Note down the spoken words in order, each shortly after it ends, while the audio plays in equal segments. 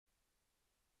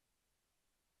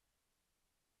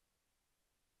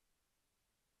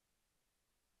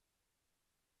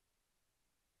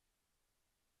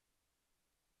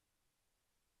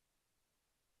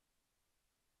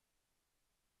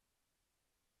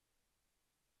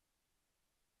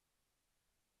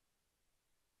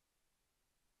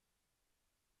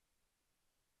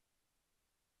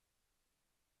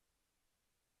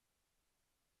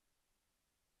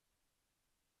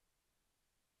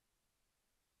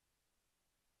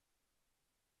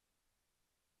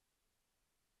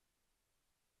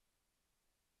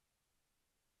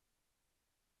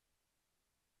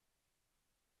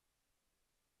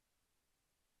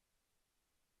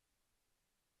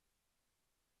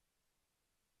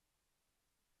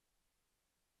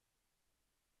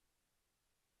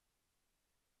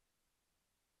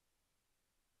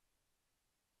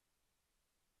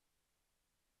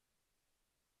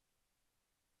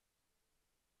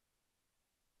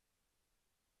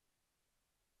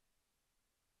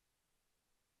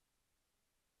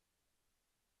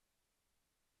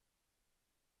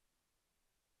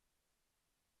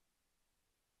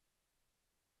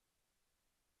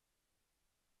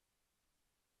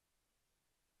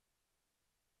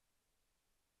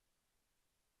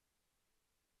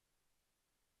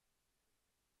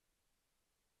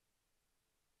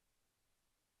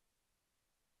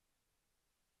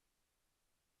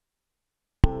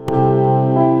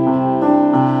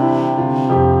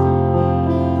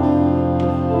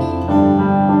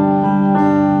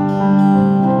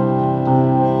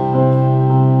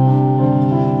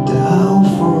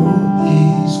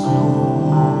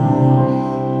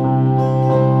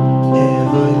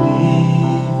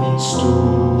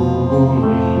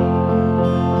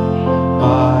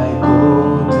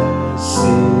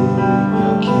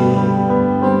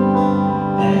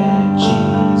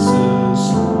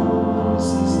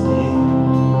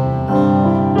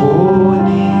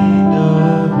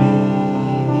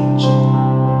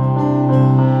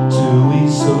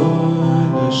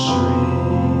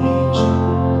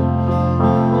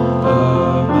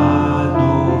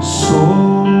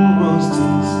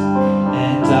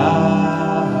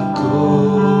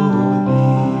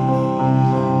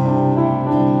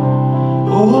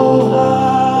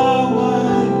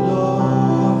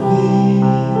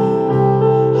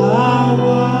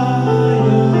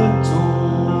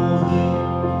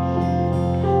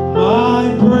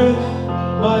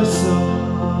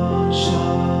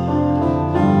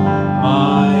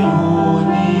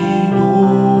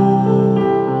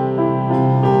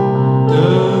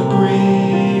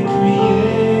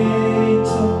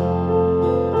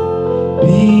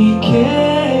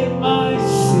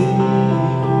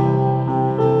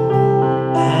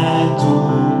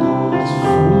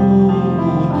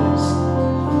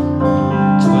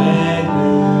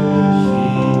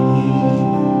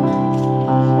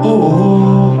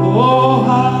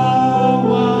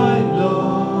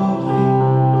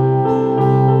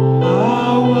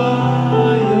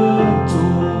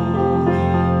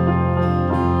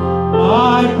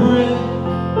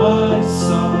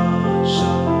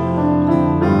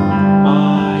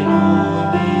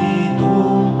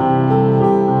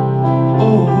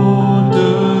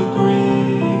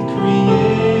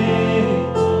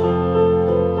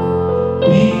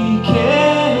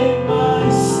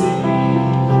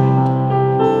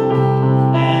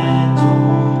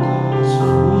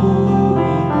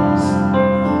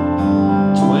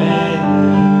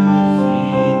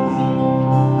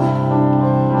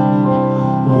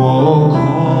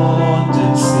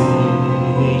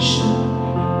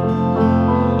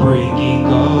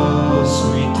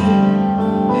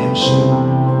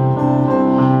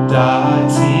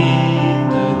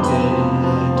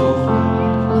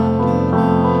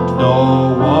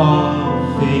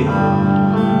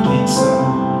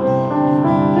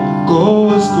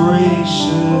most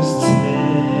gracious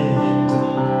tender,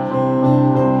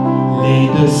 laid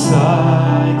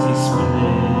aside his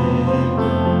splendor,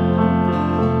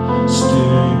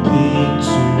 stooping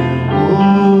to me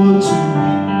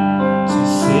to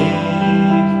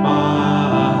save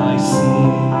my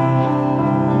sin.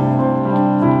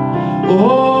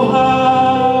 Oh,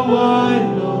 how I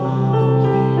love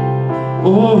thee!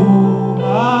 Oh,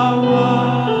 how I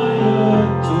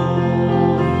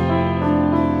adore thee!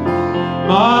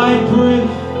 My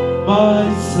breath, my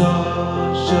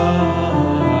sunshine,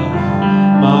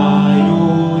 my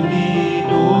only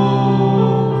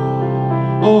Lord.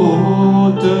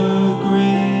 Oh, the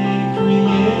great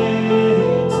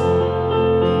Creator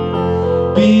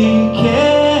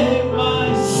became my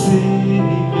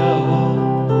Savior,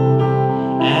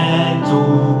 and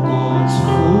oh, God's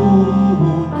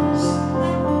fullness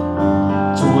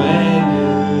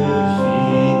dwelleth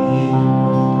in him.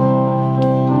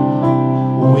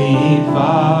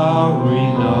 Without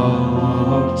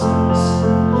reluctance,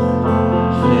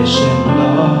 flesh and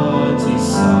blood his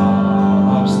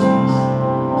substance,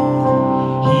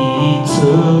 he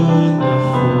took the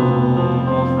form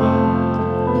of man,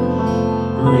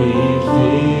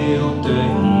 revealed the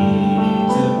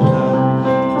hidden plan.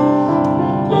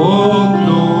 Oh,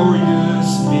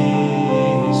 glorious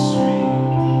mystery,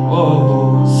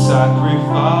 oh,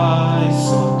 sacrifice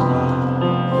of Calvary.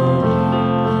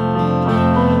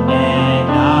 And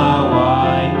now I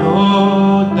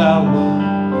know that one,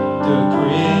 the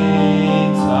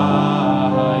great I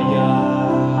am.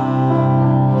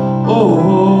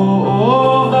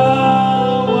 Oh,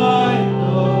 how I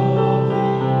love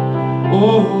thee.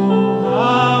 Oh,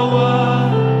 how I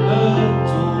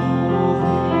adore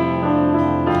thee.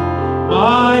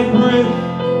 My breath,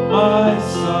 my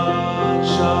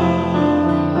sunshine,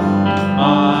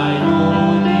 my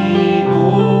only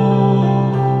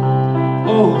Lord.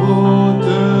 Oh,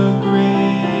 the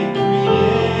great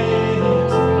Creator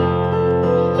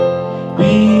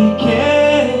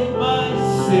became my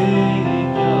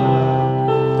Savior,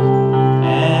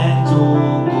 and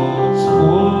oh, God's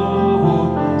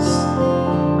fullness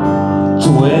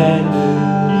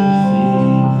dwelleth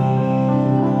in him.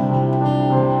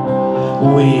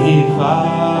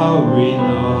 Without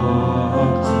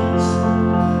reluctance,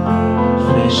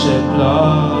 flesh and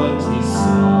blood his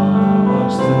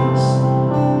substance,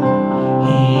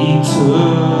 he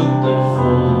took the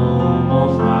form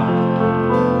of man,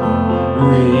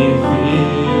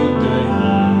 revealed the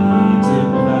hidden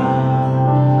plan.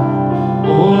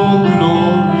 Oh,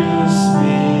 glorious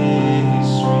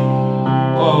mystery,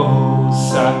 oh,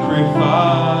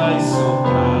 sacrifice of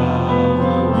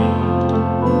Calvary.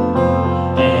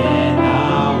 And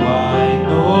now I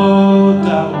know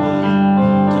that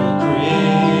one, the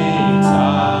great I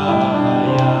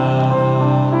am.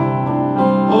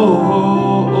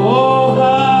 Oh,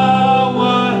 how I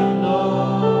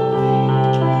love thee.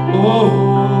 Oh,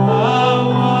 how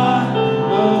I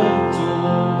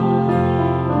adore thee.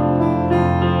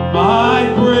 My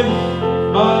breath,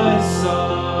 my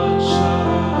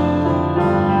sunshine,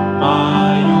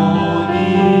 my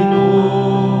only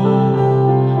Lord.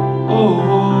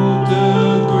 Oh, the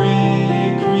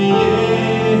great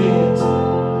Creator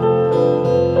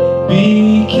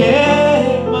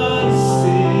became my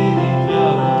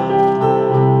Savior,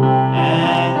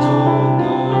 and oh,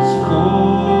 God's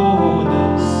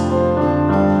fullness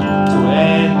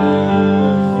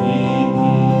dwelleth in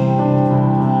him.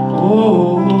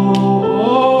 Oh,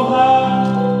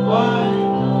 how I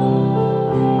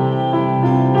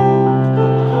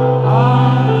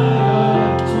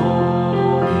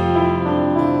adore thee.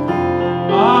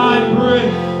 My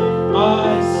breath,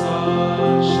 my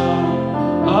sunshine,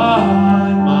 my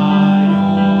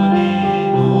only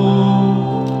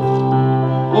Lord.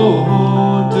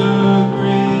 Oh, the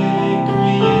great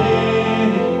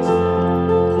Creator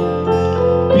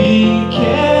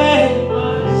became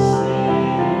my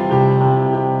Savior,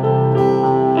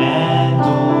 and oh,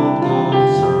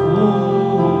 God's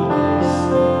fullness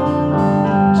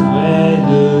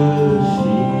dwelleth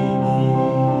in him.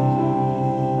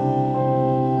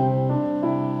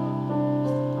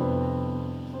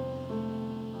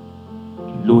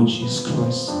 Lord Jesus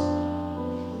Christ,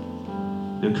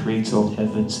 the creator of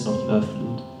heavens and of the earth,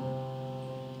 Lord,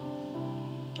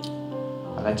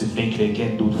 I'd like to thank you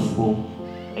again, Lord, for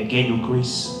again your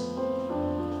grace,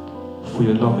 for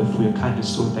your love and for your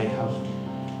kindness, Lord, that you have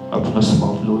upon us,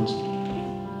 Father, Lord.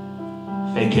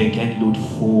 Thank you again, Lord,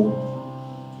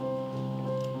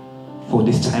 for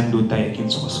this time, Lord, that you gave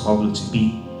to us, Father, Lord, to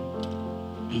be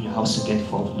in your house again,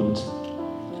 Father, Lord.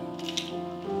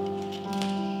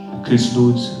 Because,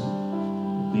 Lord,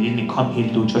 We didn't come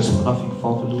here, Lord, just for nothing,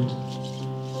 Father, Lord.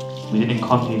 We didn't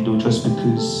come here, Lord, just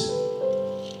because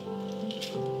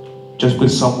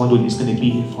someone, Lord, is going to be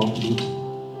here, Father, Lord.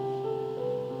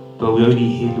 But we're only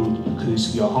here, Lord,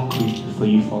 because we are hungry for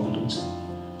you, Father, Lord.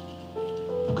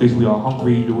 Because we are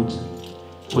hungry, Lord,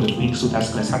 for the things, Lord, that's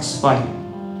going to satisfy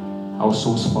our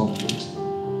souls, Father, Lord.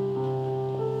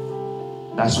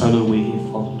 That's why, Lord, we're here,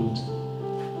 Father, Lord.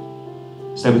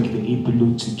 So that we can be able,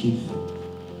 Lord, to give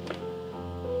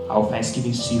our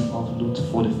thanksgiving to you, Father, Lord,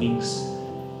 for the things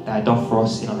that are done for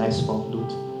us in our lives, Father,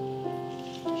 Lord.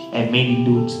 And mainly,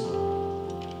 Lord,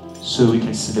 so we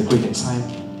can celebrate the time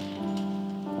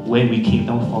when we came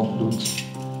down, Father, Lord,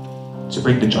 to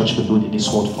bring the judgment, Lord, in this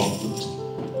world, Father, Lord.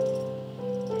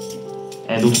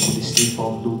 And Lord, for this day,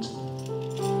 Father, Lord,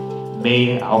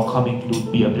 may our coming,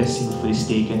 Lord, be a blessing for this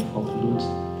day again, Father, Lord.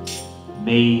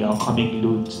 May our coming,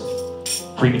 Lord,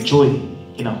 bring joy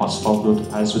in our hearts, Father, Lord,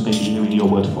 as we're going to be hearing your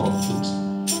word, Father, Lord.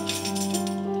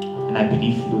 And I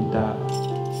believe, Lord,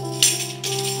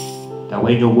 that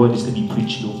when your word is going to be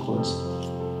preached, Lord God,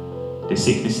 the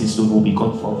sicknesses, Lord, will be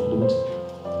gone, Father, Lord.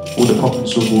 All the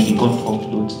problems, Lord, will be gone, Father,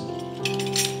 Lord.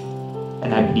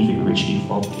 And I believe it richly,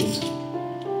 Father, Lord.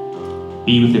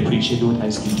 Be with the preacher, Lord,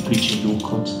 as he's preaching, Lord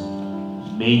God.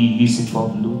 May you use him,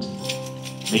 Father, Lord.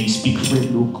 May you speak for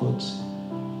him, Lord God.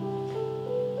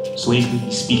 So when he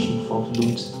be speaking, Father,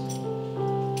 Lord,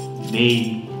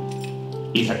 may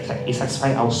it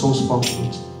satisfy our souls, Father,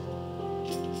 Lord.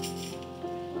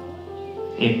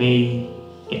 And may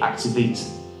it activate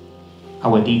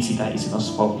our deity that is in us,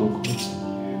 Father, Lord God.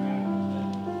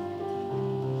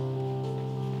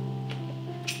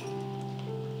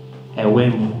 And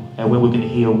when we're going to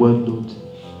hear a word, Lord,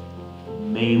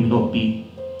 may we not be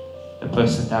the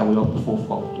person that we are before,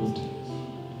 Father, Lord.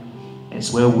 And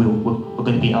so we're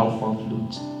going to be our Father,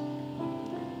 Lord.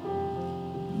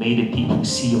 May the people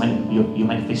see your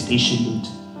manifestation, Lord,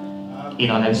 in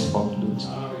our lives, Father, Lord.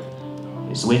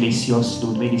 And so when they see us,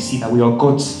 Lord, may they see that we are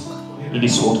gods in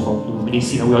this world, Father, Lord. May they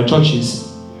see that we are judges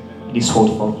in this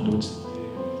world, Father, Lord.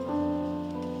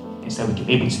 And so we can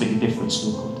be able to make the difference,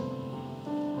 Lord God.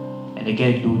 And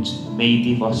again, Lord, may you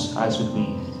give us as we be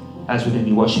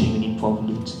worshiping the name, Father,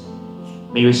 Lord.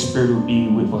 May your spirit be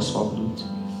with us, Father, Lord.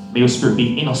 May your spirit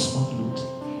be in us, Father, Lord.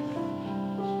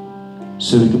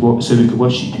 So we can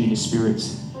worship you in the spirit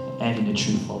and in the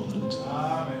truth, Father, Lord.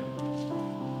 Amen.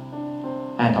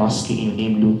 And ask it in your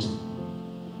name, Lord.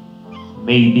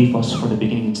 May you be with us from the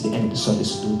beginning to the end of the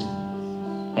service, Lord.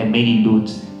 And may you,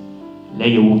 Lord, let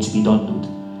your will to be done, Lord.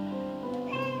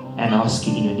 And ask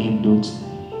it in your name, Lord.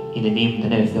 In the name that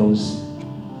never fails,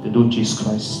 the Lord Jesus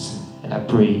Christ. And I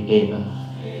pray, amen.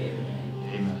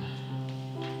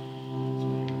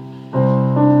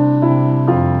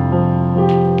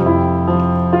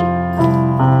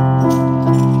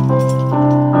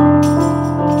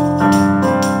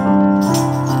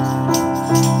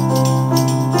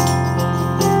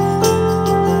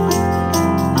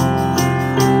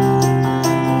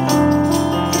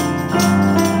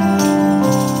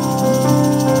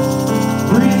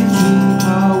 Bring me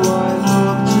how I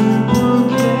love to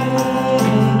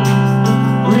proclaim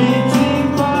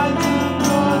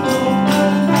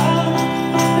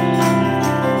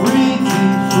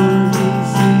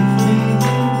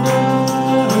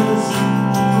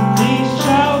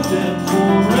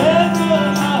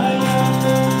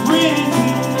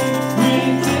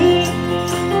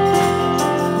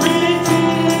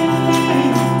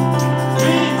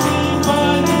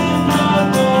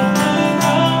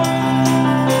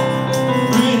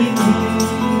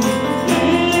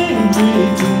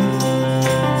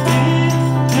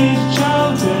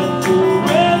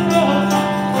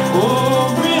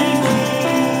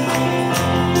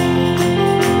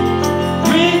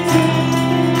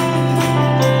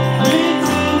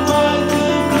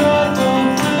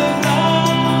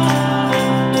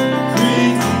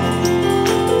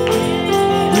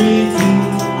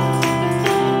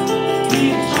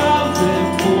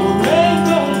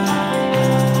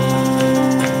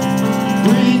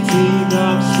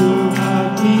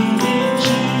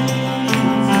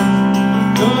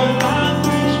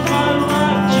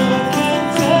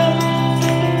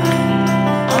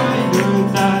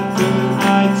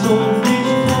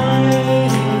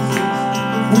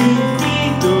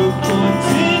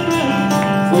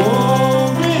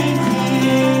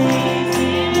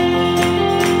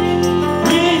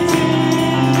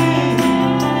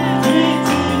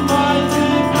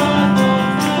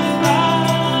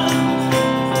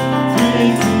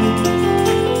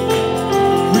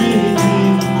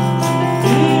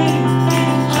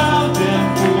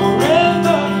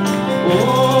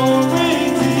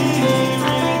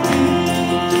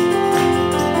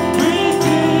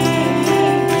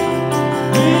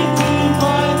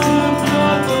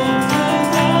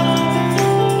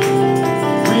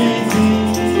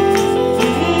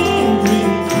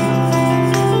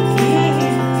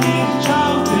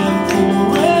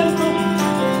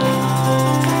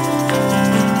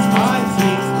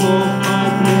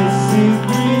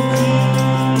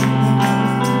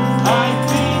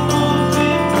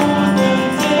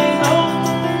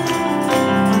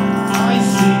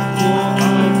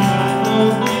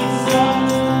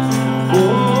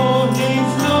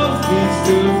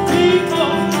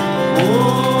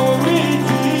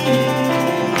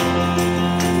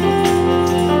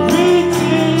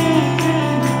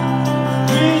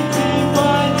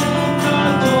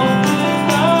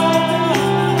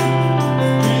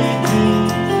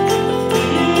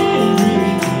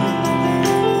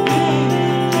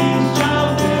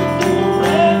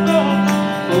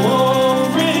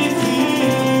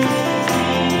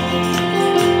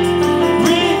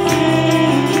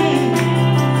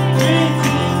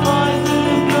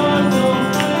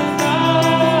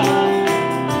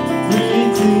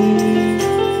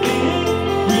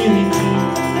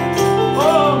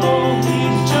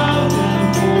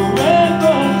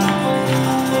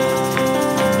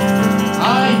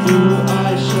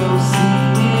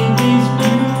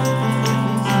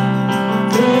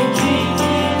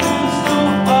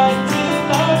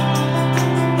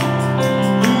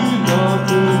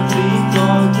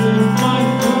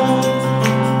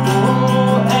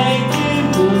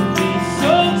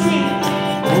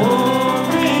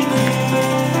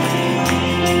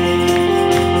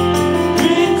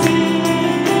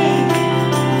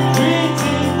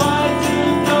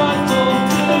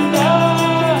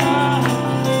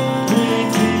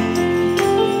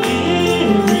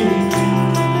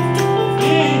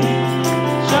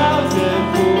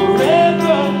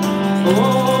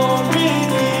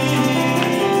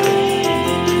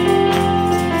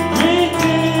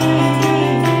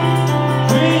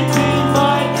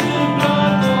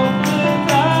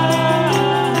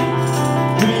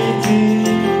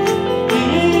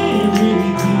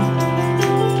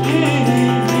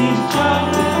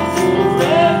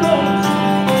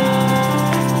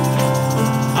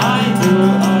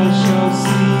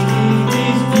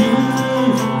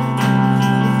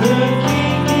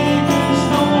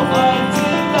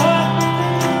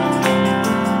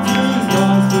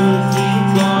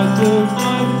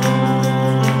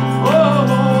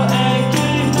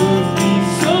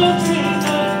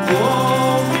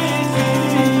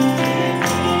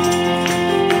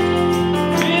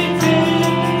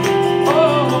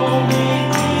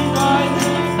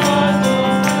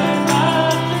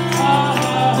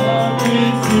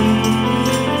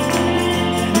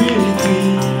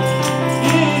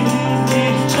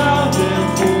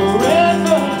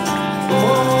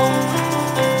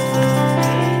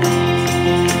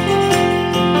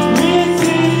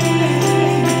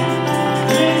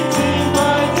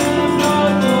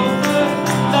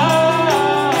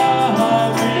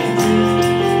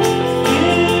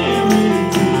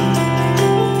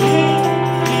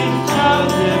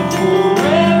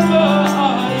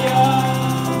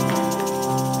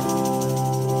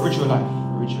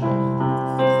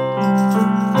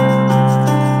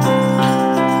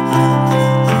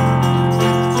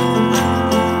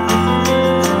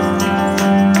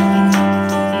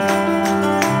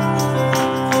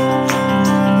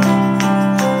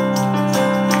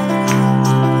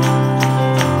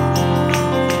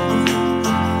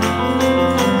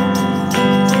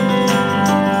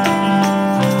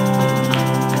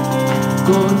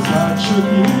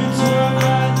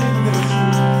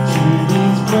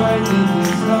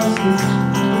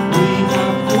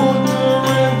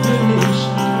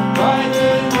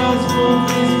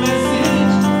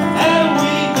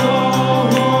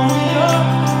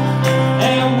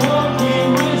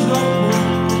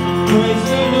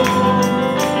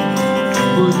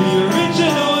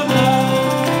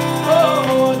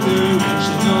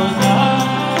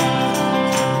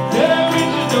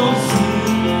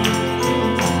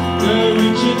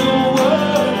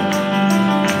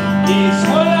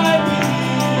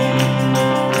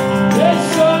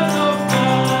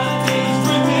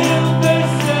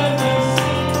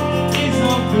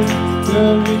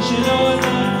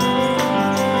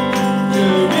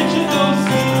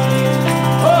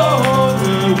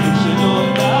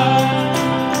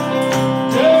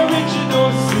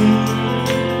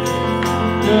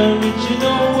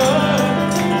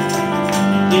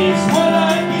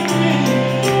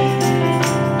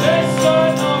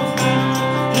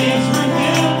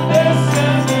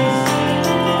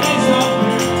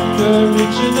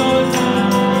original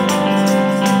love,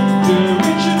 the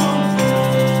original.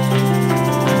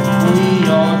 We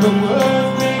are the word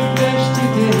made flesh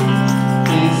today.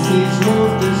 This is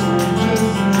love, this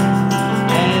riches,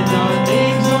 and our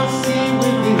names are seen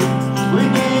with it. We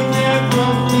can never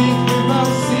think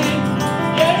without sin.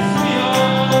 Yes, we are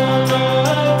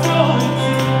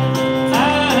anointed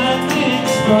and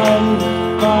inspired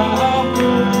by our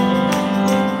God,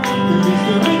 who is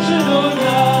the original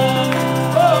love.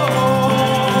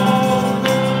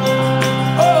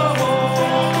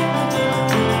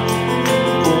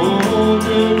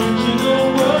 The original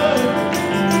word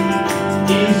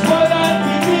is what I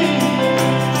believe.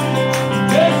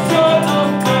 The Son of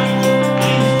Man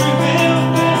is revealed,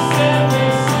 the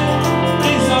Savior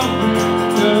is on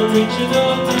the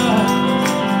original love,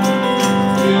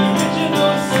 the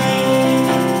original sin.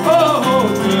 Oh,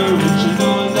 the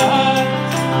original love.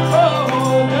 Oh,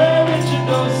 the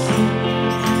original sin.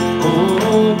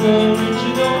 Oh, the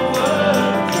original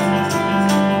word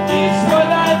is what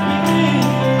I believe.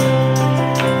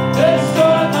 The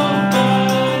Son of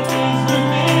Man is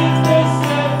revealed, the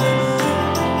Savior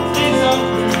is on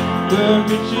the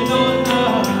original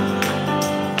love.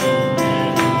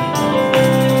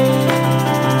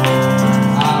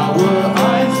 Our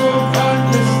eyes of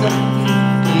understanding,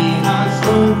 He has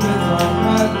opened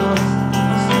our lost.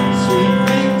 Sweet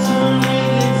victory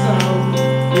is ours.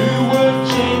 We were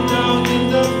chained down in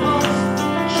the cross.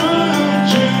 True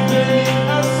jubilee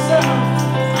has sound,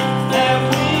 and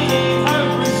we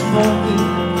have responded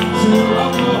to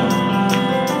our God,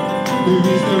 who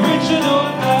is the original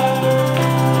love.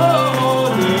 Oh,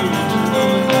 the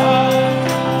original love.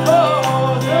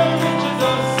 Oh, the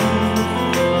original sin.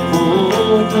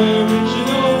 Oh, the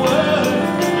original word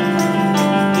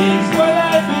is what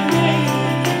I believe.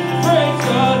 Praise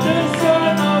God, the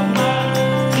Son of Man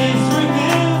is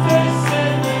revealed, the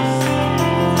Savior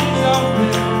is up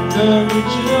there. The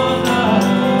original love,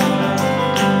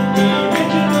 the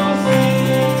original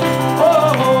sin. Oh,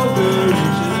 the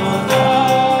original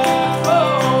love.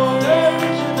 Oh, the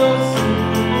original sin.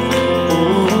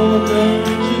 Oh, the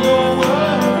original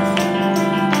word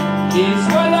is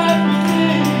what I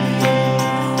believe.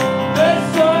 The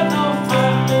Son of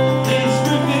Man is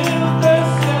revealed, the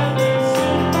Savior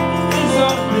is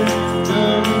up there. The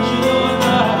original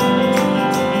love.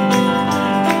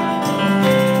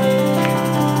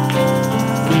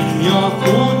 We are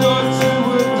called unto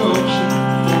adoption,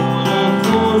 full of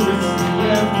glory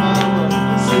and power.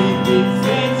 Sleeping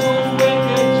saints will wake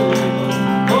and join us.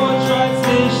 For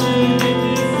translation in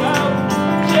this hour.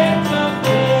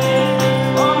 Gentlemen,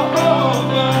 oh,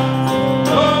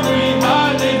 glory,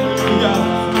 hallelujah.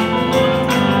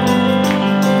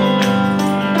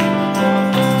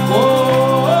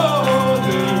 Oh,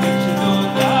 the original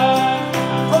love.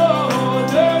 Oh,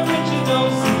 the original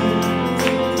sin.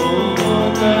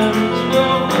 Oh, the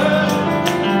original word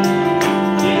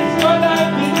is what I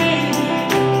believe.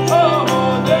 Oh,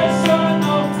 the Son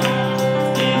of Man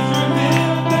is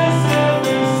revealed, the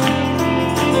Savior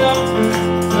is up with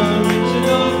the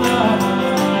original love.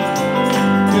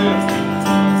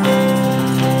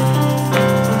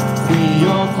 We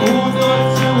are called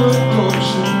unto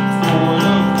adoption, full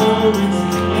of authority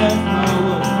and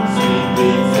power.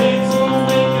 Sleeping saints will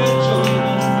wake and join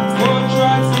us. For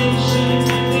translation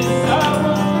in this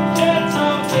hour.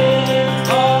 Gentlemen,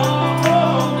 oh,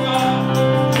 God,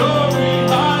 glory,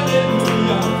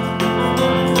 hallelujah.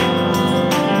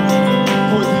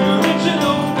 For the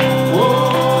original, the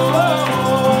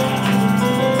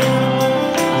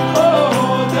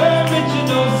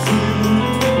original sin.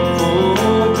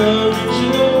 Oh, the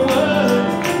original word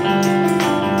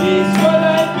is what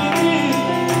I believe.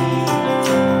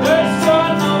 The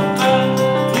Son of Man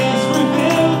is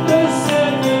revealed, the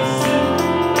Savior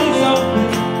is up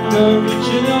with the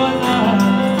original love.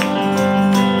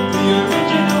 The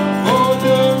original, oh,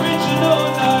 the original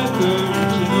life, the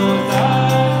original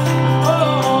life. Oh,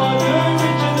 the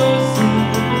original sin.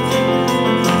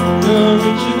 The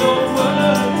original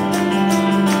word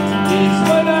is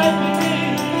what I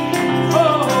believe.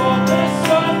 Oh, the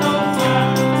Son of Man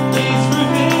is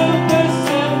revealed, the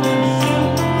Savior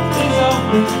is up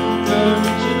with the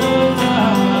original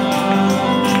love.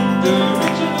 The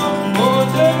original, oh,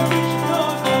 the original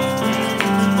love.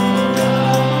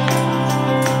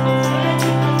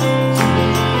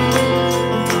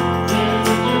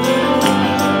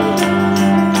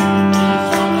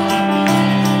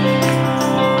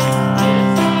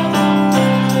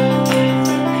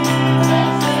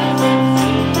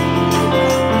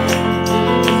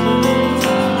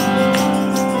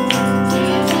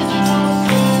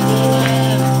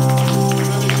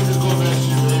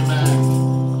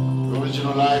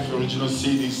 Original Life, Original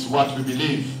Seed is what we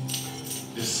believe.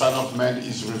 The Son of Man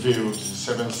is revealed. The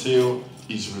seventh seal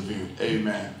is revealed.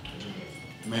 Amen.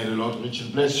 May the Lord richly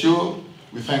bless you.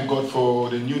 We thank God for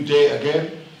the new day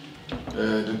again.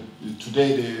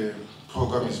 Today the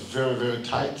program is very, very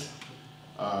tight.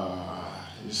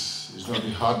 It's going to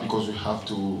be hard because we have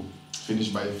to finish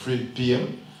by 3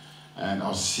 p.m. and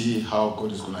I'll see how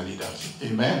God is going to lead us.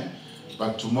 Amen.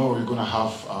 But tomorrow we're going to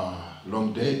have a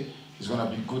long day. It's going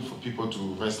to be good for people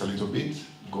to rest a little bit,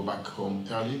 go back home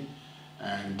early,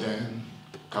 and then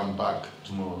come back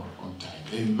tomorrow on time.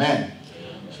 Amen.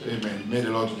 So, amen. May the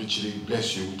Lord richly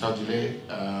bless you. Without delay,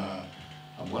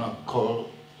 I'm going to call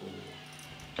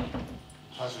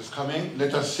Pastor is coming.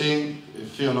 Let us sing,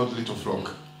 Fear Not, Little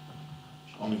Flock.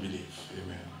 Only believe.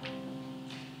 Amen.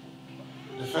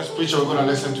 The first preacher we're going to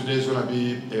listen today is going to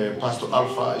be Pastor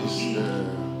Alpha. Is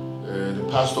the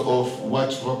pastor of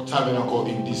White Rock Tabernacle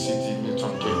in this city,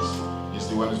 Milton Keynes. He's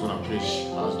the one who's going to preach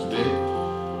us today.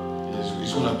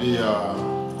 It's going to be a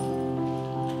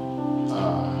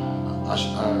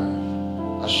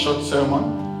short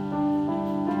sermon.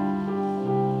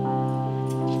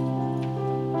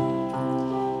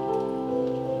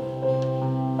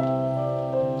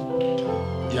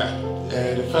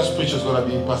 The first preacher is going to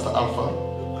be Pastor Alpha. Le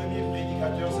premier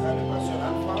prédicateur sera le pasteur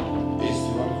Alpha. He's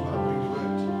the one who's going to bring the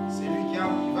word. C'est lui qui va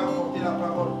apporter la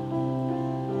parole.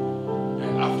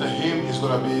 And after him is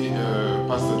going to be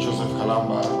Pastor Joseph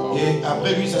Kalamba Et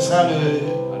après lui, ce sera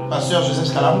le pasteur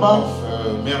Joseph Kalamba of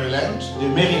Maryland. de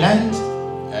Maryland.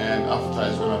 And after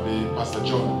it's going to be Pastor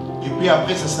John. Et puis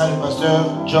après, ce sera le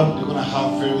pasteur John. They're going to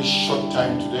have very short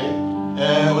time today.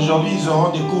 Aujourd'hui, ils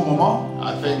auront des courts moments.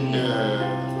 I think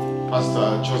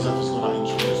Pastor Joseph is going to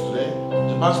introduce today.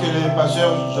 Je pense que le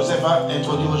pasteur Joseph va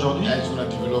introduire aujourd'hui. And he's going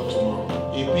to develop tomorrow.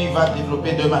 Et puis, il va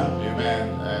développer demain.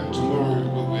 Amen. And tomorrow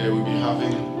we will be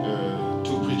having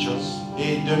 2 preachers.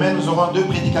 Et demain, nous aurons 2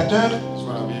 prédicateurs. It's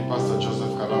going to be Pastor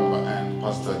Joseph Kalamba and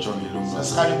Pastor John Ilunga.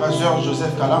 Ce sera le pasteur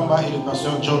Joseph Kalamba et le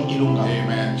pasteur John Ilunga.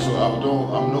 Amen. So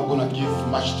I'm not going to give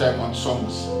much time on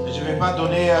songs. Et je ne vais pas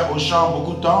donner au chant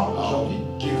beaucoup de temps aujourd'hui.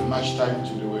 Give much time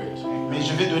to the word. Mais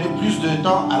je vais donner plus de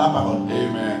temps à la parole.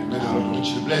 Amen. May the Lord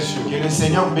richly bless you. Que le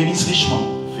Seigneur bénisse richement.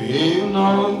 Fear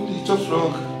not, little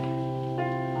flock.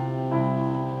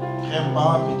 Crains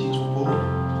pas, petit troupeau.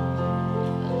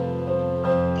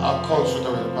 I'll call straight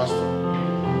away the pastor.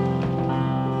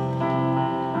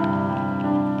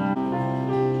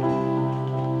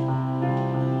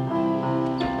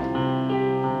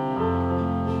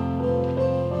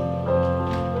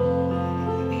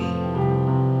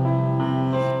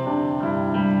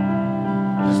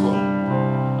 Let's go.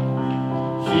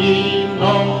 Fear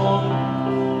not,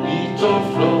 little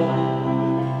flock,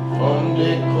 from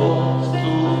the coast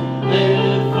to the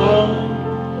throne,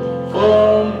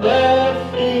 from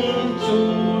death into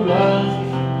life,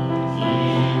 he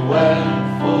went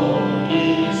for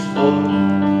his own.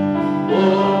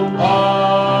 All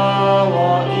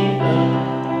power in earth,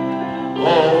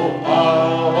 all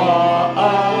power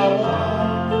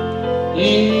above,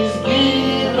 is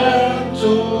given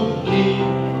to him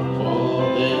for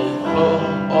the throne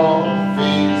of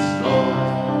his love.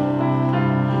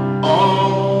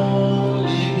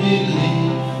 Only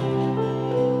believe,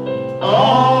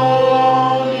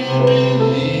 only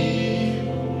believe,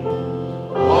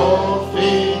 all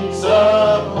things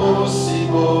are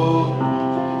possible.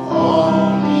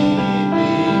 Only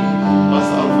believe.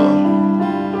 Pastor Alpha.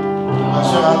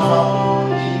 Pasteur Alpha.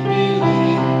 Only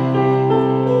believe,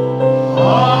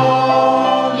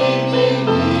 only believe,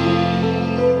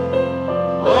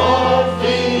 all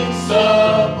things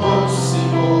are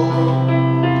possible.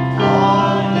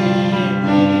 Only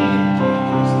believe.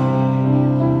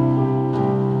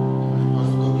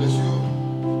 Pastor, God bless you.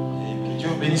 Que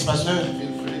Dieu bénisse, pasteur.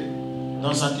 Feel free.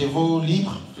 Donc, sentez-vous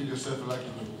libre. Feel yourself like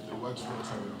the White Rock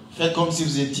Tabernacle. Faites comme si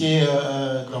vous étiez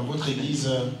dans votre église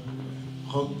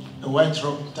White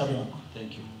Rock Tabernacle.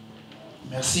 Thank you.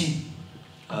 Merci.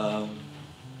 I'll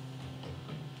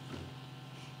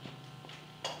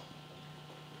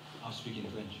speak in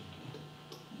French.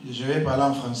 Je vais parler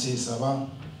en français, ça va?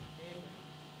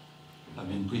 I've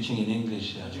been preaching in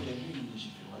English. You can do English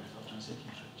if you want. I'll translate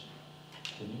in French.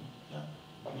 Can you? Yeah.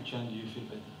 Which one do you feel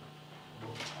better?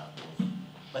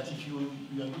 But if you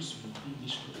are used to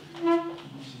English,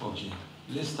 Okay.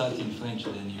 Let's start in French,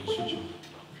 then you switch off.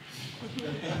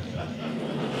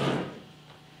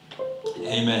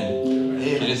 Amen.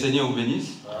 Que le Seigneur vous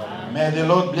bénisse. May the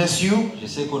Lord bless you. Je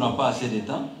sais qu'on n'a pas assez de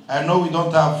temps. I know we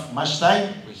don't have much time.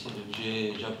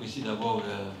 J'apprécie d'abord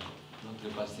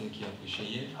notre pasteur qui a prêché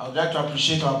hier. I would like to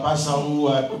appreciate our pastor who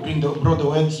brought the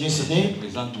word yesterday. Je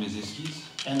présente mes excuses.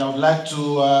 And I would like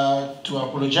to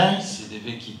apologize. Je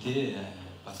devais quitter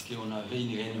parce qu'on avait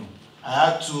une réunion. I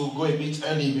had to go a bit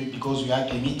early because we had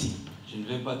a meeting. Je ne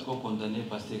vais pas trop condamner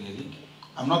Pasteur Eric.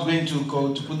 I'm not going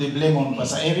to put the blame on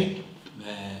Pastor Eric, Mais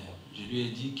je lui ai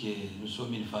dit que nous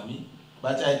sommes une famille.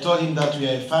 but I told him that we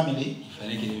are a family. Il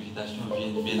fallait que l'invitation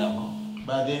vienne bien avant.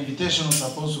 But the invitation was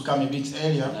supposed to come a bit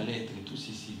earlier. On allait être tous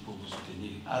ici pour vous soutenir.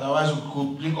 Otherwise, we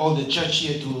could bring all the church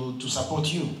here to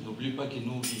support you. N'oublie pas que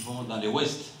nous vivons dans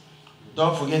l'Ouest.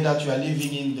 Don't forget that you are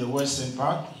living in the western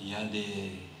part. Il y a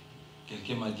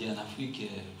quelqu'un m'a dit en Afrique,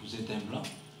 vous êtes un blanc.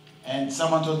 And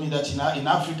someone told me that in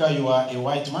Africa you are a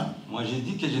white man. Moi j'ai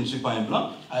dit que je ne suis pas un blanc.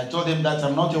 I told them that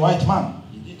I'm not a white man.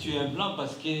 Il dit tu es un blanc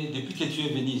parce que depuis que tu es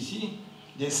venu ici,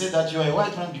 They said that you are a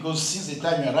white man because since the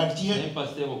time you arrived il y a here, un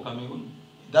pasteur au Cameroun.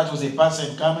 that was a pastor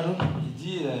in Cameroon. Il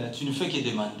dit tu ne fais que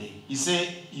demander He said,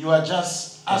 you are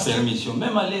just la asking. permission.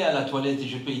 Même aller à la toilette,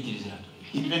 je peux utiliser la toilette.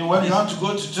 Even when you want to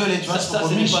go to toilet, you ask for Ça,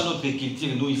 ce n'est pas permission. notre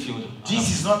culture, nous ici.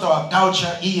 This is not our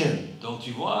culture here. Donc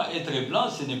tu vois, être blanc,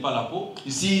 ce n'est pas la peau,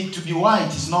 You see, to be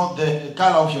white is not the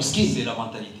color of your c'est skin, la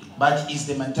mentalité. but it's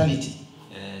the mentality.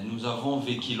 Nous avons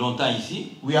vécu longtemps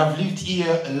ici We have lived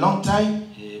here a long time,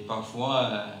 et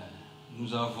parfois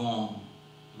nous avons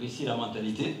réussi la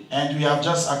mentalité, and we have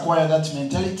just acquired that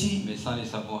mentality mais sans le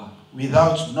savoir.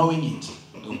 without knowing it.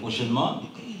 Donc prochainement,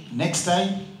 Next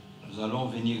time, nous allons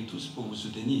venir tous pour vous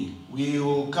soutenir. we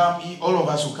will come, all of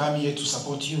us will come here to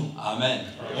support you. Amen.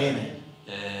 Amen.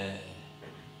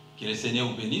 Que le Seigneur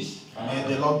vous bénisse.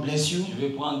 May the Lord bless you. Je vais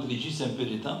prendre juste un peu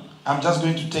de temps. I'm just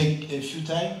going to take a few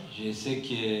time. Je sais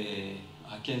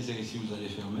qu'à 15h ici, vous allez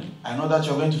fermer. I know that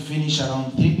you're going to finish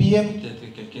around 3 p.m.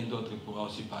 Peut-être quelqu'un d'autre pourra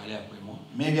aussi parler après moi.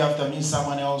 Maybe after me,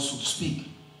 someone else will speak.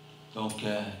 Donc,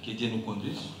 que Dieu nous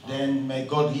conduise. Then may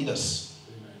God lead us.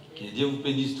 Que Dieu vous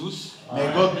bénisse tous. May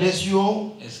God bless you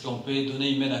all. Est-ce qu'on peut donner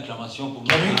une main d'acclamation pour nous?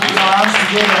 Can we put our hands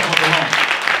together for the Lord?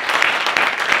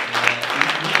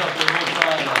 Nous appelons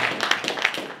ça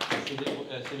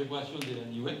la célébration de la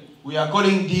nuée. We are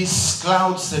calling this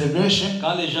cloud celebration.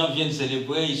 Quand les gens viennent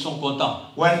célébrer, ils sont contents.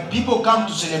 When people come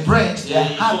to celebrate, Et they are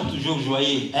ils sont happy toujours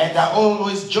joyeux. and they're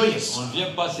always joyous. On ne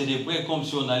vient pas célébrer comme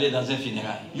si on allait dans un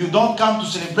funérail. You don't come to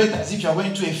celebrate as if you are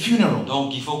going to a funeral.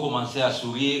 Donc il faut commencer à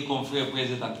sourire comme frère Praise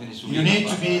est en train de sourire. You need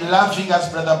to be laughing as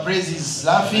Brother Praise is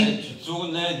laughing. Tu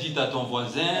tournes, dis à ton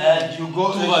voisin, And you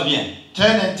go tout va bien.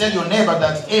 turn and tell your neighbor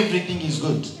that everything is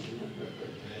good.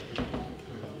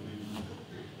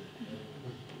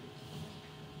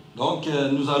 Donc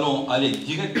nous allons aller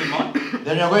directement.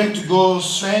 Then we are going to go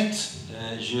straight.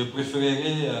 Je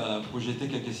préférerais projeter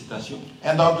quelques citations.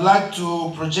 And I would like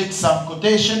to project some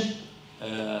quotation.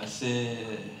 C'est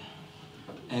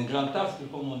un grand task,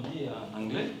 comme on dit en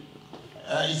anglais.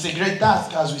 It's a great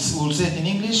task, as we will say it in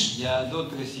English. Il y a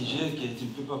d'autres sujets que tu ne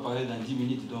peux pas parler dans 10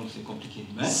 minutes, donc c'est compliqué.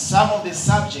 Mais Some of the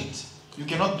subjects, you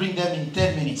cannot bring them in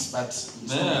 10 minutes, but it's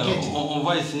complicated. on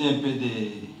va essayer un peu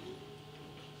de...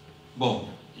 Bon,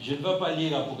 je ne vais pas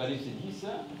lire Apocalypse 10.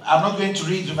 I'm not going to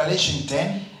read Revelation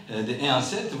 10 De 1 à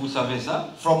 7, vous savez ça.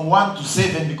 from 1 to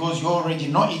 7 because you already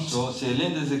know it. So, c'est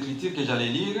l'une des écritures que j'allais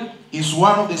lire. It's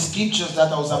one of the scriptures that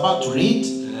I was about to read.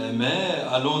 Mais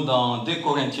allons dans 2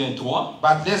 Corinthiens 3.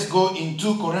 But let's go in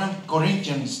 2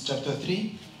 Corinthians chapter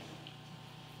 3.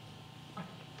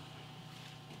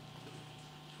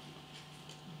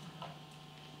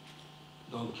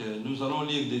 Donc nous allons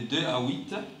lire de 2 à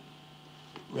 8.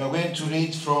 We are going to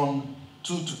read from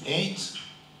 2 to 8.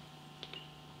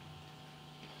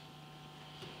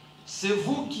 C'est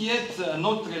vous qui êtes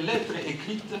notre lettre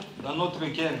écrite dans notre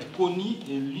cœur, connue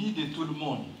et lue de tout le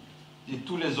monde, de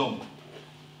tous les hommes.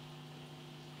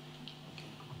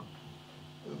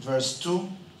 Verse 2.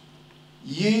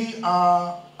 Ye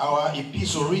are our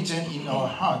epistle written in our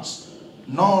hearts,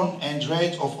 known and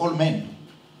read of all men.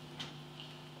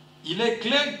 Il est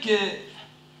clair que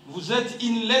vous êtes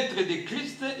une lettre de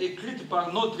Christ écrite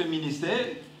par notre ministère,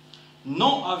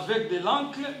 non avec de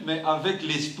l'encre, mais avec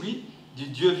l'esprit du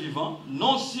Dieu vivant,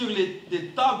 non sur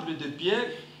des tables de pierre,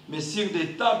 mais sur des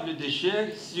tables de chair,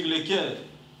 sur le cœur.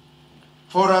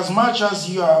 For as much as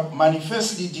you are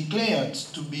manifestly declared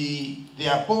to be the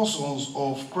apostles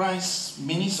of Christ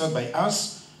ministered by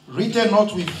us, written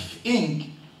not with ink,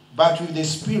 but with the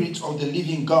Spirit of the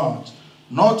living God,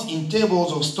 not in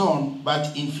tables of stone,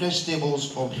 but in flesh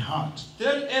tables of the heart.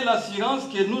 Telle est l'assurance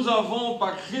que nous avons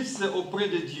par Christ auprès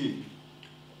de Dieu.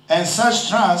 And such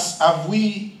trust have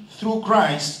we through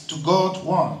Christ to God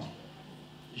word.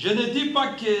 Je ne dis pas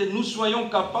que nous soyons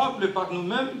capables par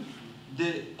nous-mêmes de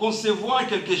concevoir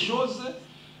quelque chose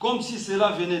comme si cela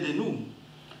venait de nous.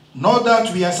 Not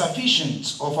that we are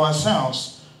sufficient of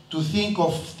ourselves to think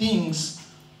of things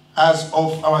as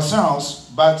of ourselves,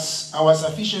 but our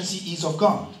sufficiency is of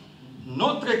God.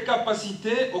 Notre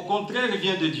capacité, au contraire,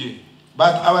 vient de Dieu.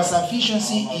 But our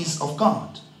sufficiency is of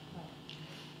God.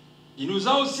 Il nous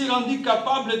a aussi rendus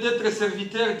capables d'être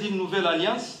serviteurs d'une nouvelle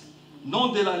alliance, non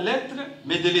de la lettre,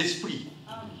 mais de l'esprit.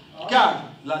 Car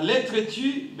la lettre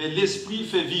tue, mais l'esprit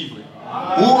fait vivre.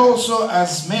 Who also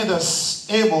has made us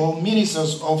able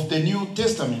ministers of the New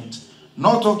Testament,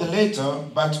 not of the letter,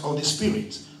 but of the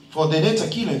Spirit. For the letter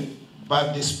killeth,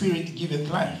 but the Spirit giveth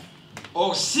life.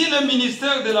 Or, si le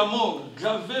ministère de la mort,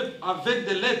 gravé avec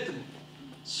des lettres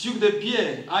sur des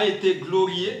pierres, a été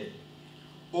glorifié,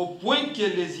 au point que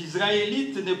les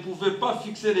Israélites ne pouvaient pas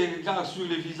fixer les regards sur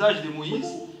le visage de Moïse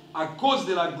à cause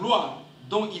de la gloire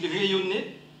dont il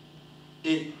rayonnait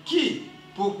et qui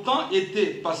pourtant était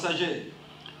passagère.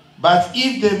 But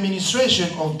if the ministration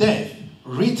of death,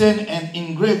 written and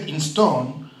engraved in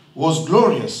stone, was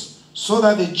glorious, so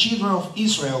that the children of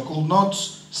Israel could not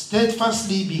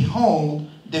steadfastly behold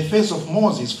the face of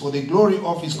Moses for the glory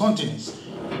of his countenance,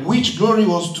 which glory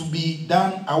was to be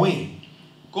done away.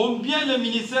 Combien le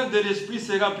ministère de l'Esprit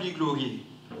sera plus glorieux?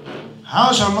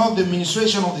 How shall not the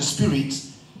ministration of the Spirit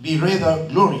be rather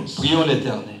glorious? Prions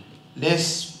l'Éternel.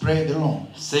 Let's pray the Lord.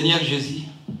 Seigneur Jésus,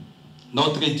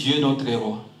 notre Dieu, notre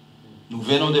roi, nous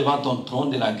venons devant ton trône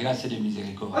de la grâce et de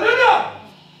miséricorde. Alléluia!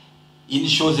 Une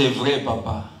chose est vraie,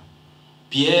 papa.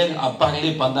 Pierre a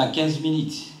parlé pendant 15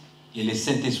 minutes et le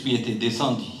Saint-Esprit était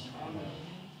descendu.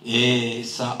 Et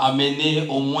ça a amené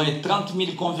au moins 30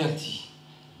 000 convertis,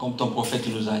 comme ton prophète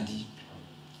nous a dit.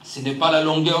 Ce n'est pas la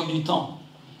longueur du temps,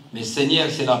 mais Seigneur,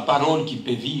 c'est la parole qui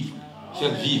peut vivre,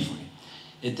 faire vivre.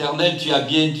 Éternel, tu as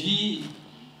bien dit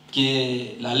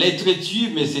que la lettre tue,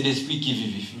 mais c'est l'Esprit qui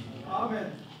vivifie. Amen.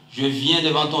 Je viens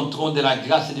devant ton trône de la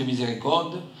grâce et de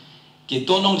miséricorde, que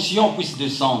ton onction puisse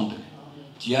descendre.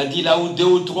 Tu as dit là où 2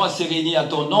 ou 3 se réunissent à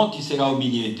ton nom, tu seras au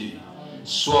milieu d'eux.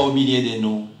 Sois au milieu de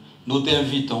nous. Nous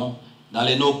t'invitons dans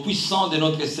les noms puissants de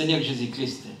notre Seigneur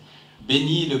Jésus-Christ.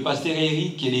 Bénis le pasteur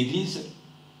Eric et l'Église,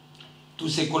 tous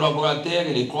ses collaborateurs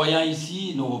et les croyants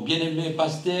ici, nos bien-aimés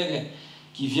pasteurs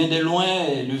qui viennent de loin,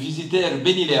 le visiteur,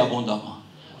 bénis-les abondamment.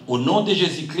 Au nom de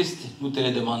Jésus-Christ, nous te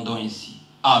le demandons ici.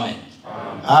 Amen.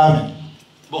 Amen.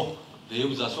 Bon, veuillez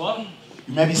vous asseoir.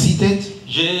 You may be seated.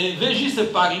 Je vais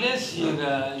juste parler sur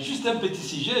juste un petit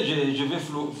sujet.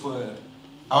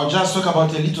 I'll just talk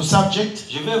about a little subject.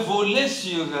 Je vais voler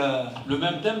sur le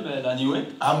même thème, la nuée.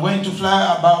 I'm going to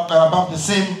fly about the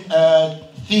same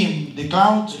theme, the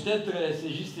cloud. Peut-être c'est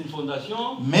juste une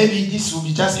fondation. Maybe this will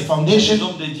be just a Des foundation.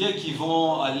 hommes de Dieu qui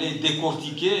vont aller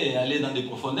décortiquer et aller dans des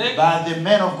profondeurs. But the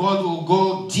man of God will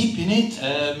go deep in it.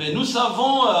 Mais nous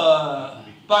savons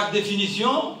par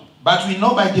définition, But we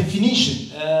know by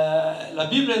definition, la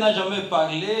Bible n'a jamais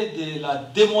parlé de la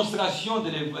démonstration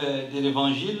de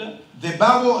l'évangile. the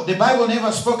Bible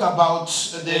never spoke about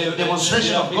the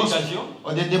demonstration of gospel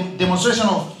or the demonstration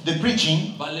of the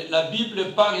preaching. La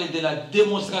Bible parle de la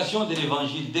démonstration de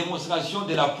l'évangile, démonstration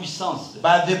de la puissance.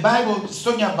 But the Bible is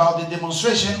talking about the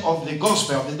demonstration of the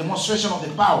gospel, the demonstration of the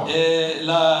power. Et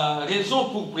la raison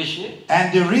pour prêcher,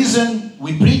 And the reason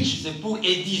we preach c'est pour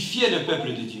édifier le peuple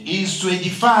de Dieu. is to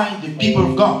edify the people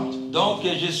of God. Donc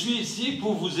je suis ici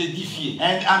pour vous édifier.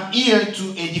 And I'm here to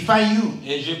edify you.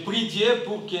 Et je prie Dieu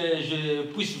pour que je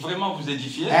puisse vraiment vous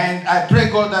édifier. And I pray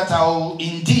God that I will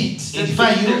indeed Cette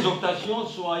edify petite you, exhortation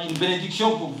soit une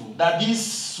bénédiction pour vous. that this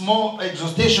small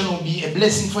exhortation will be a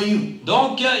blessing for you.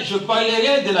 Donc je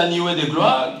parlerai de la nuée de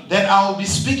gloire, Then I will be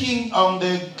speaking on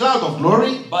the cloud of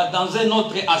glory, dans un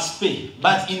autre aspect.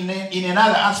 but in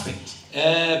another aspect.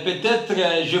 Peut-être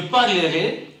je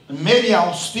parlerai Maybe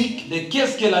I'll speak de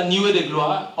qu'est-ce que la nuée de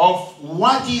gloire of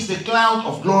what is the cloud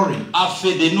of glory. a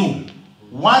fait de nous.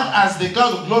 What has the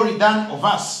cloud of glory done of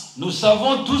us? Nous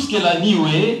savons tous que la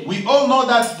nuée, We all know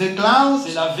that the cloud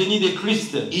c'est la venue de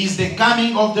Christ. is the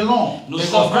coming of the Lord, Nous of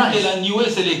savons que Christ. la nuée,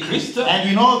 c'est le Christ. And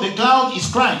we know the cloud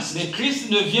is Christ. Mais Christ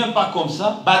ne vient pas comme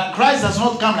ça. But Christ does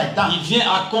not come like that. Il vient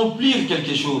accomplir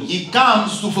quelque chose. He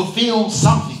comes to fulfill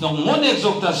something. Donc mon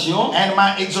exhortation, And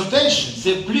my exhortation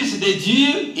c'est plus de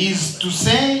dire is to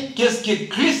say, qu'est-ce que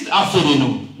Christ a fait de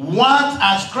nous. what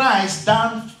has Christ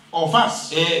done of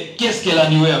us? Et qu'est-ce que la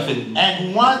nuée a fait de nous.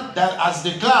 And what that has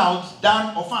the cloud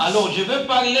done of us? Alors je vais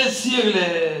parler sur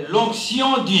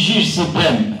l'onction du juge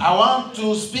suprême. I want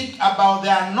to speak about the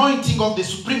anointing of the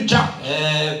supreme judge.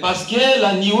 Parce que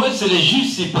la nuée, c'est le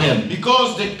juge suprême.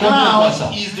 Because the Combien de fois cloud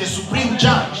ça? is the supreme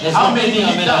judge. Est-ce How qu'on peut many dire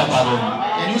believe amen à la that? parole?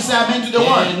 Can you say amen to the Et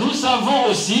word? nous savons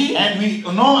aussi, And we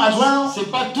know as well,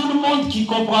 c'est pas tout le monde qui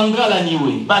comprendra la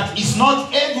nuée. but it's not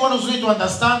everyone everyone who's going to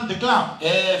understand the cloud.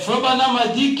 Et Frère Branham a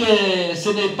dit que ce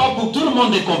n'est pas pour tout le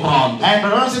monde de comprendre. And Brother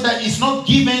Branham said that it's not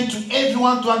given to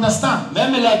everyone to understand.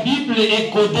 Même la Bible est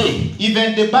codée.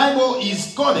 Even the Bible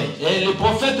is coded. Et le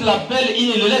prophète l'appelle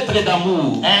une lettre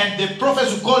d'amour And the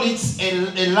prophets will call it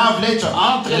a love letter.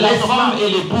 entre A la letter of femme love. et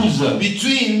l'épouse.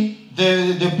 Between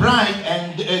the bride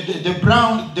and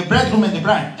the bridegroom and the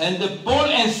bride. Et Paul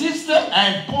insiste,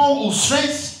 And Paul will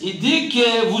stress, il dit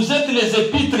que vous êtes les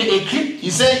épîtres écrites, he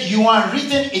said, you are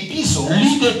written epistles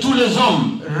lues de tous les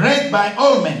hommes. read by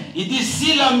all men. Il dit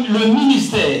si le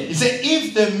ministère He said,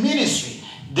 if the ministry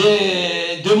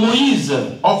de Moïse,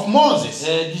 of Moses,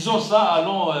 disons ça,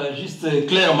 allons juste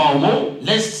clairement au mot.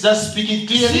 let's just speak it Si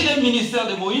clearly. le ministère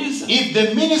de Moïse If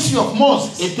the ministry of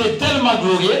Moses était tellement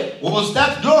glorieux, was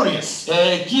that glorious,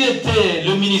 qui était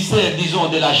le ministère, disons,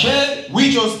 de la chair,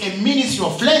 which was a ministry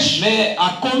of flesh, mais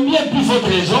à combien plus forte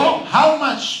raison how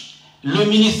much le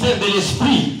ministère de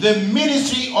l'esprit? the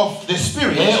ministry of the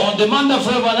Spirit? Et on demande à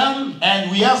Frère Branham,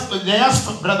 And they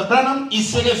asked Brother Branham, il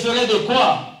se référait de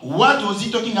quoi? what was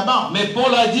he talking about? Mais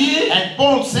Paul a dit, And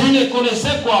Paul vous said, ne connaissez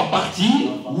qu'en partie,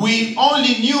 we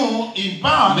only knew in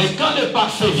part, mais quand le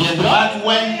parfait viendra, but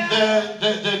when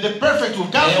the perfect will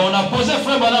et come, on a posé à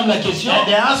Frère Branham la question, and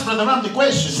they asked Brother Branham the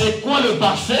question, c'est quoi le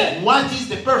parfait? what is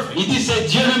the perfect? Il dit c'est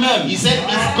Dieu lui-même. He said,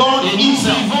 it's God Et nous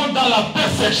himself. vivons dans la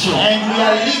perfection. And we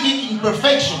are living in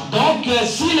perfection. Donc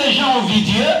si les gens ont vu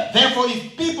Dieu, Therefore,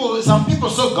 if some people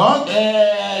saw God,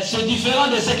 c'est différent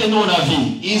de ce que nous on a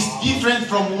vu. is different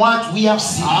from what we have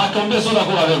seen. Ah, combien sont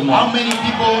d'accord avec How moi? many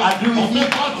people agree On with me? peut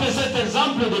prendre cet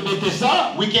exemple de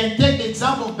Bethesda. We can take the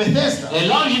example of Bethesda. Et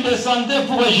l'ange descendait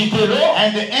pour agiter l'eau.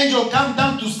 And the angel came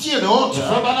down to steer the Et water.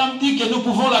 Frère Branham dit que nous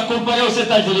pouvons la comparer au 7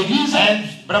 âge de l'église. And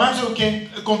Brahman said we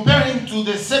can compare him to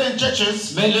the 7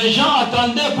 churches. Mais les gens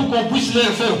attendaient pour qu'on puisse les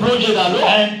faire plonger dans l'eau.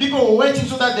 And people were waiting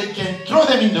so that they can throw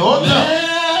them in the water.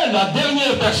 Mais la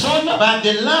dernière personne, But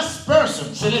the last person,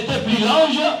 ce n'était plus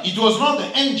l'ange, it was not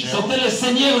the angel. c'était le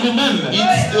Seigneur lui-même.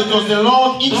 It was the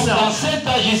Lord Donc dans himself. cet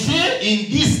âge ici, In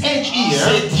this age here,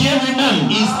 c'est Dieu lui-même.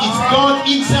 it's God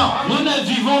himself. Nous ne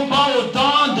vivons pas au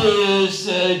temps de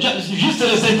juste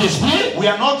le Saint-Esprit, We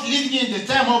are not living in the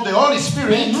time of the Holy mais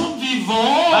Spirit, nous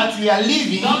vivons but we are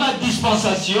living dans la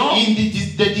dispensation in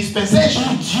the dispensation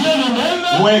où Dieu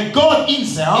lui-même where God est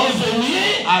himself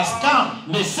venu, has come.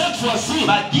 mais cette fois-ci,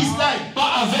 But this time,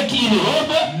 pas avec une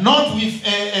robe, not with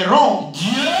a robe,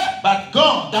 Dieu but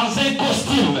God. dans un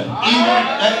costume.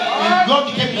 In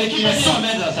God came Mais qui in peut a dire suit.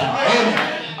 amen à ça? Amen.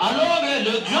 Alors,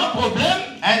 le grand problème,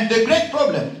 And the great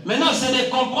problem maintenant, c'est de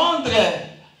comprendre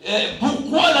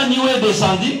pourquoi la nuée est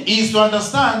descendue. is to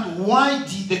understand why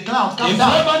did the cloud Et come Frère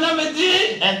down. Branham me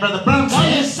dit, And Brother Branham quand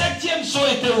le says, 7e sceau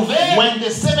était ouvert, when the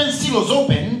 7th seal was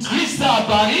opened, Christ a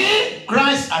apparu,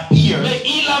 Christ appeared, mais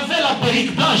il avait la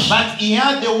perruque blanche. but he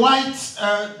had the white,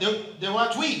 the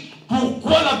white wig.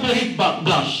 Pourquoi la perruque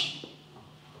blanche?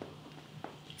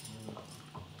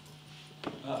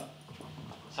 Ah,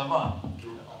 ça va?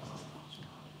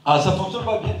 Ah, ça fonctionne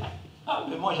pas bien? Ah,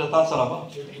 mais moi j'attends ça là-bas.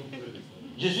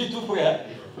 Je suis tout prêt. Hein?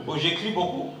 Oh, j'écris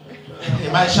beaucoup.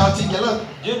 Am I shouting a lot?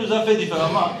 Dieu nous a fait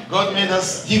différemment. God made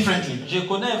us differently. Je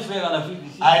connais un frère en Afrique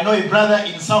d'ici. I know a brother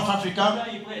in South Africa,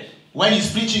 Quand il prêche, when he's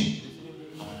preaching,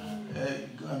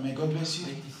 may God bless you,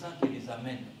 mais tu sens qu'il les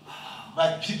amène.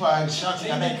 but people are Mais shouting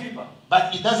il amen. n'écrit pas.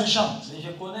 But he doesn't shout. Mais je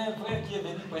connais un frère qui est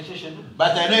venu prêcher chez nous.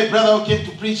 But I know a brother who came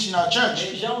to preach in our church,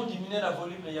 Les gens ont diminué la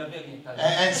volume, mais il n'y avait rien.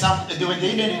 and they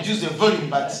even reduced the volume,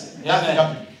 but nothing Amen.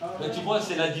 happened. Mais tu vois,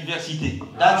 c'est la diversité.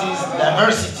 That is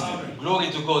diversity. Glory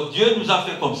to God. Dieu nous a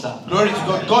fait comme ça. Glory to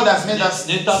God. God has made us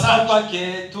Ne t'attends such. pas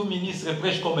que tout ministre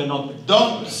prêche comme un autre.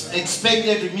 Don't expect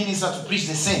every minister to preach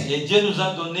the same. Et Dieu nous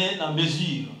a donné la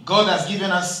mesure. God has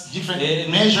given us different Et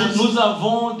measures, nous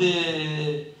avons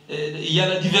des... Il y a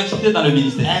la diversité dans le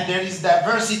ministère. and there is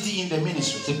diversity in the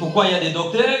ministry. C'est pourquoi il y a des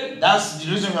docteurs, That's the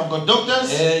reason we have got doctors,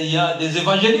 et il y a des we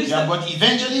évangélistes, have got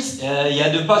evangelists, il y a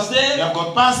des we pasteurs, have got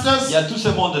il pastors, y a tout ce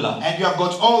monde-là. and you have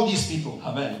got all these people.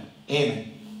 Amen. Amen.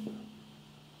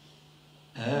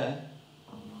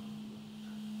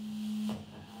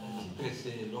 Le titre,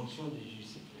 c'est l'onction de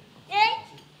Jésus.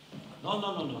 Non,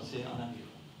 c'est en anglais.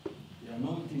 Il y a un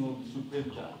anointing of the supreme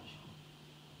charge.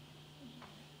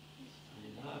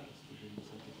 Et là, qu'est-ce que je vais vous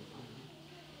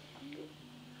dire?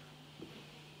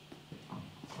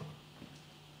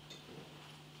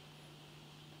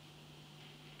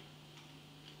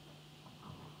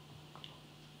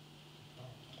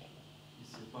 Je ne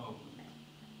sais pas où.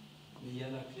 Mais il y a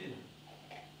la clé là.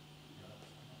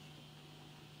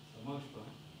 Ça ne marche pas.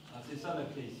 Ah, c'est ça la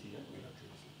clé ici. Hein?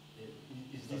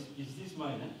 Is this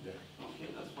mine? Hein? Okay,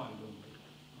 that's fine. Don't worry.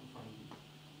 I'm fine.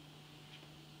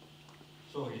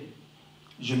 Sorry.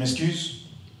 Je m'excuse.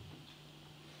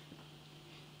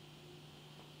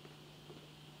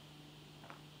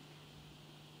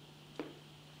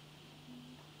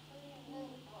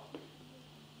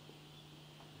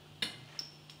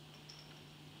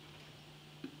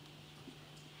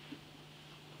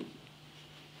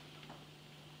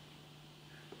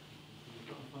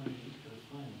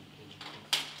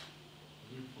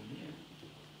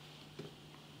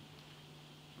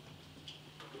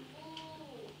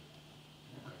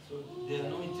 The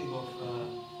anointing of...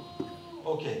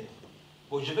 Ok.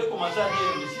 Bon, je vais commencer à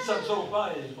lire, mais si ça ne sort pas,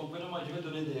 comprenez-moi, je vais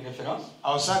donner des références.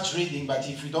 I'll start reading, but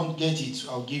if you don't get it,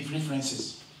 I'll give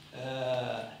references.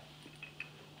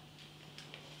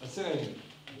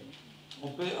 On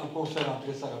peut encore faire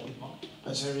entrer ça rapidement.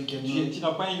 Pastor Eric, can Tu you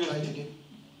n'as pas un try it USB? again?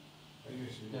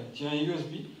 Tu as un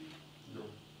USB?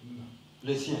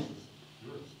 Le sien.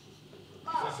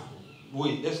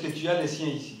 Oui, est-ce que tu as les siens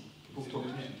ici? Pour toi?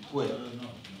 Oui.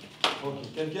 Ok.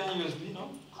 Quelqu'un a un USB, non?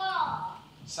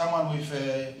 Someone with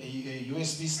a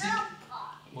USB stick?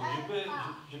 Bon,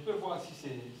 je peux voir si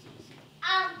c'est...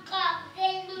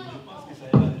 Je pense que ça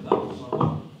est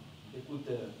là-dedans. Écoute,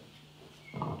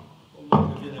 comme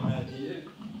notre bien-aimé a dit,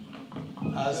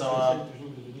 As our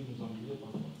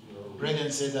brethren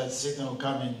said that Satan will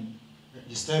come and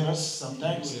disturb us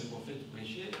sometimes. Les prophètes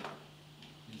prêchaient,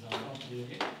 les enfants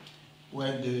pleuraient.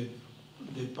 When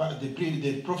the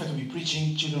prophet will be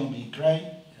preaching, children will be crying,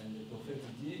 Et le prophète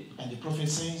dit, and the prophet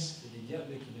says c'est le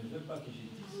diable qui ne veut pas que je dise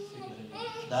ce que je veux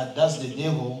dire. that that's the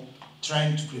devil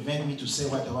trying to prevent me to say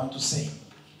what I want to say.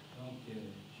 Donc, je vais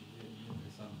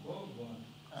mettre ça encore, voir.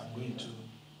 I'm going to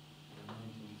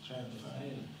try and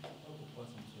find. Pourquoi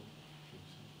ça me sort?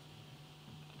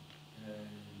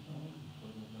 Non, pour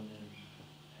nous donner.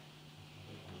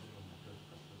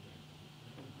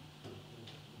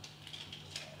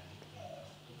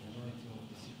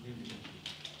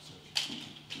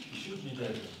 It should be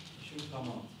there. It should come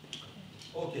out.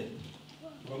 Ok.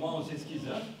 Vraiment, on s'excuse.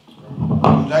 Hein? I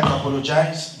would like to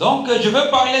apologize. Donc, je vais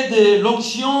parler de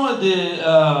l'onction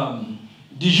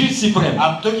du juge suprême.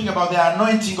 I'm talking about the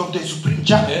anointing of the supreme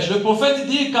judge. Le prophète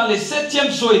dit quand le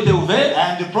septième sceau était ouvert,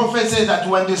 And the prophet said that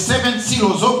when the seventh seal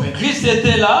was opened, Christ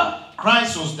était là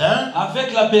Christ was there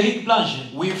avec la perruque blanche.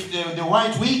 with the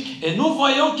white wig. Et nous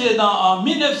voyons que en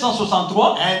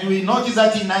 1963, And we noticed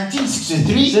that in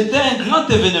 1963, c'était un grand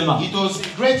événement. it was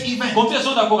a great event. Combien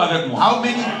sont d'accord avec moi? How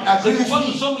many C'est agree with pourquoi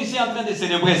nous me? sommes ici en train de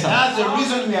célébrer ça. That's the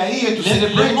reason we are here to Le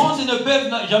celebrate. monde ne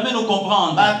peut jamais nous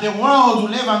comprendre. But the world will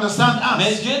never understand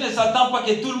Mais us. Dieu ne s'attend pas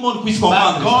que tout le monde puisse But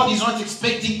comprendre. God is not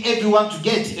expecting everyone to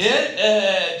get it.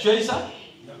 Et tu as eu ça?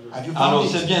 Have you Alors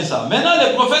found c'est it? bien ça. Maintenant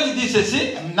le prophète dit ceci.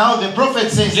 And now the prophet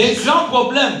says Les this. grands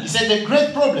problèmes, He said the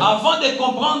great problem. avant de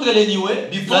comprendre les nuées,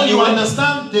 Before you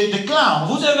understand the clown,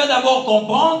 vous devez d'abord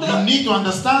comprendre you need to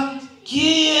understand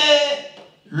qui est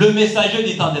le messager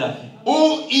du temps de la fin.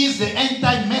 who is the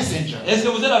end-time messenger. Est-ce que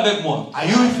vous êtes avec moi? Are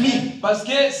you with me? Parce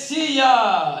que s'il y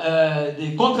a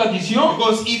des contradictions,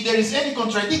 Because if there is any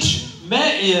contradiction,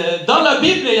 mais dans la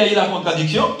Bible il y a eu la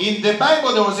contradiction, in the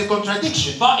Bible there was a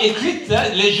contradiction, pas écrite, hein,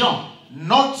 les gens.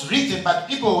 not written, but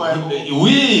people were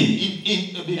Oui,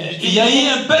 il y a eu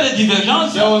un peu de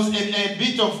divergence, there was a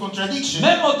bit of contradiction.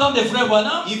 même au temps de Frère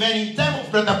Branham. Even in time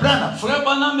of Brother Branham, Frère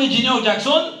Branham et Junior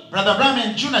Jackson Brother Branham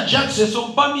and Junior ne Jackson, se sont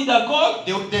pas mis d'accord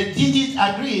they didn't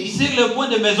agree sur le point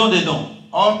de maison des dons.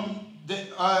 on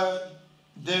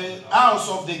the house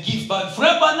of the gift.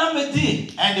 Frère Branham dit,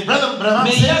 And the Brother Branham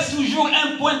mais il y a says toujours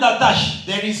un point d'attache.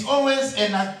 there is always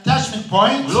an attachment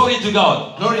point. Glory to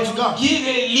God. Glory to God. Qui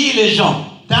relie les gens.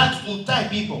 That will tie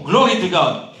people. Glory to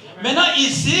God. Maintenant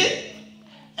ici,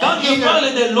 quand And je either-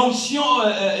 parle de l'onction,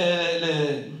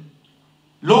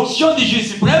 l'onction du juge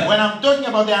suprême, When I'm talking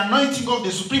about the anointing of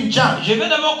the supreme judge, je vais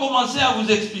d'abord commencer à vous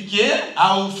expliquer,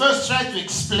 I will first try to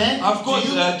explain of course,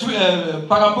 to you,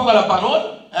 par rapport à la parole,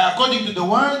 according to the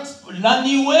word, la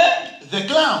nuée the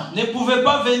clown ne pouvait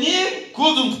pas venir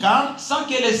couldn't come sans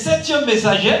que le septième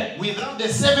messager without the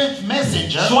seventh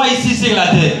messenger soit ici sur la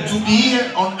terre. to be here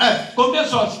on earth. Combien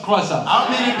croient ça? How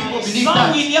many people believe Sans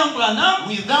that? William Branham,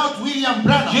 Without William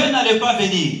Branham, Dieu n'allait pas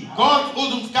venir. God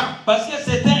couldn't come Parce que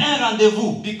c'était un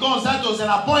rendez-vous because that was an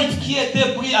appointment qui était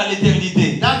pris à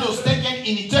l'éternité. that was taken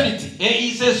in eternity. Et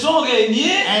ils se sont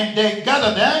réunis, And they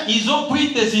gathered there ils ont pris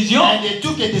une décision. and they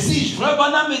took a decision. Frère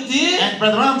Branham dit, And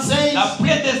Brother Branham says la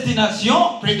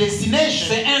prédestination, predestination,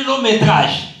 c'est un long métrage.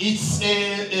 it's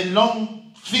a long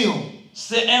film.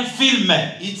 C'est un film.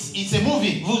 It's a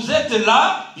movie. Vous êtes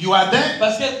là You are there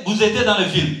parce que vous étiez dans le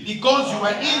film. because you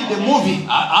are in the movie.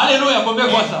 Alléluia, combien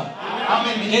fois ça?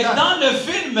 Amen. Et dans le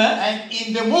film, And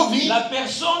in the movie, la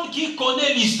personne qui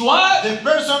connaît l'histoire, the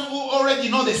person who already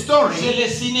know the story c'est le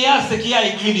cinéaste qui a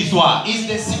écrit l'histoire. is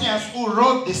the cineast who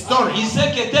wrote the story. Il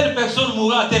sait que telle personne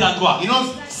mourra à tel endroit. He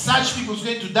knows such people is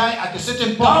going to die at a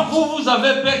certain Quand point. vous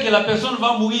avez peur que la personne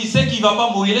va mourir, il sait qu'il ne va pas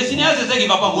mourir. Le cinéaste sait qu'il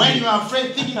ne va pas When you mourir. are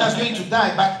afraid, thinking that's going to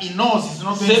die, but he knows he's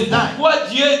not going C'est to die. pourquoi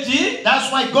Dieu dit,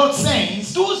 That's why God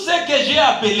says, tout ce que j'ai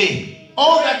appelé,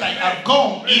 all that I have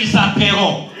called, ils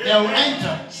entreront. they will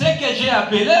enter. Ce que j'ai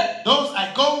appelé, Those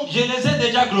I called, je les ai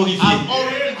déjà glorifiés. I've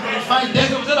already glorified Est-ce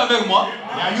que them. vous êtes avec moi?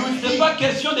 Are you with Ce n'est me? pas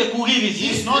question de courir It's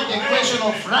ici. not a question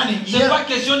of running Ce n'est here. pas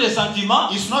question de sentiments.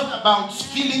 It's not about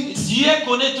feelings. Dieu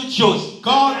connaît toutes choses.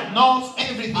 God knows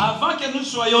everything. Avant que nous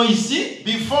soyons ici,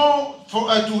 Before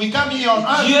to we come here on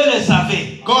earth, Dieu le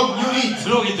savait. God knew it.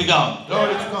 Glory to God.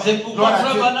 Glory to God. C'est pourquoi Glory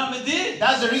Frère to God. Branham dit,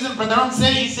 That's the reason Brother Ram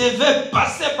il says devait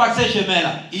passer par ces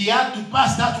chemins-là. he had to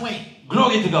pass that way.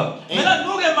 Glory to God. Amen. Maintenant,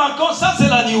 nous remarquons, ça c'est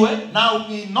la nuée. Now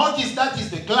we notice that is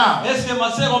the cloud. Est-ce que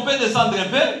ma sœur, on peut descendre un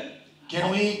peu? Can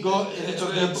we go a little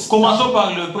bit? Commençons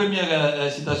par la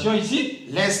première citation ici.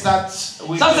 Let's start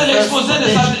with Ça the c'est first l'exposé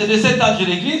quotation. de cet âge de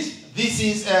l'église. This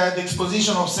is the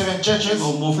exposition of 7 churches.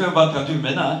 Mon frère va traduire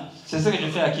maintenant. Hein. C'est ce que je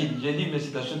fais à Kim. J'ai dit mes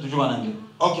citations toujours en anglais.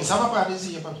 Ok, ça va pas, allez-y,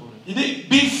 il n'y a pas de problème. Il dit,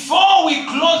 before we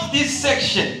close this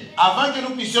section Avant que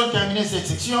nous puissions terminer cette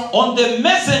section on the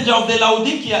messenger of the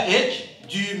Laodicea age,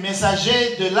 du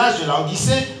messager de l'âge de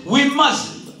l'Odyssée, we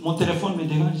must. Mon téléphone me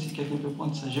dérange si quelqu'un peut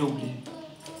prendre ça, j'ai oublié.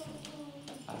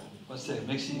 Ah, pasteur,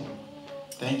 merci.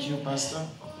 thank you, Pastor.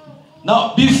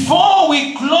 Now, before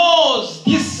we close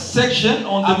this section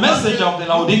on the Avant messenger of the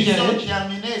que nous Laodicea puissions age,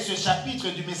 terminer ce chapitre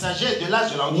du messager de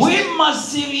l'âge de l'Odyssée, we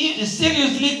must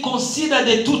seriously consider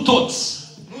the two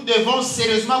thoughts. nous devons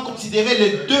sérieusement considérer les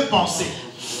deux pensées.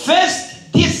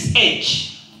 First, this age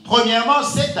Premièrement,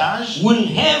 cet âge will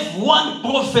have one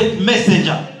prophet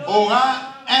messenger,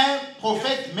 aura un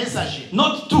prophète messager.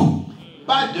 not two.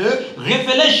 Pas deux.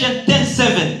 Revelation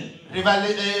 10:7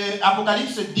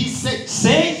 Apocalypse 17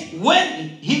 says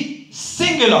when he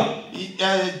singular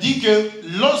dit que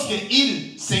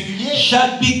lorsqu'il singulier,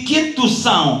 shall begin to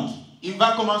sound, il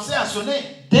va commencer à sonner.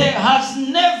 there has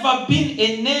never been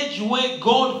an age where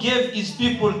God gave his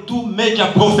people two major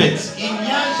prophets Il n'y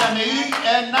a jamais eu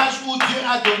un âge où Dieu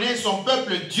a donné son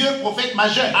peuple Dieu prophète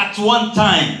majeur. at one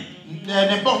time.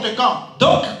 N'importe quand.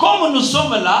 Donc, comme nous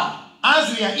sommes là,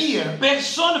 As we are here,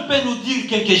 personne ne peut nous dire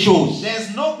quelque chose.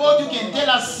 there's nobody who can tell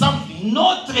us something.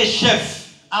 Notre chef,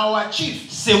 Our chief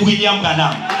c'est William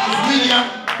Branham. is William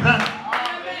Branham.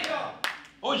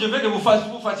 Oh, je veux que vous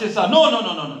fassiez ça. Non, non,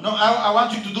 non, non, non. No, I want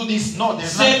you to do this. No,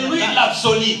 there's C'est nothing lui like that.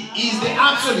 l'absolu. He's the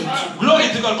absolute. Glory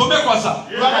to God. Combien croient ça?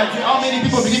 Glory to you. How many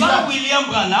people believe Sans that? William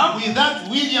Branham, Without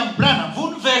William Branham,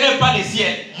 vous ne verrez pas le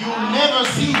ciel. you never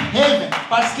see heaven.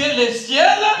 Parce que le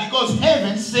ciel Because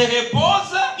heaven se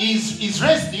repose is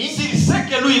resting sur ce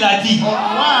que lui il a dit. on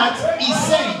what he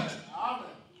said.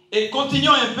 Et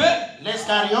continuons un peu. Let's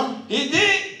carry on. Il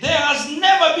dit, there has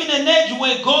never been an age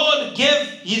where God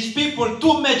gave his people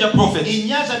two major prophets. Il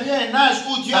n'y a jamais eu un âge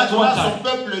où Dieu a At donné one à son time.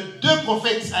 peuple deux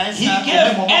prophètes à un He même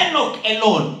gave moment. Enoch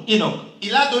alone. Enoch.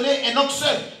 Il a donné Enoch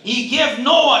seul. He gave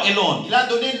Noah alone. Il a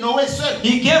donné Noé seul.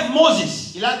 He gave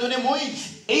Moses. Il a donné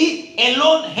Moïse. He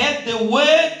alone had the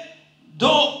word,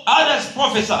 though others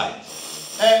prophesied.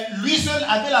 Lui seul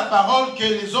avait la parole que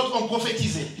les autres ont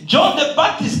prophétisé. John the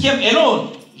Baptist came alone.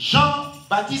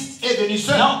 Jean-Baptiste est venu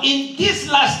seul. Now, in this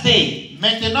last day,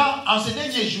 Maintenant, en ces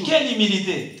derniers jours, quelle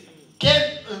humilité.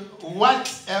 what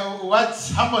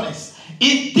happiness.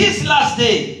 In this last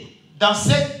day, Dans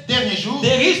ces derniers jours,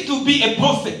 there is to be a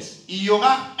prophet, il y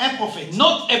aura un prophète,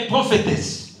 not a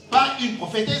prophetess. pas une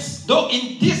prophétesse. Though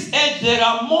in this age there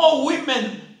are more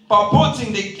women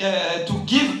purporting to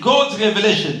give God's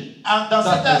revelation Dans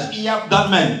cet âge, il y a than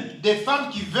men. des femmes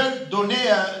qui veulent donner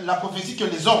la prophétie que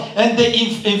les hommes. And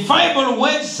the infallible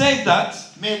word says that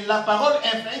Mais la parole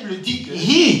infaillible dit que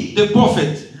he, the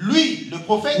prophet, lui, le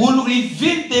prophète, will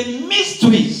reveal the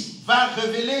mysteries va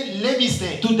révéler les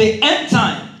mystères to the end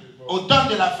time au temps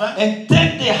de la fin and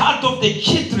turn the heart of the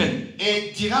children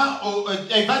et il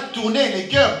va tourner les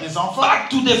cœurs des enfants back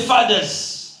to the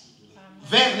fathers.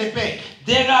 vers les pères.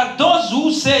 There are those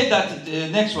who say that,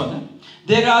 next one,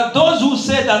 there are those who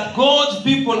say that God's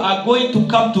people are going to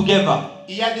come together.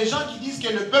 Il y a des gens qui disent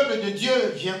que le peuple de Dieu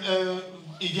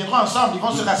ils viendront ensemble, ils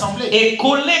vont se rassembler A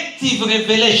collective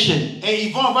revelation. et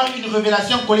ils vont avoir une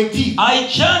révélation collective. I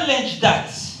challenge that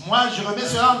Moi, je remets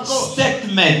cela en cause.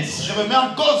 statement. Je remets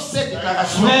en cause cette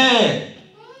déclaration. Frère,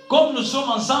 comme nous sommes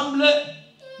ensemble,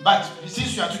 But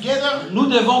since you are together, nous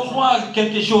devons croire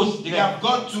quelque chose. you have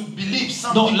got to believe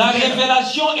something. Donc la together.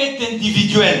 révélation est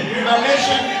individuelle.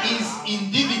 Revelation is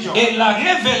individual. Et la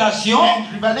révélation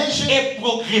And revelation est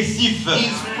progressive.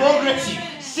 is progressive.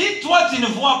 Si toi tu ne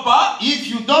vois pas, If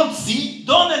you don't see,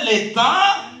 donne le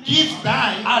temps give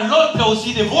time à l'autre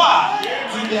aussi de voir.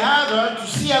 to the other to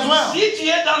see as well. Si tu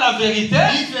es dans la vérité,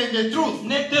 If you're in the truth,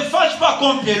 ne te fâche pas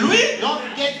contre lui. don't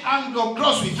get angry or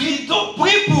cross with him, Plutôt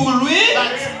prie pour lui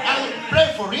but I'll pray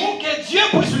for pour him que Dieu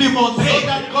puisse lui so montrer.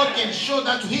 that God can show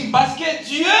that to him. Parce que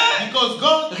Dieu Because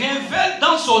God, révèle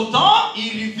dans son temps He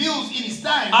reveals in His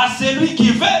time à celui qui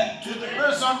veut. to the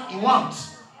person He wants.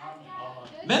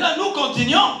 Maintenant, nous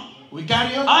continuons. We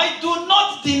carry on. I do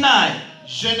not deny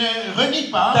Je ne renie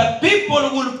pas that people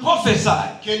will prophesy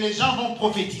que les gens vont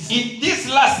prophétiser. in this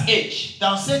last age.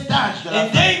 Dans cet âge de la And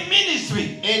fin, their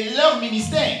ministry et leur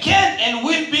ministère can and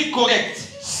will be correct.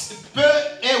 peut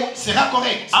et sera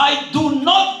correct. I do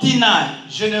not deny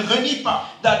Je ne renie pas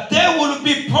that there will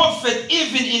be prophets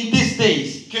even in these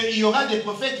days. qu'il y aura des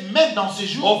prophètes même dans ces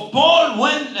jours. Of Paul,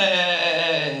 when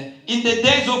in the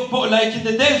days of Paul, like in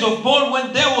the days of Paul,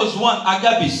 when there was one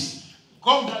Agabus,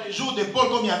 Comme dans les jours de Paul,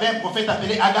 comme il y avait un prophète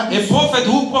appelé a Agabus, prophet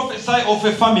who prophesied of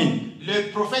a famine.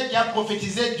 le prophète qui a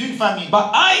prophétisé d'une famine.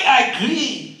 But I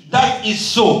agree that is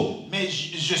so. Mais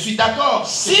je suis d'accord. que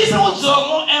Si c'est ça. nous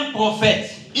aurons un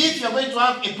prophète If you're going to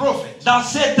have a prophet dans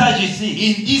cet âge ici,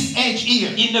 in this age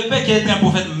here, il ne peut qu'être un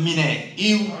prophète mineur.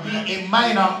 he will be a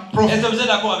minor Est-ce prophet. que vous êtes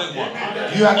d'accord avec moi?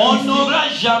 You are On with me. n'aura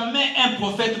jamais un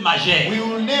prophète majeur. We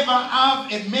will never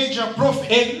have a major prophet.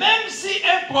 Et même si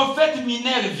un prophète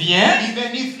mineur vient,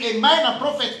 Even if a minor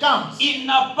prophet comes, il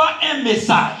n'a pas un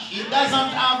message. he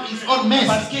doesn't have his own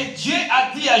Parce message. que Dieu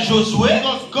a dit à Josué,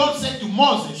 Because God said to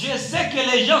Moses, je sais que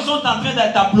les gens sont en train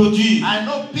de t'applaudir. I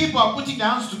know people are putting their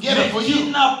hands together Mais for tu you,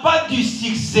 n'as pas du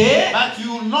succès but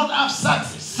you will not have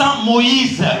success sans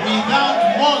Moïse.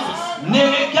 without Moses. Ne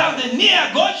regarde ni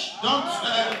à gauche, Don't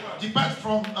depart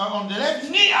from on the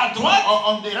left ni à droite. or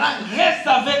on the right, Reste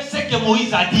avec ce que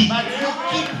Moïse a dit. but you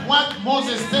keep what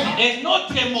Moses said. Et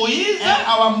notre Moïse, And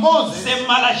our Moses c'est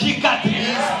Malachie 4.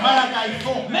 is Malachi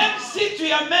 4. Même si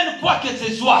tu amènes quoi que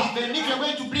ce soit, Even if you're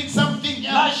going to bring something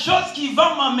la else, chose qui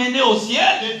va m'amener au ciel,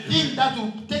 the thing that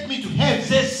will take me to heaven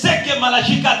c'est ce que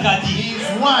Malachie 4 a dit.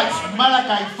 is what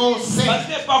Malachi 4 Parce says.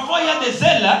 que parfois il y a des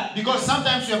ailes, hein, Because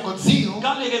sometimes you have got zeal.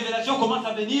 quand les révélations commencent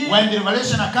à venir, When the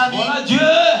revelation are coming, voilà Dieu.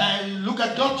 look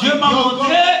at God. Dieu m'a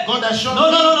montré. God has shown Non,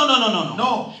 me. non, non, non, non, non, non.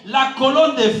 No. La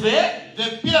colonne de feu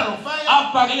The pillar of fire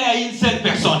a parlé à une seule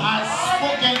personne. has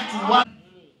spoken to one.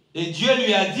 Et Dieu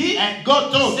lui a dit, And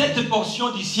God told cette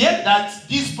portion du ciel that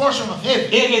this portion of heaven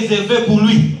est réservée pour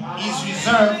lui. is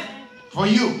reserved for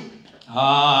you.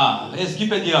 Ah, est-ce qu'il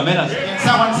peut dire amen à ça? Can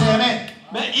someone say amen?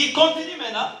 Mais il continue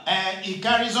maintenant. And he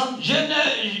carries on. Je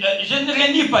ne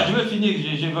renie pas, je vais finir,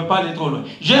 je ne veux pas aller trop loin.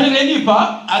 Je ne renie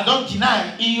pas, I don't deny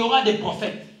il y aura des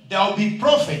prophètes, there will be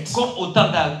prophets comme au temps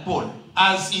de Paul,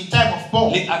 as in time of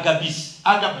Paul, les Agabus.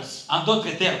 Agabus. En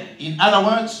d'autres termes, In other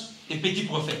words, des petits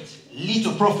prophètes,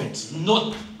 little prophets,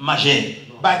 not majeurs.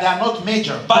 but they are not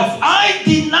major But prophets. I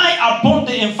deny upon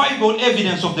the infallible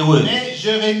evidence of the word Mais je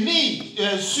renie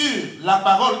sur la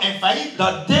parole infaillible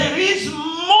that there is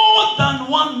more than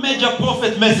one major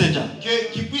prophet messenger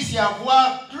qu'il puisse y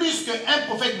avoir plus qu'un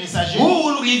prophète messager who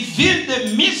will reveal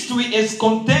the mystery as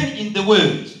contained in the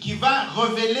word, qui va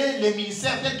révéler les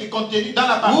ministères tels que contenus dans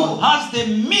la who parole. has the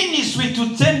ministry to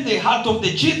turn the heart of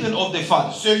the children of the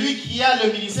father. Celui qui a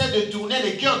le ministère de tourner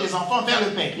les cœurs des enfants vers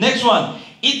le Père. Next one.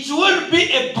 It will be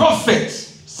a prophet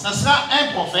Ça sera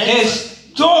un prophète as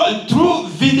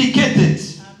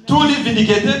truly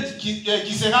vindicated,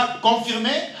 qui sera confirmé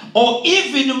or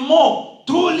even more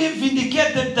truly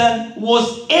vindicated than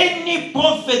was any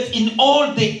prophet in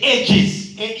all the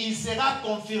ages. et il sera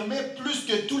confirmé plus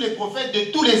que tous les prophètes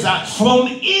de tous les âges. From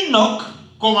Enoch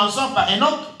Commençons par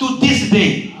Enoch to this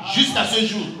day. jusqu'à ce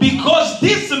jour. Because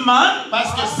this man,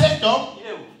 Parce que cet homme,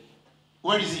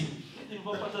 where is he?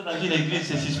 dans une église,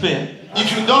 c'est suspect. Hein?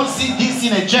 If you don't see this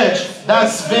in a church,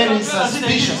 that's very Dans une église, vous ne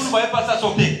suspicious. voyez pas ça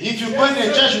sortir. If you go in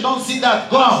a church, you don't see that,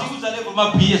 go out. Si vous allez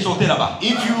vraiment prier, sortez là-bas.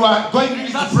 If you are going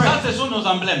really Ça, to pray, ce sont nos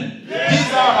emblèmes.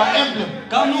 these are our emblem.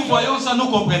 Quand nous voyons ça, nous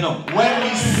comprenons. When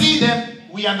we see them,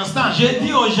 we understand. J'ai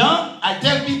dit aux gens, I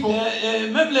tell people,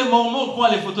 même les Mormons croient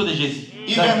les photos de Jésus.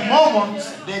 even Mormons,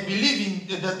 they believe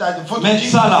in the photo of Mais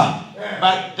Jesus. ça là,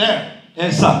 But there,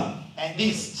 et ça. and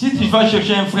this. Si tu vas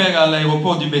chercher un frère à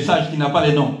l'aéroport du message qui n'a pas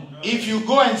le nom, If you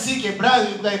go and seek a brother,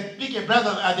 like pick a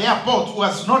brother at the airport who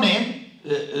has no name,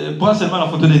 prends seulement la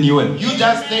photo de Newell. you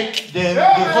just take the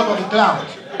photo of the cloud.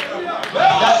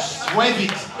 That's Wave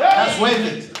it. That's wave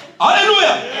it.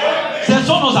 Alléluia. Ce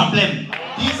sont nos emblèmes.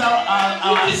 These are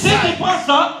our Si tu signs. prends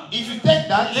ça, If you take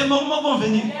that, les moments vont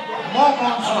venir. more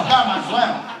ones will come as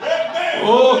well.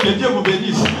 Oh, que Dieu vous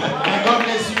bénisse. May God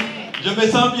bless you. Je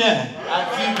me sens bien. I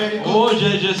feel very good. Oh,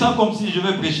 je sens comme si je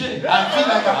vais prêcher. I feel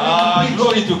like Ah, I'm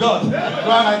glory to God.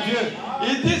 Gloire à Dieu.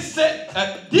 It is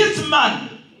this man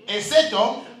Et cet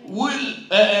homme,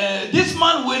 this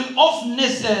man will of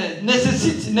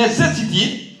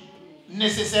necessity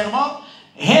nécessairement,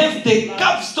 have the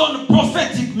capstone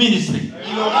prophetic ministry,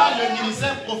 il aura le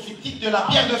ministère prophétique de la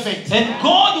pierre de fête. and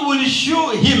God will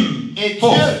show him. Et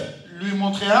forth. Dieu lui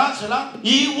montrera cela.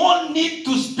 He won't need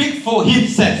to speak for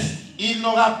himself. Il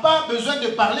n'aura pas besoin de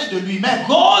parler de lui-même.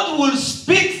 God will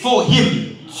speak for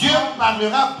him Dieu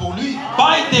parlera pour lui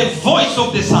by the voice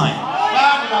of the sign.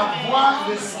 par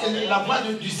la voix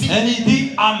du signe. And he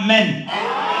did Amen. And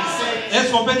he said,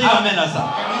 Est-ce qu'on peut dire Amen à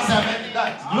ça? and he said, amen to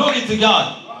that. Glory to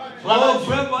God. Voilà. Oh,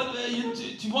 frère,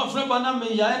 tu vois, frère Branham,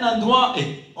 il y a un endroit.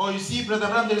 Oh, you see, Brother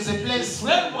Abraham, there is a place.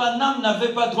 Frère Branham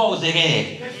n'avait pas droit aux erreurs.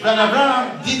 Brother Abraham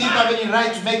didn't have any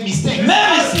right to make mistakes.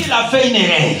 Même s'il a fait une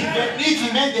erreur, If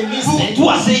he made a pour mistake,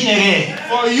 toi c'est une erreur.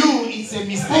 for you it's a Pour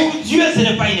mistake, Dieu ce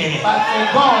n'est pas une erreur.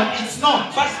 but for God it's not.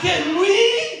 Parce que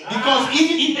lui, Because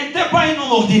he il n'était pas un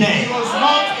homme ordinaire. was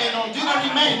not an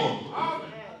ordinary man.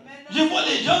 Je vois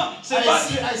les gens, c'est I pas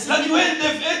see. la nuée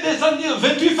est descendue le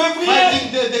 28 I février.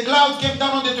 think the cloud came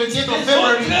down on the 20th of Les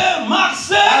February. autres,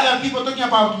 Marseille, Other people talking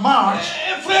about March,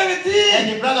 un frère and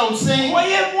dit, the brother was saying,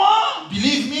 croyez-moi,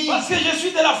 believe me, parce que je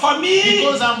suis de la famille.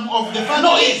 because I'm of the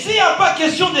Non, family. ici il n'y a pas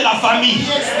question de la famille.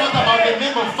 Here it's not about the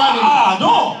name of family. Ah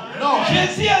non. No.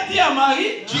 Jésus a dit à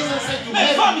Marie, Jesus said to mais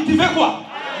Mary, femme, tu fais quoi?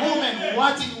 woman,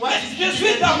 what is Je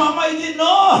suis ta maman. Il dit non.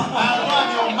 I want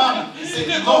your mom. He Tu said,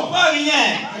 ne no, comprends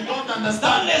rien. you don't Dans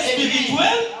understand les anything.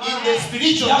 spirituels, In the il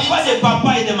spiritual n'y a pas things, de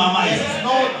papa et de maman there ici. is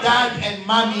no dad and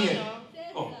mom here.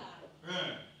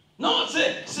 Non,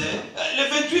 c'est le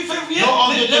 28 février, No, on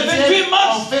the le 28 28th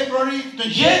mars. of February,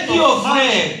 J'ai dit au 28th of March,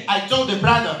 frère. I told the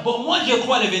brother, Bon, moi je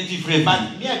crois le 28 février.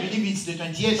 but me, I believe it's the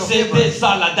 28th of C'était February.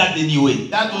 ça la date de Niue.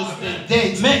 That was the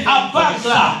date. Mais à for part the ça,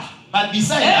 cloud. But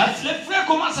beside that, le frère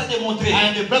commence à démontrer.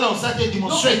 and the brother started Non,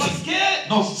 demonstrating. parce que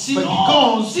No, sinon, but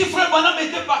because si frère Branham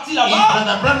était parti if là-bas,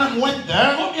 Brother Branham went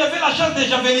there, comme il y avait la chasse de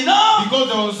Javelina, because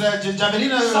there was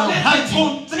javelin ça allait être hunting,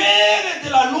 contraire de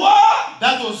la loi.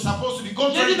 that was supposed to be J'ai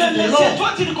contrary dit, to mais the monsieur, law. toi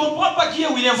tu ne comprends pas qui est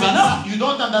William Branham. You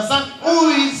don't understand who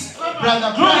is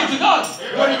Brother Glory to Branham. God.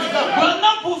 Glory to God.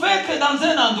 Branham pouvait être dans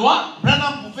un endroit.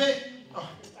 Branham pouvait,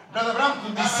 Brother Branham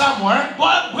could be somewhere.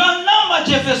 Branham à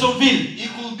Jeffersonville. He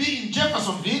could be in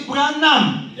Jeffersonville.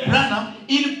 Branham, Branham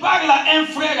il parle à un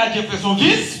frère à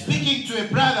Jeffersonville. speaking to a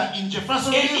brother in Et il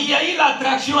Jeffersonville, y a eu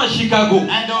l'attraction à Chicago.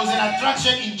 and there was an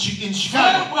attraction in Frère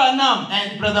Chicago. Branham,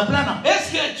 And Brother Branham,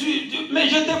 est-ce que mais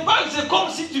je te parle, c'est comme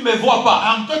si tu me vois pas.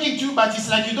 I'm talking to you, but it's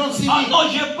like you don't see Ah me. non,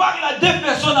 je parle à deux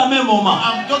personnes en même moment.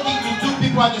 I'm talking to two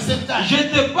people at the same time. Je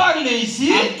te parle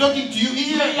ici, I'm talking to you mais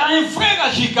il here, y a un frère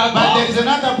à Chicago but there is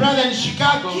another brother in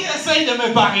Chicago qui essaye de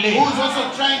me parler. who's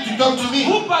also trying to talk to me.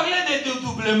 Vous parlez de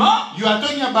dédoublement. You are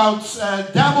talking about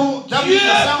double Dieu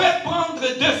yourself. peut prendre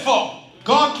deux formes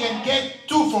God can get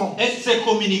two forms et se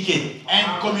communiquer.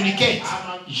 and communicate.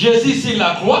 Jésus sur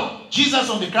la croix, Jesus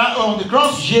on the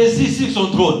cross, Jésus sur son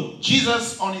trône.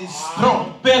 Jesus on his throne.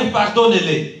 Père,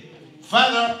 pardonne-les.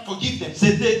 Father, forgive them.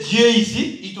 C'était Dieu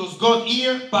ici, It was God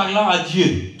here parlant à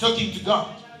Dieu. talking to God.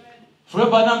 Frère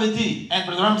Branham me dit, And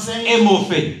Brother Ram saying,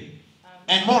 émophé.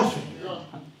 and morphine.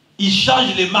 Il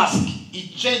change les masques.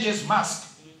 It changes mask.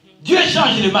 Dieu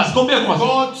change les masques. Combien croient?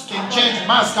 God can change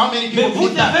mask. How many Mais people vous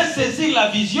believe that? devez saisir la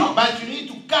vision But you need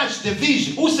to catch the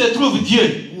vision. où se trouve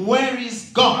Dieu. Where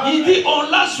is God? Il dit, on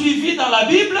l'a suivi dans la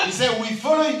Bible. He said, we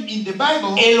follow in the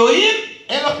Bible Elohim,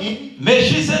 Elohim,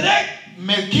 Melchisedec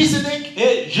Melchizedek,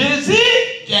 et Jésus.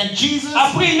 and Jesus,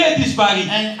 Après, il est disparu.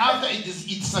 and after it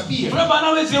disappeared. Frère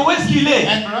Branham me dit, où est-ce qu'il est?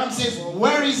 And Branham says,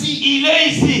 where is he? Il est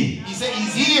ici. He said,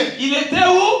 he's here. Il était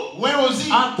où? Where was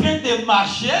he? En train de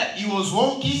marcher He was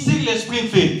walking sur le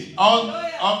Springfield,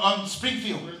 on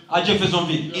Springfield, à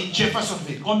Jeffersonville. in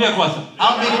Jeffersonville. Combien croient ça?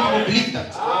 How many people believe that?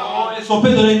 Est-ce qu'on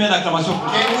peut donner une acclamation?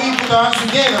 Can we put our hands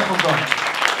together for God?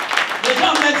 Les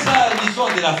gens mettent ça à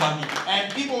l'histoire de la famille.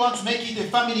 And people want to make it a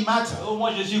family matter. Oh,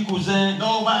 moi je suis cousin.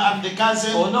 No, I'm the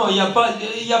cousin. Oh non, il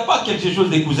n'y a pas quelque chose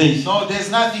de cousin ici. No, there's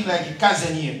nothing like a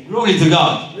cousin here. Glory to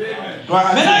God. Gloire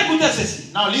à Maintenant, Dieu. écoutez ceci.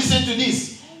 Now listen to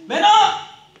this. Maintenant,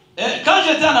 quand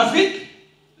j'étais en Afrique,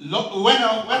 When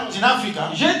I was in Africa,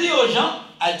 j'ai dit aux gens,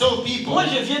 I told people moi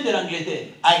je viens de l'Angleterre.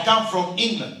 I come from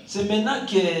England. C'est maintenant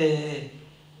que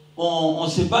on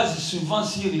se base souvent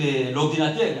sur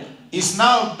l'ordinateur. It's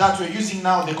now that we're using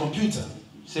now the computer.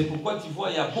 C'est pourquoi tu vois,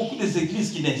 il y a beaucoup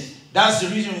d'églises qui naissent. That's the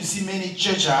reason you see many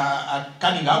churches are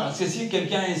coming up. Parce que si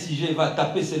quelqu'un a un sujet, il va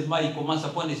taper seulement, il commence à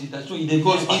prendre des citations, il devient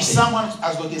Because if pasteur. someone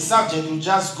has got a subject, you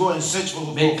just go and search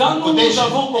for Mais quand nous quotation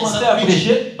avons and commencé start à preaching.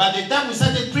 prêcher, By the time we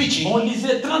started preaching, on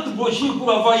lisait 30 brochures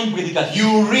pour avoir une prédication.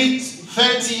 you read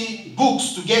 30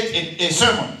 books to get a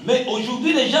sermon. Mais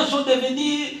aujourd'hui, les gens sont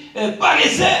devenus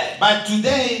paresseux. But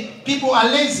today, people are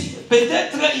lazy.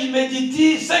 Peut-être il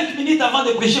médite 5 minutes avant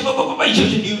de prêcher.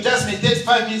 You just meditate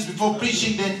 5 minutes before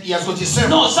preaching, then he has got a sermon.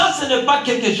 Non, ça ce n'est pas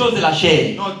quelque chose de la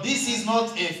chair. No, this is not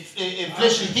a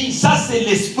fleshly thing. Ça c'est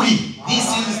l'esprit. This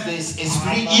is a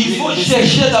spirit. Il faut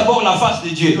chercher d'abord la face de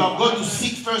Dieu. You have got to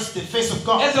seek first the face of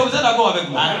God. Est-ce que vous êtes d'accord avec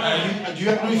moi? Do you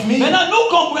agree with me? Maintenant, nous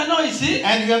comprenons ici.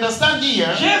 And you understand here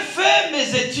J'ai fait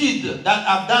mes études that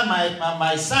I've done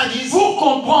my studies pour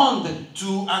comprendre.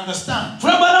 to understand.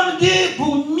 Frère Branham dit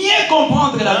pour mieux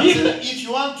comprendre la Bible, If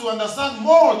you want to understand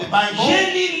more the Bible,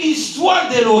 j'ai lu l'histoire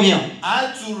de l'Orient. I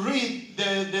had to read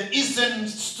the Eastern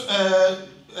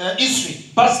history.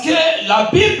 Parce que la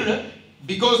Bible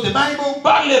Because the Bible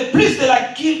parle plus de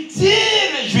la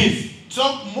culture juive.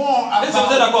 talk more Est-ce que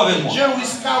vous êtes d'accord avec about moi? the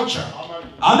Jewish culture.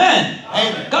 Amen.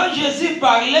 Amen. Quand Jésus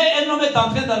parlait, un homme est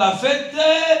entré dans la fête.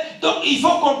 Donc il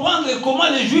faut comprendre comment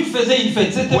les Juifs faisaient une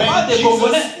fête. C'était pas When des Jesus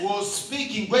Congolais. was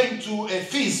speaking, going to a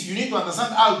feast, you need to understand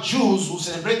how Jews will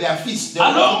celebrate their feast. They were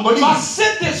Alors, Congolese. par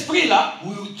cet esprit-là,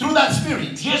 Through that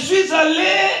spirit, je suis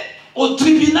allé au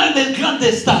tribunal de grande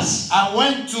instance. I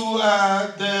went to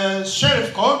the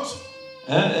sheriff court,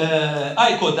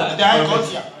 High Court, hein. the high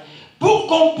court, yeah. Pour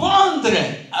comprendre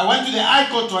I went to the high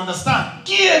court to understand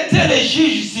qui était le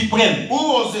juge suprême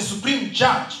who was the supreme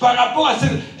judge. par rapport à ce.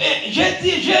 Et j'ai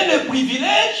dit, j'ai le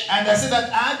privilège And I said that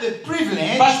I had the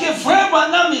privilege parce que frère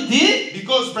Branham me dit,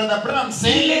 because Brother Branham il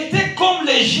said était comme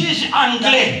le juge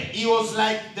anglais, he was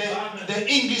like the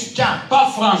English judge, pas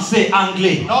français,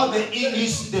 anglais. not the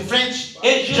English, the French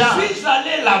Et je judge. suis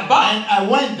allé là-bas And I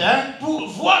went there pour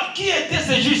voir qui était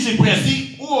ce juge to suprême.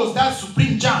 see who was that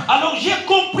supreme judge. Alors j'ai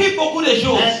compris beaucoup de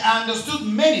choses. And I understood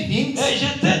many things. Et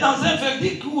j'étais dans un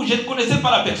verdict où je ne connaissais pas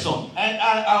la personne. And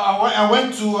I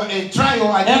went to a trial.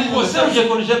 I Un didn't know the procès où je person. ne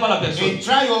connaissais pas la A personne.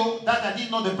 trial that I didn't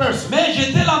know the person. Mais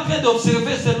j'étais en train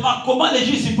d'observer seulement comment les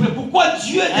juges suprêmes, pourquoi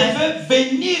Dieu devait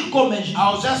venir comme un juge.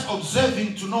 I was just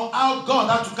observing to know how God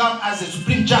had to come as a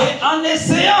supreme judge. Et en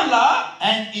essayant là,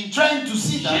 And in trying to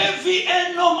see that, j'ai vu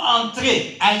un homme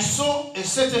entrer. I saw a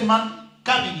certain man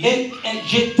coming in. Et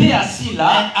j'étais assis là.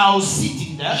 And I was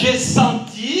sitting there. J'ai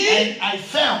senti And I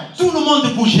found tout le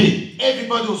monde bouger.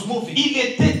 everybody was moving. Il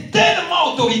était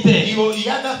tellement autoritaire. He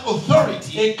had that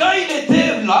authority. Et quand il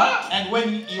était là, And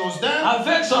when he was there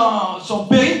avec son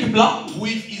perruque blanc,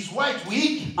 with his white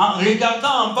wig, en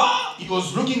regardant en bas, he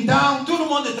was looking down tout le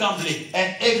monde tremblait.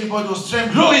 and everybody was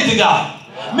trembling. Gloire de God.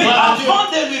 Mais Voilà, avant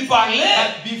de lui parler,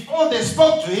 And before they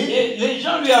spoke to him, et les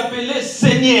gens lui appelaient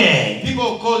Seigneur.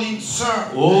 people call him Sir.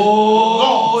 Oh,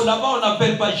 Lord. là-bas on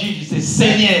n'appelle pas juge, c'est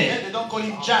Seigneur. They don't call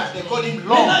him judge, they call him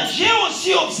Lord. Maintenant, j'ai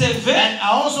aussi observé, And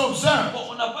I also observed, bon,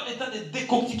 on n'a pas le temps de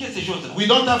décortiquer ces choses-là. we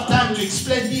don't have time to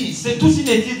explain this. C'est toute une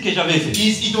étude que j'avais faite.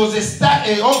 It was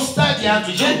a whole study I had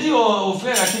to J'ai do. dit au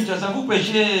frère à Kinshasa, vous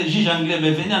prêchez juge anglais,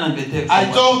 mais venez en Angleterre.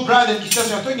 I told Brother because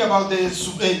you're talking about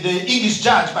the English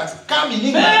judge, but come in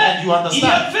England and you Mais il y understand.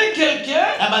 avait quelqu'un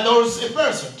But there was a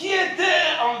person qui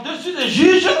était en dessus des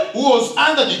juges, who was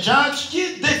under the judge qui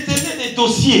détenait des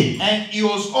dossiers. and he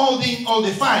was holding all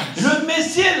the files. Le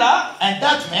monsieur là And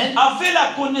that man, avait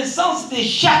la connaissance de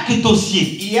chaque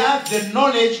dossier. he had the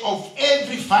knowledge of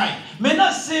every file.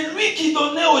 Maintenant, c'est lui qui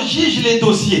donnait au juge les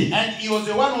dossiers. And he was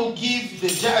the one who gave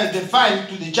the file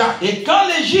to the judge. Et quand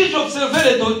les juges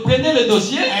observaient prenaient le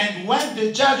dossier, And when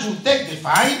the judge would take the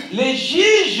file, les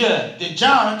juges the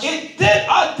judge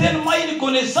a tellement une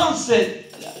connaissance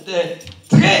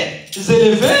très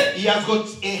élevée. he has got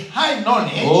a high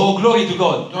knowledge. Oh, glory to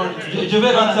God. Je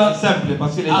vais rendre ça simple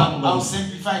parce que les gens I'll comprennent.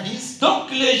 simplify this.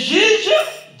 Donc, les juges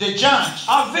The judge,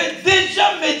 avaient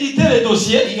déjà médité le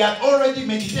dossier he had already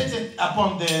meditated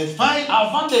upon the file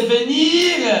avant de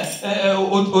venir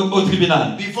au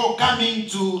tribunal. before coming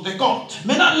to the court.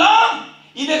 Maintenant, là,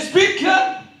 il explique que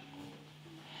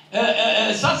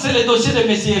ça, c'est le dossier de M.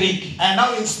 Eric. And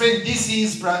now he explained this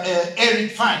is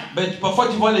Eric file. Mais parfois,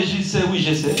 tu vois, les juges disent oui,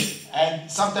 je sais. And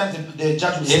sometimes the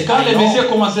judge will Et say, quand I le monsieur know.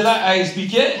 commencera à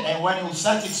expliquer, And when he will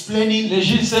start explaining, les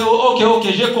juges disent ok,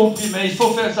 j'ai compris, mais il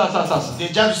faut faire ça.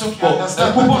 the judge will say, okay, Bon,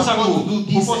 understand, coupons but ça I'm going court. to do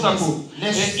this Coupons and ça this. court.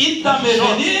 Let's Et il t'a be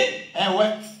short. venu, And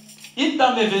when Une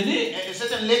dame est venue A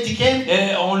certain lady came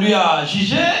et on lui a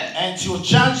jugé. and she was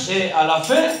judged, Et à la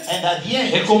fin, and at the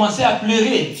elle end, commençait à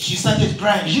pleurer. she started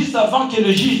crying. Juste avant que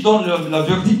le juge donne le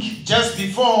verdict. Just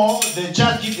before the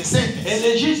judge gives the Et sentence.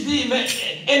 le juge dit, mais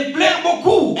elle pleure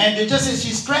beaucoup. And the judge says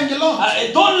she's crying a lot.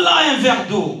 Donne-la un verre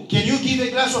d'eau. Can you give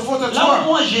a glass of water to Là où her?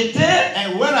 moi j'étais,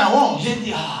 And when I was, j'ai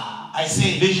dit, I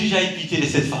say, le juge a eu pitié de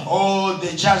cette femme. oh,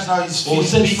 the judge now is Oh, feeling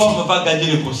cette pity. femme va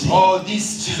gagner le procès. Oh,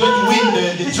 she's going to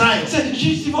win the trial. C'est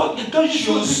juste, quand je suis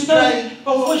au She was tribunal, crying.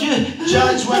 parfois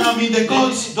Judge, when I'm in the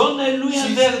court, donne-lui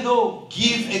un verre d'eau.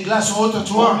 give a glass of water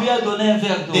to On her. lui a donné un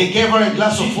verre d'eau. They gave her a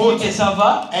glass Je of lui water. dis que ça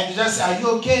va. And the judge said, are you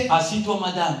okay? Assis-toi,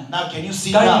 madame. Now can you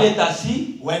sit Quand il down? est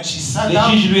assis, When she sat le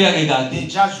down, juge lui a regardé. the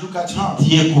judge looked at her.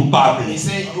 Tu es coupable. He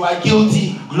said, you are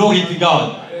guilty. Glory to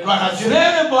God. Gloire à Dieu.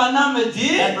 Frère Branham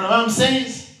dit, And Branham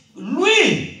says,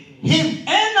 lui, him,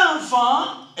 un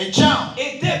enfant a child,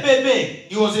 était bébé.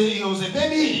 he was a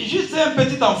baby, Juste un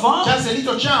petit enfant. just a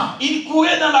little child. Il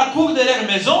courait dans la cour de leur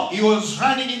maison. He was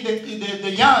running in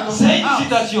the yard of the C'est une house.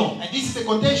 citation. And this is the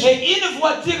quotation. Et une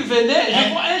voiture venait, je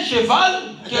vois un cheval,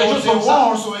 quelque There chose was a comme ça.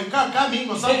 horse or a car coming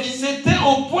or Et something, c'était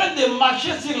au point de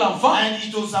marcher sur l'enfant. and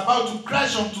it was about to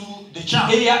crash onto the Et child.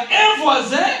 il y a un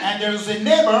voisin And there was a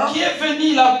neighbor qui est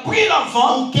venu, il a pris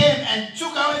l'enfant. who came and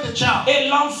took away the child. Et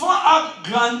l'enfant a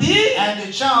grandi And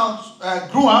the child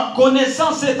grew up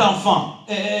connaissant cet enfant,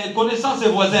 connaissant ce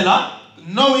voisin-là.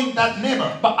 knowing that neighbor.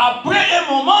 Après un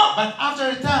moment, But after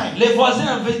a time, les voisins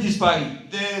avaient disparu.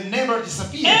 the neighbor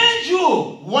disappeared. Un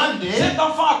jour, One day, cet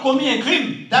enfant a commis un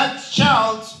crime. that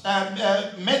child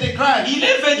made a crime. Il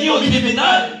est venu au committed a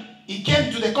tribunal. crime. He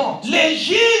came to the court. Les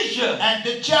juges, And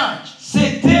the judge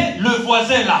c'était le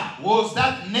voisin là. was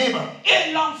that neighbor.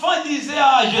 Et l'enfant disait,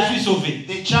 ah, je suis sauvé.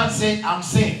 The child said, I'm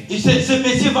saved. Et ce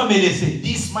monsieur va me laisser.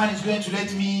 This man is going to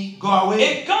let me go away.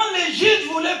 Et quand les juges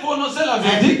voulaient prononcer la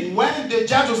verdict, And when the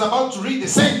judge was about to read the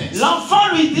sentence,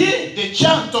 l'enfant lui dit, the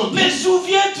child told mais him,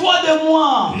 souviens-toi de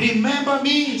moi. remember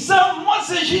me. Ça, moi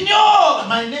c'est Junior.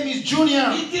 My name is Junior.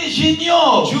 Il dit,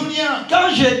 Junior, Junior, quand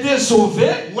j'étais sauvé,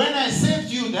 when I saved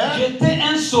you there, j'étais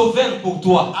un sauveur pour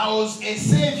toi. I was a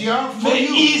savior for Mais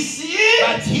you. ici,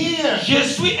 But here, je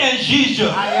suis un juge.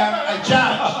 I am a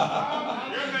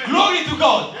judge. Glory to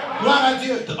God. Gloire à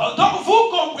Dieu. Donc vous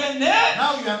comprenez,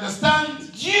 Now you understand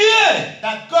Dieu,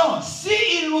 that God,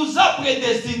 s'il nous a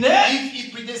prédestinés, if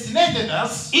He predestinated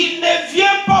us, il ne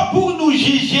vient pas pour nous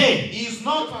juger. He is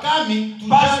not coming to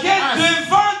Parce judge que us.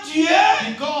 devant Dieu,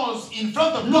 Because in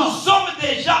front of nous God, sommes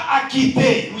déjà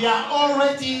acquittés. we are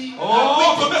already Oh,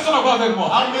 acquitted. combien sont d'accord avec moi?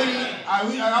 How many are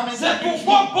we? How many C'est are we?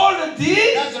 pourquoi Paul dit,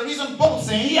 That's the reason Paul il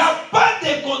says n'y a pas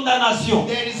de condamnation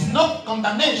there is no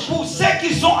condemnation pour ceux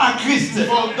qui sont en Christ.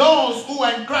 for those who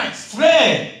are in Christ.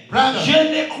 Frère, Brother, je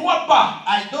ne crois pas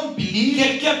I don't believe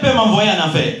quelqu'un peut m'envoyer en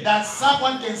enfer. that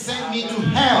someone can send me to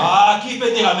hell. Ah, qui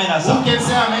peut dire amen à ça? Who can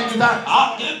say amen to that?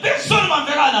 Ah, personne ne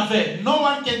m'enverra en enfer. No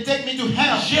one can take me to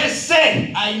hell. Je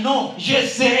sais, I know je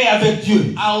serai avec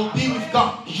Dieu. I'll be with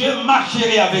God. Je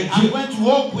marcherai avec I'm Dieu. going to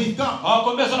walk with God. Ah,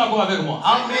 combien sont d'accord avec moi?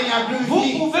 How many agree with Vous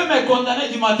me? pouvez me condamner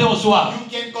du matin au soir. You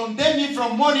can condemn me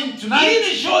from morning to night.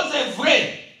 Une chose est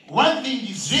vraie. One thing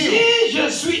is real. Si je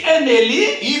suis un élu,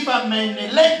 If I'm an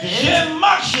elected, je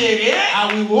marcherai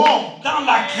I will walk dans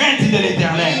la crainte de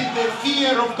l'Éternel. in the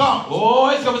fear of God. Oh,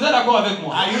 est-ce que vous êtes d'accord avec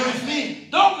moi? Are you with me?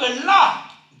 Donc là,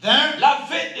 Then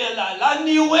la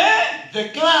nuée,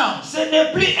 the clown ce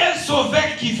n'est plus un sauveur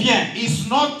qui vient. is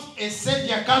not a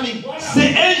savior coming.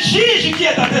 C'est un juge qui est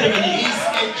en train de venir. He's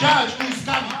a judge who is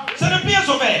coming. Ce n'est plus un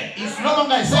sauveur. He's no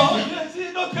longer a Oh, savior.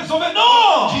 c'est notre sauveur.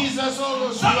 Non! Jesus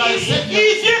also Ça, you are a il savior.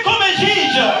 vient comme un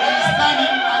juge. He's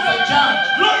coming as a judge.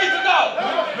 Glory to God.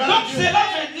 Donc cela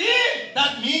veut dire,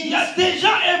 That il y a means déjà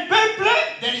un peuple,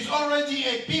 there is already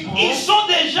a people. ils sont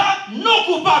déjà non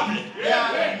coupables. They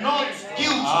are not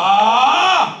guilty.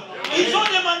 Ah! Ils ont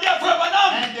demandé à Frère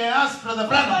Branham. And they ask Brother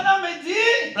Frère Branham. Branham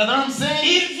dit, Brother Branham says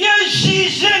il vient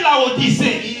juger la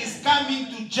Odyssée. he is coming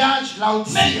to judge Mais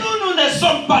Laodicea. nous ne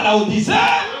sommes pas la Odyssée.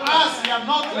 As we are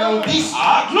not Laodicea,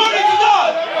 Ah, glory to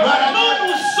God.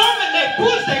 Nous sommes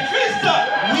l'épouse de Christ.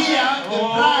 we are the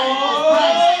bride of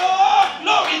Christ. Oh,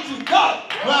 glory to God.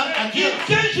 Gloire à Dieu.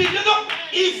 Il vient juger. Donc,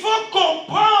 il faut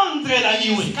comprendre la He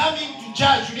is nuée. coming to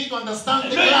judge. You need to understand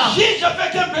the Le clown. juge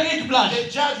avec un perruque blanche.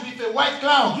 The judge with a white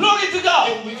clown, Glory to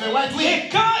God. with a white wig. Et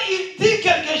quand il dit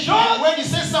quelque And chose when he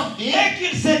says something et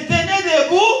qu'il se tenait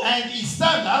debout, and he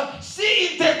stand up,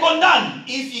 s'il te condamne,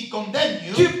 if he condemn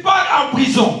you, tu pars en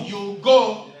prison. you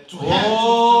go to hell.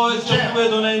 Oh, to est-ce que vous jail. pouvez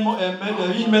donner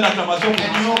une main d'acclamation pour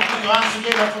And moi? you put your hands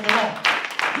together for the Lord.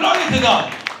 Glory to God.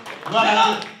 Gloire à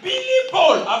Maintenant, Dieu. Billy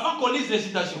Paul, avant qu'on lise les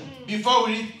citations. Before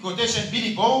we read quotation,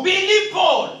 Billy Paul,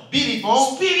 Billy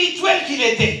Paul, spirituel qu'il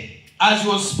était, as he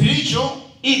was spiritual,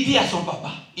 il dit à son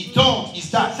papa. he told his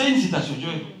dad. C'est une citation,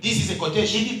 Joël. This is a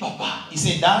quotation. Il dit, papa, He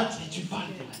said, Dad, tu parles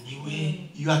de la nuée.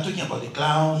 you are talking about the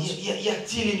clouds. Y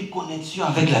a-t-il une connexion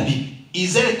avec la Bible?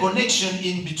 Is there a connection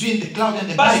in between the cloud and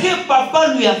the Parce Bible? que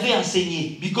papa lui avait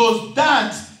enseigné. Because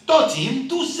Dad taught him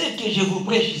Tout ce que je vous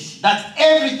prêche ici that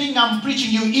everything I'm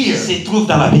preaching you here se trouve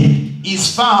dans la Bible.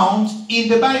 is found in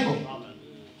the Bible.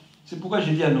 C'est pourquoi je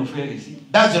dis à nos frères ici.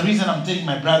 That's the reason I'm telling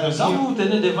my brothers Quand here. vous vous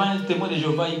tenez devant un témoin de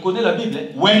Jéhovah, il connaît la Bible.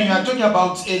 Hein? When you are talking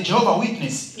about a Jehovah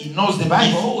Witness, he knows the Il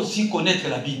Bible. faut aussi connaître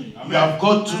la Bible. You have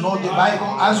got to know the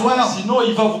Bible as well. Sinon,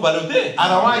 il va vous balloter.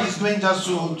 Otherwise, it's going just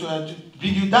to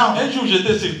bring you down. Un jour,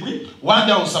 j'étais surpris. One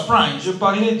day I was surprised. Je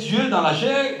parlais de Dieu dans la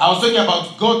chair. I was talking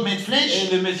about God made Et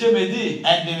flesh, le monsieur me dit,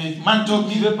 and the man told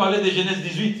tu me, veux parler de Genèse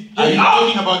 18. are J'ai dit, you ah,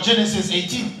 talking about Genesis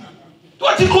 18?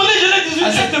 toi tu connais Genèse 18, I c'est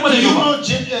un said, témoin do de you Jéhovah.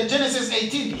 know Genesis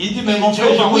 18? Il dit, mais mon frère,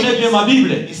 je connais bien ma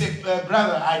Bible. He said,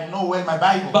 brother, I know well my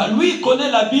Bible. Bah, lui, il connaît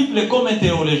la Bible comme un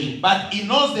théologien. But he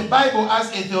knows the Bible as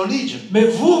a theologian. Mais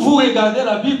vous regardez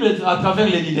la Bible à travers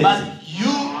les lunettes. But you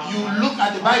look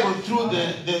at the Bible through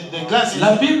the glasses.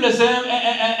 La Bible,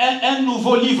 c'est un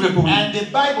nouveau livre pour lui. And the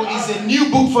Bible is a new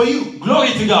book for you.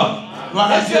 Glory to God. Gloire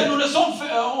à Est-ce Dieu. que nous le sommes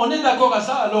fait, on est d'accord à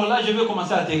ça? Alors là, je vais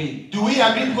commencer à atterrir. Do we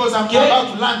agree? Because I'm Okay.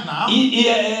 about to land now.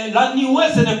 La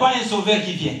nuée, ce n'est pas un sauveur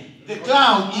qui vient. The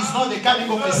cloud is not the coming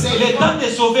of a Le savior. temps de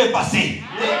sauver est passé.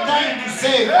 The time to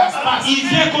save has passed. Il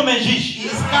vient comme un juge. He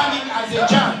is coming as a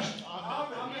judge.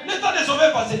 Le temps de sauver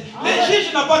est passé. Le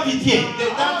juge n'a pas pitié.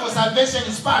 The time for salvation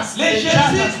is past. Les The juges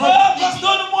judge disent, has oh, not pity.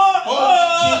 pardonne-moi.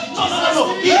 Oh, Non.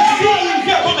 Il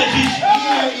vient comme un juge.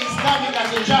 Here is coming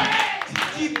as a judge.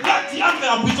 Tu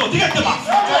entres en prison directement. If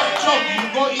you get job, you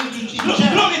go into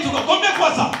jail. Glory to God. Combien de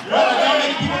fois ça? Brother, how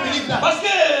many people believe that? Parce que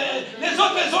les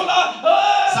autres sont là.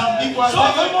 Some people are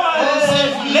Sauve-moi. oh,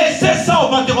 save me. Laissez ça aux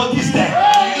pentecôtistes. Leave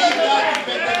that to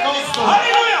Pentecostal.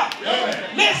 Alléluia.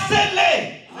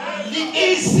 Laissez-les. Leave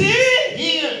it. Ici,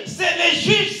 Here c'est le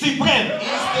juge suprême.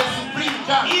 is the supreme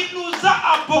judge. Il nous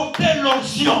a apporté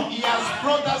l'onction. He has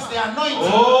brought us the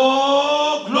anointing.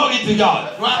 Oh, glory to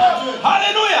God. Gloire à Dieu.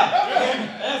 Alléluia.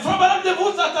 Frère Branham,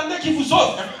 vous attendez qu'il vous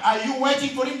sauve. Are you waiting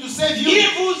for him to save you? Il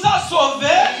vous a sauvé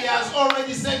He has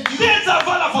already saved you dès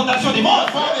avant la fondation du monde.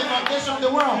 before the foundation of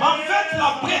the world. En fait,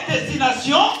 la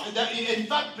prédestination, In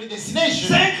fact, predestination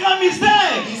c'est un grand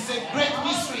mystère. is a great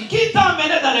mystery. Qui t'a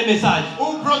amené dans les messages?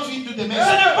 Who brought you into the Ce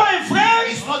message? n'est pas un frère.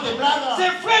 It's not the brother.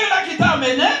 C'est frère-là qui t'a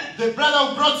amené. The brother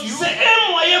who brought you. C'est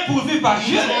un moyen pourvu par It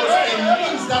Dieu. was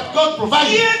a means that God provided.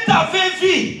 Dieu t'avait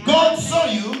vu. God saw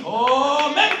you Oh,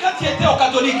 même quand tu étais au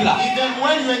catholique là, even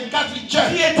when you were in Catholic tu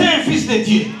church. étais un fils de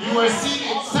Dieu. You were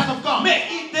still a son of God. Mais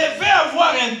il devait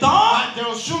avoir un temps But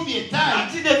there should be a quand time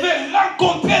tu devais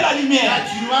rencontrer la lumière.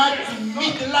 that you had to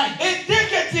meet the light. Et dès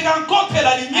que tu rencontres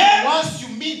la And lumière, once you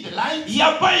meet the light, il n'y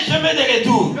a pas un chemin de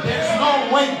retour. there's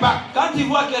no way back. Quand tu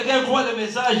vois quelqu'un croire le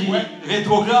message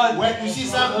rétrograde, When you see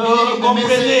some Oh, believing the comprenez.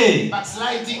 message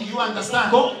backsliding, you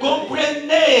understand.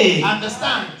 comprenez.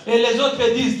 Understand. Et les autres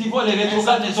disent, tu vois, les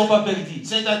rétrogrades ne sont pas perdus.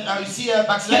 Say that you see a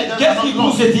backslider. Qu'est-ce qui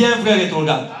prouve que tu es un vrai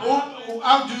rétrograde?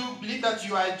 How do you believe that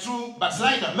you are a true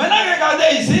backslider? Maintenant,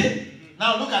 regardez ici.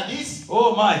 Now look at this.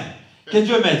 Oh my, que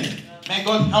Dieu m'aide. May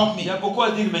God help Il y me. a beaucoup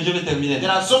à dire, mais je vais terminer.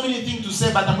 There are so many things to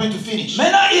say, but I'm going to finish.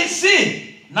 Maintenant, ici,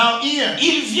 Now here,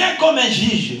 il vient comme un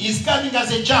juge, he's coming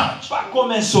as a judge, pas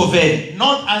comme un sauveur.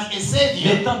 not as a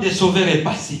savior. Le temps des sauveurs est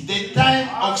passé. The time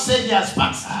of savior has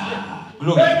passed.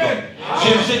 Glory to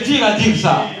God. C'est dur à dire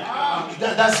ça.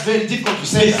 That's very difficult to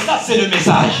say Mais that. ça, c'est le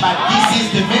message. But this is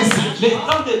the message. Le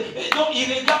temps de... Et donc, il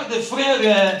regarde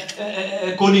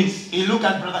frère Collins. He look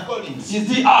at Brother Collins. Il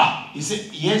se dit, ah, He said,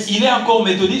 yes, il est encore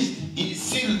méthodiste. he's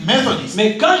still Methodist.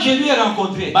 Mais quand je lui ai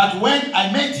rencontré, But when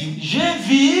I met him, j'ai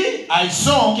vu I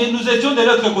saw que nous étions de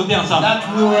l'autre côté ensemble. that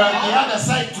we were on the other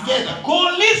side together.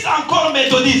 Collins encore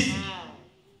méthodiste.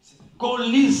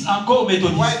 Collins encore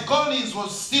méthodiste. While Collins was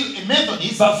still a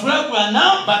Methodist, Bah, frère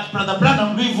Branham but Brother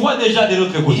Branham, lui voit déjà de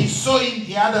l'autre he côté. saw him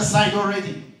the other side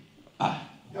already. Ah,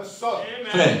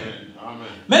 frère.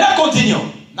 Maintenant,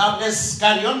 continuons. Now let's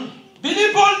carry on.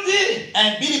 Billy Paul dit,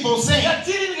 And Billy Paul y saying,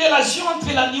 a-t-il une relation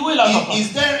entre la nuée et la papa?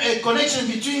 is there a connection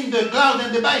between the cloud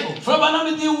and the Bible? Frère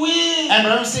Branham dit oui. And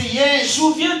Branham say, yes.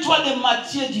 Souviens-toi de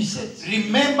Matthieu 17.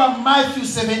 Remember Matthew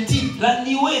 17. La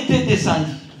nuée était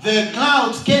descendue. The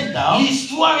cloud came down,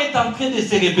 L'histoire est en train de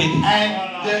se répéter.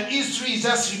 and the history is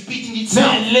just repeating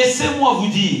itself. Mais laissez-moi vous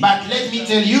dire, But let me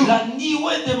tell you la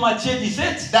nuée de Matthieu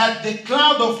 17 that the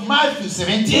cloud of Matthew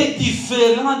 17 est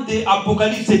différente de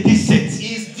Apocalypse 17.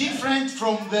 is different different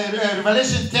from the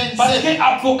Revelation 10:7. Parce que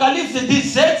Apocalypse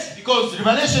 17, Because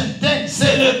Revelation c'est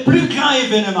 10:7 le plus grand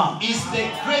événement. is the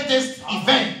greatest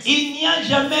event. Il n'y a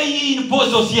jamais eu une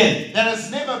pause au ciel. There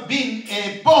has never been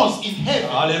a pause in heaven.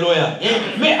 Alléluia. Amen.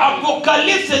 Mais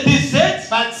Apocalypse 17,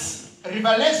 But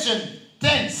Revelation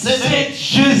 10:7 c'est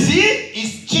Jésus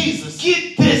is Jesus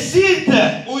qui décide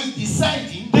who is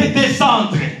deciding de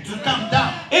descendre. to come down.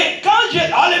 Et quand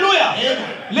Alléluia, Amen.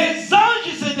 les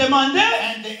anges se demandaient,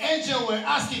 And the angel were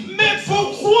asking, mais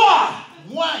pourquoi?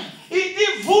 why? Il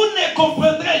dit, vous ne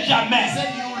comprendrez He jamais. said,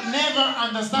 you will never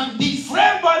understand this.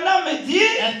 Frère Branham me dit,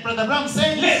 And Brother Bram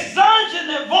said, les anges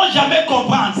ne vont jamais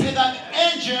comprendre. say that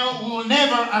angel will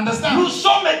never Nous understand.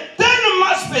 sommes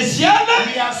tellement spéciaux.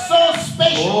 We are so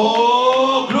special.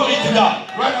 Oh, glory to God.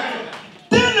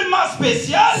 Tellement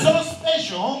spécial So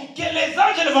special que les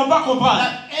anges ne vont pas comprendre.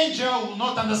 that angel will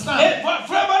not understand. Et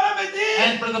Frère Branham me dit,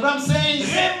 And Brother Bram says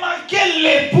remarquez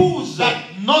l'épouse that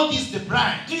notice the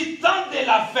bride du temps de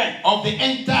la fin. of the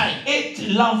end time. Et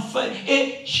l'enfant,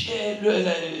 et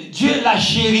Dieu la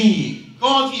chérit.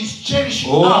 God is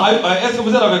cherishing Oh, now. est-ce que vous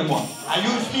êtes avec moi? Are you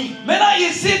with me? Maintenant,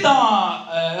 ici, dans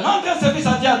rentrer un service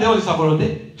entier en dehors de sa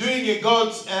volonté, Doing a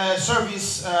God's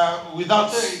service without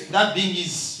that being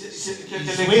his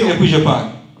et will. puis je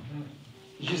parle.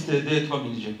 Juste 2-3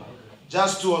 minutes, je parle.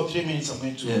 Just 2 or 3 minutes I'm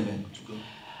going to, Amen. to go.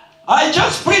 I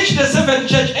just preached the 7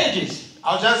 church ages.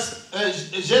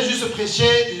 J'ai juste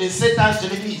prêché les 7 âges de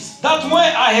l'église. That's why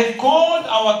I have called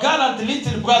our gallant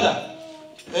little brother.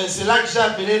 C'est là que j'ai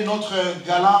appelé notre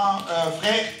galant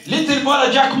frère, Little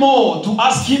brother Jack Moore, to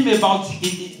ask him about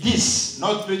this.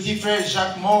 notre petit frère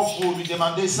Jacques Moore, pour lui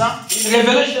demander ça. In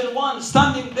Revelation 1,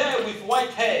 standing there with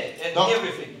white hair and Donc,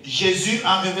 everything. Jésus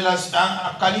en Révélation, en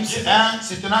Apocalypse 1,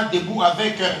 se tenant debout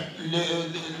avec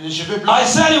les cheveux blancs. I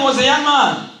said he was a young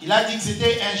man. Il a dit que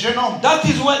c'était un jeune homme. That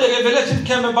is where the revelation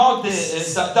came about,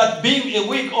 that being a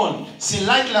wig on. C'est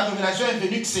là que la révélation est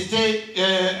venue que c'était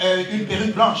une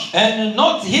perruque blanche. And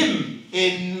not him.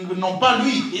 Et non pas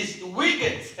lui. He's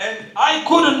wicked. And I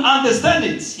couldn't understand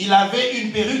it. Il avait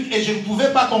une perruque et je ne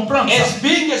pouvais pas comprendre ça. As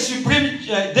being a supreme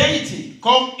deity.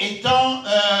 Comme étant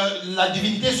la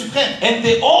divinité suprême. And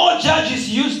the old judges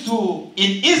used to,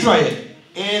 in Israel.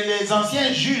 Et les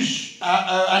anciens juges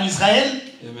en Israël.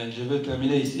 Amen. Je vais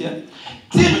terminer ici. Hein.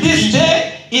 Till this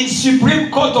day, in Supreme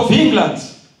Court of England.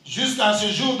 Jusqu'à ce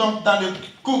jour, donc dans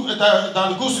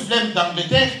le cour suprême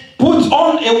d'Angleterre. Put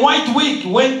on a white wig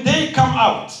when they come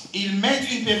out. Ils mettent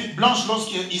une perruque blanche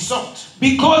lorsqu'ils sortent.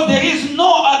 Because there is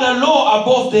no other law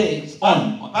above theirs.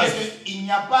 Parce qu'il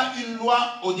n'y a pas une loi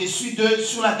au-dessus d'eux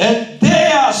sur la terre. And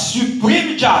they are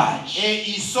supreme judge. Et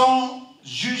ils sont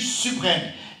juges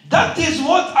suprêmes. That is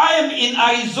what I am in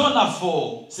Arizona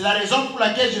for. C'est la raison pour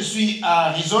laquelle je suis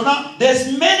à Arizona. There's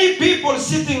many people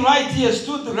sitting right here,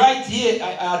 stood right here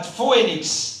at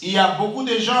Phoenix. Il y a beaucoup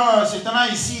de gens se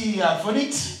tenant ici à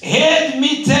Phoenix. Heard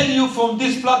me tell you from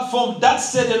this platform, that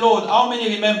said the Lord. How many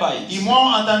remember it? Ils m'ont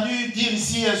entendu dire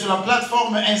ici sur la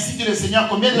plateforme, ainsi dit le Seigneur,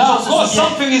 combien de Now, gens se God, souviennent.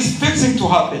 something is fixing to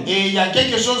happen. Et il y a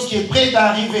quelque chose qui est prêt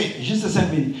à arriver. Just a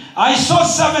second. I saw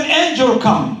 7 angels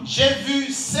come. J'ai vu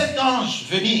 7 anges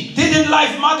venir. Didn't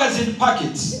Life magazine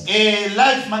packets. Et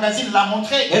Life Magazine l'a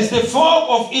montré. As the fog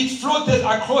of it floated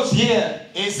across here.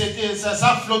 Et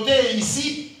ça flottait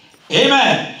ici.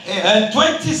 Amen. And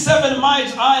 27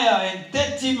 miles higher and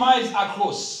 30 miles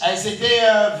across. Et c'était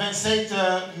 27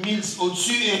 miles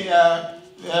au-dessus et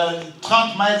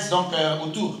 30 miles donc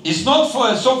autour. It's not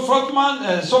for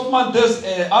Sockman does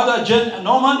other Jen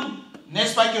Norman.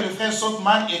 N'est-ce pas que le frère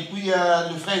Sockman et puis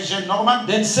le frère Jean Norman,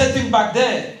 Then sitting back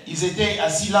there. ils étaient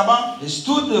assis là-bas. They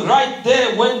stood right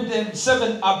there when the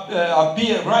 7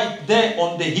 appeared right there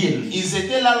on the hill. Ils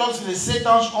étaient là lorsque les 7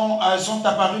 anges sont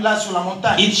apparus là sur la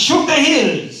montagne. It shook the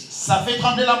hills Ça fait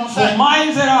trembler la for montagne.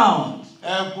 miles around.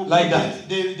 Pour Like that.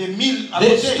 des milles à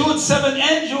They côté. stood 7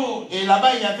 angels. Et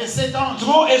là-bas, il y avait 7 anges.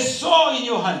 Throw a sword in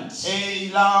your hands. Et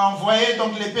il a envoyé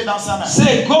donc l'épée dans sa main.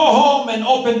 Say, go home and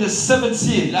open the 7th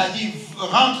seal. Il a dit,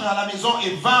 rentre à la maison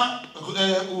et va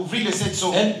ouvrir les 7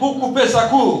 sceaux. And pour couper sa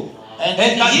cour. And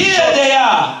And here they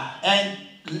are.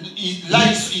 Là,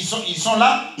 ils sont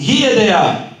là. Here they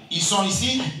are. Ils sont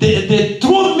ici. The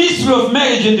true mystery of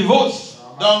marriage and divorce.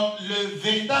 Donc, le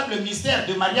véritable mystère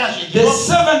de mariage et The divorce.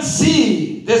 7th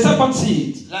seed. The serpent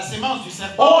seed. La sémence du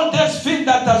serpent. All those things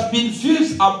that has been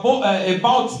fused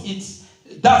about it.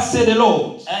 That said the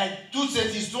Lord. Toute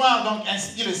cette histoire, donc,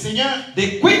 ainsi dit le Seigneur.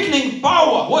 The quickening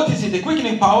power. What is it? The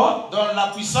quickening power. Dans la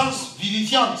puissance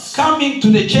vivifiante. Coming to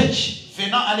the church.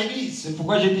 Venant à l'église. C'est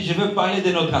pourquoi je dis je veux parler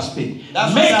de notre aspect.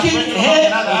 That's Making what's happening her on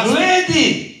another aspect.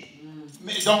 ready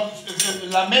Mais donc,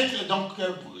 la mettre, donc,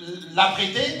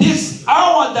 l'apprêter. This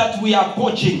hour that we are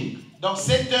approaching, Donc,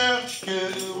 cette heure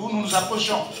où nous nous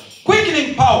approchons,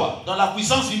 quickening power. dans la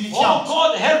puissance Oh vivifiante.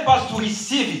 God, help us to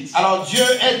receive it. Alors, Dieu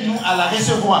aide-nous à la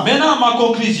recevoir. Maintenant, ma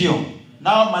conclusion.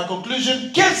 Now, my conclusion,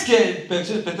 Qu'est-ce que,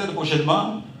 peut-être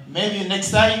prochainement, maybe next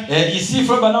time, ici,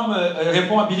 Frère Branham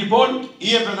répond à Billy Paul.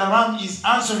 here Brother Ram is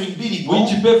answering Billy Oui, Paul.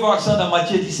 tu peux voir ça dans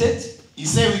Matthieu 17. He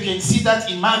said we can see that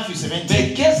in Matthew 17.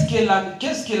 Mais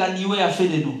qu'est-ce que la nuée a fait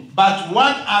de nous? But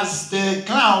what has the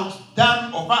cloud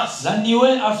done of us? La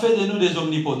nuée a fait de nous des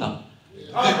omnipotents.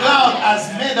 The cloud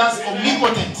has made us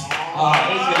omnipotent. Ah,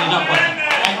 est-ce que les gens croient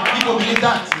ça? And people believe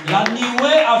that. La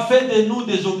nuée a fait de nous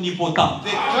des omnipotents. The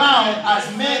cloud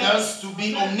has made us to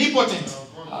be omnipotent.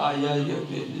 Ah, il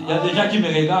y a des gens qui me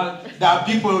regardent, There are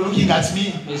people looking at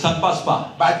me, mais ça ne passe pas.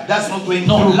 but that's not going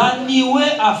Non, through. la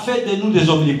nuée a fait de nous des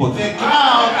omnipotents. The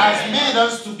cloud has made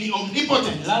us to be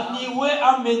omnipotent. La nuée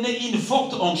a mené une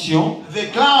forte onction The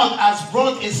cloud has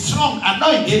brought a strong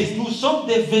anointing. et nous sommes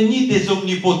devenus des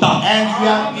omnipotents. And we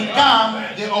have become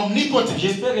the omnipotent. Je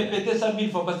peux répéter ça 1000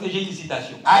 fois parce que j'ai une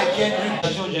citation. I can,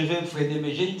 Je vais freiner,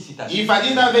 mais j'ai une citation. if I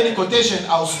didn't have any quotation,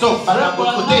 I'll stop. But I've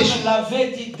got quotation.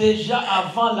 l'avait dit déjà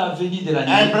avant la venue de la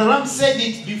And nuée. Branham said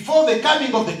it before the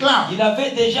coming of the cloud. Il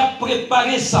avait déjà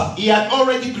préparé ça He had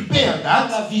already prepared dans that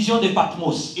la vision de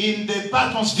Patmos. in the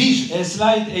Patmos vision. Et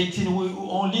slide 18,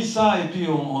 on lit ça et puis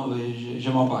je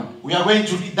m'en parle. We are going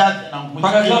to read that and I'm going to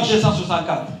Paragraphe finish.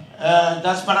 264.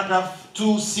 That's paragraph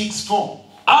 264.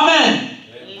 Amen.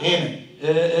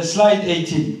 Amen. Slide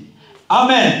 18.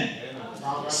 Amen.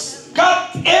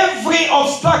 Cut every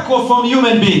obstacle from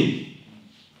human being.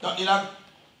 Donc,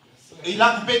 il a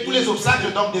coupé tous les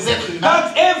obstacles donc, des êtres humains.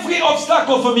 Cut every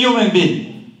obstacle from human being.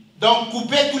 Donc,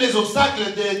 couper tous les obstacles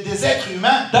des êtres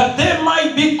humains That they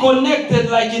might be connected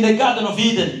like in the Garden of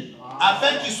Eden.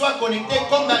 afin qu'ils soient connectés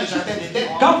comme dans le jardin d'Éden.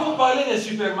 Quand vous parlez de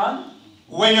Superman,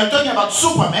 When you're talking about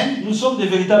Superman, nous sommes des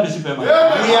véritables Superman.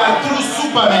 we are true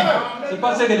Superman. C'est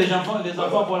pas ce que les enfants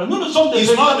voient. Nous sommes des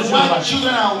It's not véritables Superman. what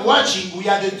children are watching, we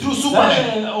are the true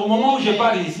Superman. Là, au moment où je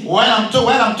parle ici, When I'm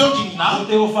talking now, nos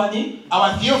théophanies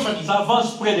our theophanies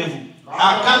s'avancent près de vous.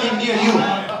 are coming near you.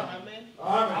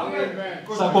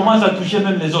 Ça commence à toucher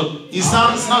même les autres. It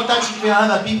sounds not touching even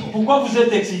other people. Pourquoi vous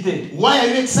êtes excités? Why are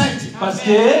you excited? Parce que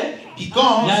il y a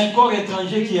Because un corps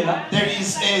étranger qui est là, there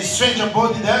is a stranger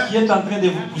body there qui est en train de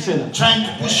vous pousser là. trying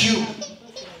to push you.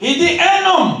 Il dit un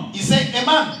homme, He said, a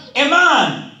man. a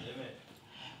man.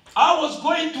 I was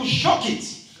going to shock it.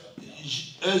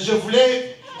 Je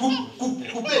voulais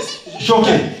couper.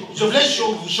 Choquer. Je voulais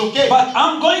vous choquer. But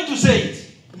I'm going to say it.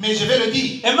 Mais je vais le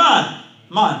dire. A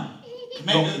man,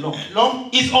 Mais l'homme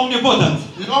is omnipotent.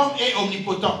 l'homme est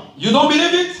omnipotent. You don't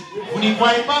believe it? Vous n'y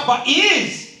croyez pas? But he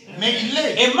is. Mais il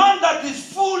est. A man that is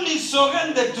fully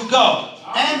surrendered to God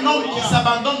Un homme qui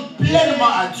s'abandonne pleinement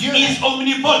à Dieu. is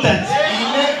omnipotent.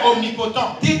 Il est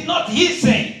omnipotent. Did not he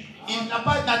say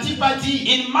N'a-t-il pas dit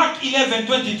in Mark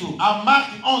 11:22, en Marc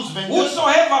 11, 22,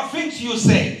 whosoever thinks you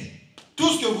say tout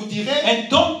ce que vous direz and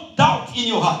don't doubt in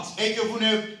your heart, et que vous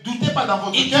ne doutez pas dans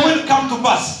votre it cœur, will come to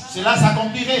pass. cela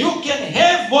s'accomplirait. You can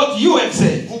have what you have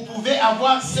said. Vous pouvez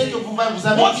avoir ce que vous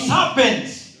avez What dit.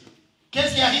 happens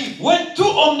Qu'est-ce qui arrive when two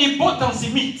omnipotents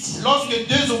meet? lorsque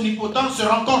deux omnipotents se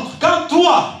rencontrent? Quand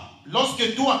toi,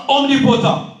 Lorsque toi,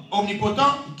 omnipotent,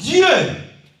 omnipotent, Dieu,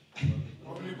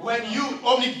 when you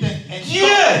omnipotent and Dieu,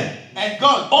 God, and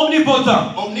God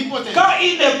omnipotent, omnipotent, quand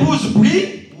une épouse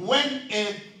prie, when a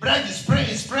bride is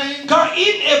praying, quand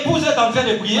une épouse est en train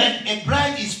de prier, when a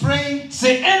bride is praying,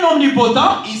 c'est un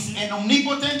omnipotent is an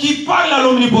omnipotent qui parle à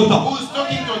l'omnipotent. who is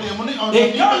talking to the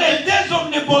Et quand les omnipotent. deux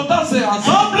omnipotents se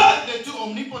rassemblent, The two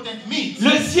omnipotent meet.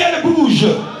 le ciel bouge.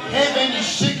 Heaven is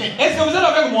shaken. Est-ce que vous êtes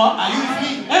avec moi? Are you with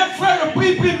me? Un frère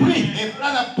prie. A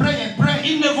brother pray and pray.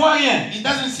 Il ne voit rien. He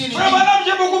doesn't see anything. Frère Madame,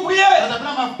 j'ai beaucoup prié. Brother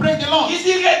Branham have prayed a lot. Il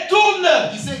dit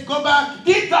retourne. He said, go back.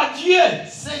 Dites à Dieu,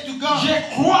 Say to God, je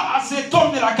crois à cet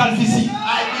homme de la calvitie.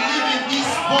 I believe in this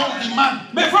bold man.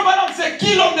 Mais frère Madame, c'est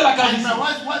qui l'homme de la And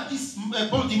calvitie? what this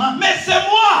bold man? Mais c'est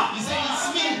moi. He said, it's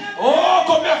me. Oh,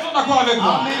 combien sont d'accord avec How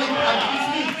moi? many agree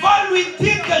with me? Va lui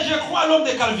dire que je crois à l'homme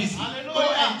de calvitie. Go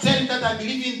and tell him that I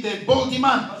believe in the bold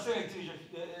man.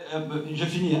 Je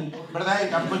finis. Hein. Brother,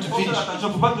 I'm going to Faut faire finish. attention, il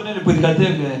ne faut pas donner le prédicateur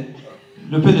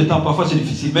le peu de temps. Parfois c'est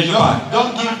difficile. Mais je parle.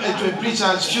 Don't give to a preacher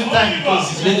a few time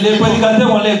because Les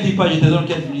prédicateurs, on leur dit pas, je te donne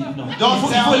 15 minutes. Non. don't Il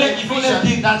tell faut leur the preacher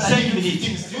dire that I 5 give you minutes.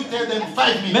 15. You tell them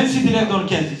 5 minutes. Même si tu leur donnes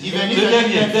 15. Even if Le I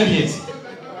give them dernier. 15.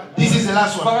 This is the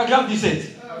last one. Paragraphe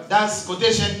 17. That's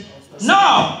quotation.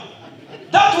 Now,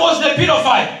 that was the pit of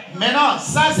fire. Maintenant,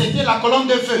 ça c'était la colonne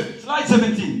de feu. Slide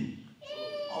 17.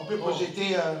 On peut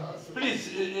projeter Please,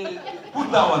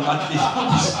 put that one at least.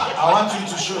 Put this. I want you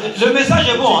to show it. Le message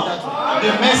est bon. Hein?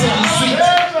 The message is sweet.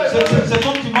 C'est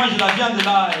comme tu manges la viande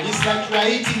là. It's like you are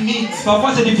eating meat.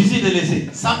 Parfois c'est difficile de laisser.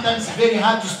 Sometimes it's very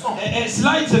hard to stop.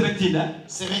 Slide 17. Hein?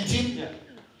 17. Yeah.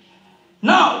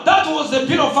 Now, that was the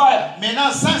pillar of fire.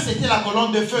 Maintenant, ça c'était la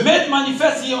colonne de feu Made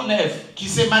manifest here on earth. qui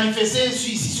s'est manifestée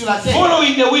ici sur la terre,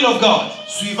 Following the will of God.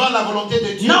 suivant la volonté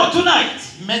de Dieu. Now tonight,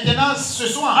 Maintenant, ce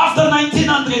soir, after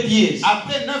 1900 years,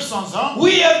 après 900 ans,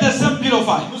 we have the same pillar of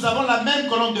fire nous avons la même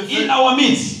colonne de feu in our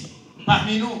midst.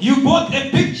 parmi nous. You bought a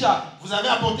picture Vous avez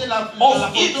apporté la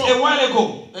of it photo a while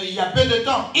ago. il y a peu de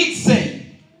temps. It say,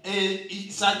 Et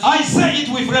ça dit, I say it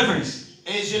with reverence,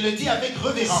 et je le dis avec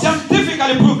révérence.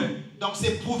 scientifically proven. Donc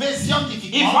c'est prouvé If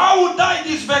scientifiquement. I would die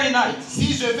this very night,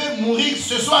 Si je vais mourir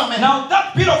ce soir maintenant, now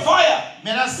that pillar of fire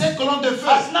maintenant cette colonne de feu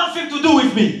has nothing to do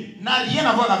with me. n'a rien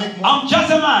à voir avec moi. I'm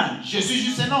just a man. Je suis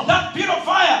juste un homme. That pillar of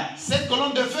fire Cette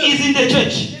colonne de feu is in the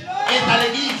church. est à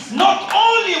l'église. Not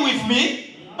only with me,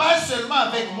 Pas seulement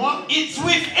avec moi, it's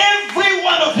with every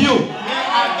one of you. mais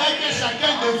avec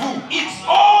chacun de vous. It's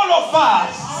all of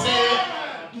us.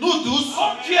 C'est nous tous.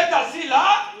 Comme tu es assis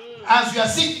là, As you are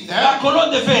sitting la there,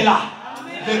 colonne de feu est là.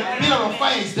 the pillar of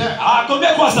fire is there. Ah,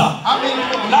 combien quoi ça? How many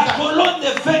people is La that? colonne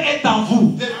de feu est en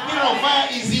vous. The pillar of fire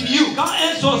is in you. Quand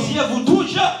un sorcier vous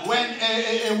touche, When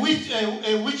a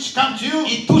witch comes to you,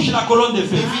 il touche la colonne de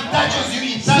feu. if he touches you,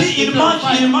 he touches Si the il pillar of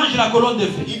mange, il fire. mange la colonne de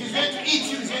feu. If he's going to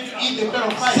eat you, he's going to eat the pillar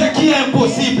of Ce fire, qui est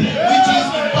impossible. which is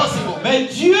impossible. Mais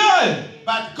Dieu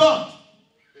But God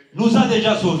nous a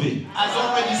déjà sauvés. has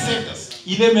already saved us.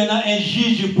 Il est maintenant un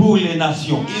juge pour les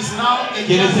nations. He's now a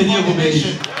Que le judge Seigneur for vous the bénisse.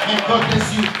 nation. May God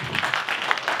bless you.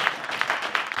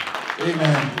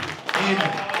 Amen. Amen.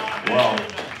 Wow.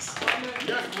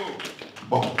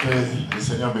 Bon, que le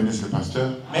Seigneur bénisse le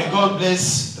pasteur. May God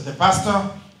bless the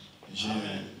pastor.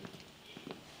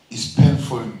 It's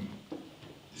painful.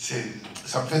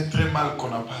 Ça me fait très mal qu'on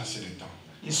n'a pas assez de temps.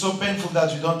 It's so painful that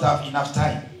you don't have enough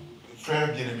time. Frère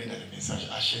bien-aimé dans le message,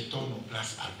 achetons nos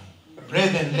places à nous.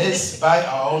 Brethren, let's buy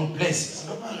our own places.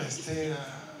 On ne doit pas rester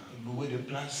louer des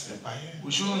places des païens.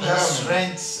 We shouldn't just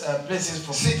rent places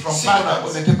from Si on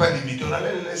pagans. n'était pas limité, on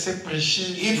allait le laisser prêcher.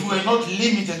 If we were not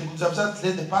limited, we would have just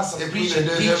let the pastor Et puis preach le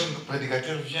and deuxième preach.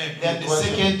 prédicateur vient et puis Then le the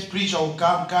troisième. second preacher will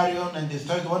come, carry on, and the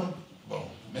third one. Bon,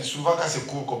 mais souvent quand c'est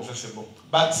court comme ça, c'est bon.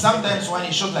 But sometimes when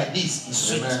it's short like this, it's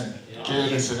sweet. Amen. Que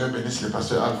le Seigneur bénisse le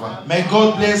pasteur Alpha. May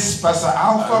God bless Pastor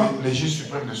Alpha. Les juges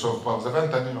suprêmes ne sauvent pas. Vous avez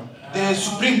entendu, non? The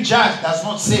supreme judge does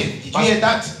not save. Did you hear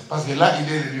that? Parce que là,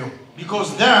 il est le lion.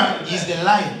 Because there is the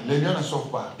lion. Le lion ne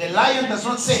sauve pas. The lion does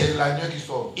not C'est save. l'agneau qui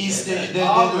sauve. It's the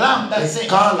lamb that Et saves.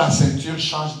 quand la ceinture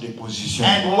change de position,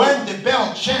 And when the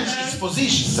belt changes its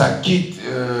position, ça quitte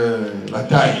la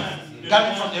taille,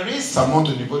 coming from the wrist ça monte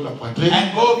au niveau de la poitrine,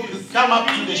 and come up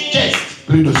to the chest,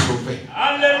 plus de sauver.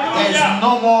 there's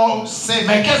no more saving.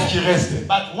 Mais qu'est-ce qui reste?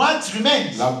 But what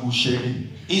remains La boucherie.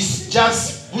 is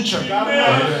just butchery.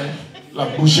 La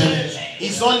boucherie.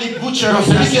 It's only butchery. Donc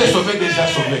celui qui est sauvé déjà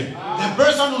sauvé. The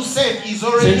person who's saved is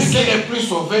already Celui qui saved. n'est plus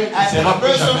sauvé ne And sera the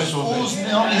plus person jamais sauvé. who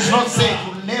is not saved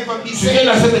will never be Tu viens saved.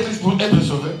 dans cette église pour être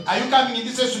sauvé. Are you coming in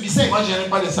this place to be saved? Moi, je n'ai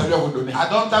pas de salut à vous donner. I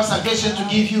don't have salvation to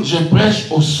give you. Je prêche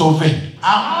aux sauvés.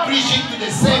 I'm preaching to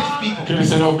the saved people. Que le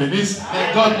Seigneur bénisse.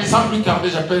 May God bless Sans plus tarder,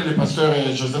 j'appelle le pasteur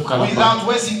Joseph you. Kalamba. Without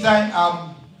wasting time,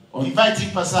 inviting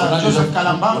Pastor Joseph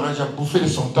Kalamba. On a déjà bouffé de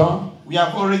son temps. We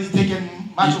have already taken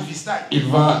much of his time. Il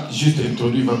va juste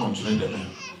introduire, il va continuer demain.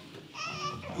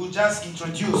 We'll just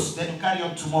introduce, then we'll carry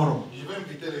on tomorrow. Je vais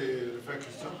inviter le frère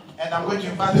Christian And I'm going to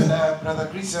invite Brother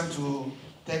Christian to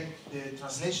take the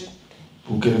translation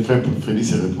pour que le frère Freddy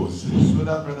se repose. so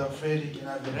that Brother Freddy can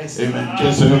have the rest. Amen. Que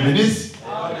le Seigneur bénisse.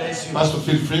 God bless you. Pastor,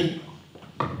 feel free.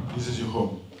 This is your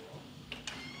home.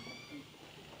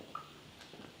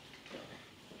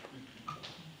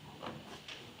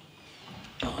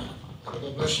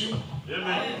 God bless you.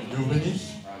 Dieu vous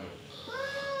bénisse.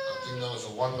 I think that was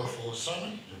a wonderful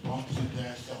sermon. Je pense que c'était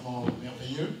un sermon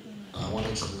merveilleux. I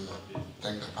wanted to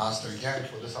thank the pastor again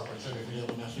for this Je opportunity. voulais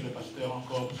remercier le pasteur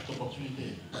encore pour cette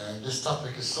opportunité. And this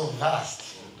topic is so vast,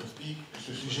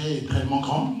 Ce sujet est tellement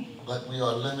grand, but we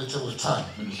are limited with time.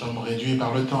 mais nous sommes réduits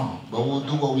par le temps. But we'll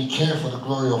do what we can for the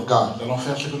glory of God. Nous allons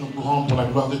faire ce que nous pourrons pour la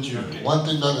gloire de Dieu. One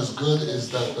thing that is good is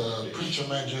that the preacher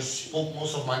man just spoke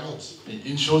most of my notes. Et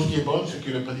une chose qui est bonne, c'est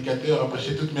que le prédicateur a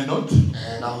prêché toutes mes notes.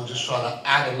 And I will just try to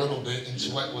add a little bit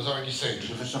into what was already said.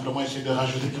 Je vais simplement essayer de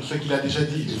rajouter sur ce qu'il a déjà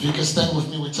dit. If you can stand with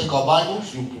me, we take our Bibles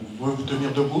Si vous pouvez vous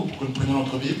tenir debout pour que nous prenions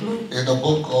notre Bible. in the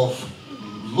book of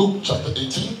Luke chapter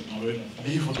 18. Dans le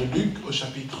livre de Luc au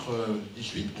chapitre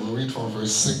 18. We'll read from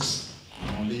verse 6,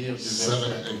 On va lire du 7,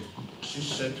 verset and 8. 6,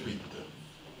 7, 8.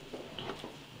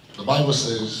 The Bible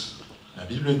says, La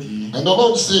Bible dit, and the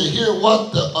Lord said, hear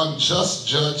what the unjust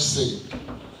judge said.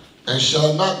 And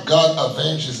shall not God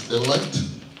avenge his elect,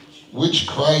 which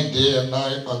cry day and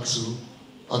night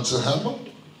unto him?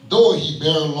 Though he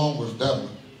bear along with them,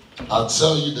 I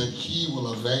tell you that he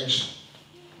will avenge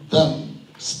them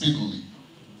speedily.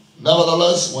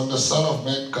 Nevertheless, when the Son of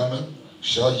Man cometh,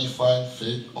 shall he find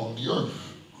faith on the earth?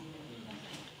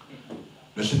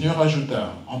 le Seigneur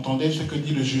ajouta, entendez ce que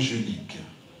dit le juge unique.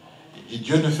 Et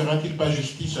Dieu ne fera-t-il pas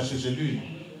justice à ses élus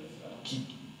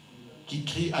qui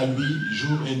crient à lui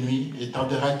jour et nuit, et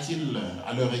tardera-t-il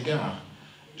à leur égard?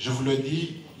 Je vous le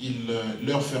dis, il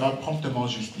leur fera promptement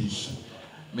justice.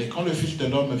 Mais quand le Fils de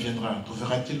l'homme viendra,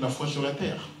 trouvera-t-il la foi sur la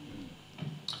terre?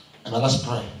 And let's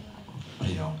pray.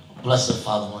 Prions. Blessed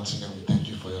Father, once again, we thank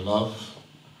you for your love.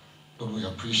 Lord, we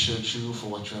appreciate you for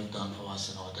what you have done for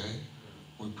us in our day.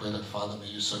 We pray that, Father, may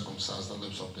you circumcise the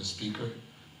lips of the speaker,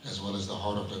 as well as the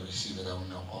heart of the receiver, that we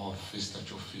may all feast at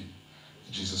your feet.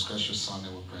 In Jesus Christ, your Son,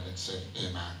 and we pray and say,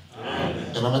 Amen.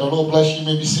 Amen. May the Lord bless you. You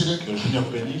may be seated. Que le Seigneur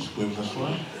vous bénisse, vous pouvez vous asseoir.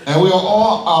 And we are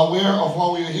all aware of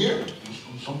why we are here.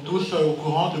 Nous sommes tous au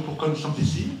courant de pourquoi nous sommes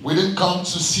ici. We didn't come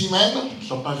to see men. Nous ne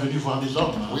sommes pas venus voir des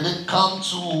hommes. We didn't come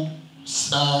to,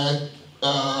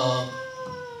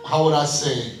 how would I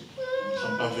say, Nous ne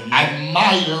sommes pas venus.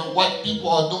 admire what people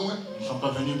are doing. Nous ne sommes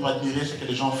pas venus pour admirer ce que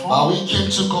les gens font. But we came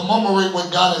to commemorate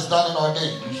what God has done in our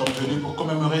day. Nous sommes venus pour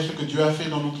commémorer ce que Dieu a fait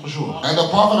dans notre jour. And the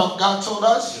prophet of God told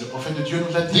Et us, le prophète de Dieu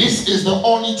nous a dit, this is the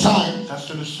only time ça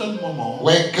c'est le seul moment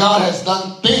where God has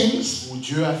done things où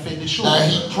Dieu a fait des choses that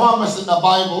he promised in the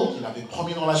Bible qu'il avait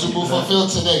promis dans la to be Bible fulfilled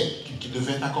today. qui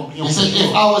devaient être accomplies en He ce said, if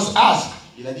jour. I was asked,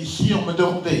 Il a dit, si on me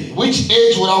demandait which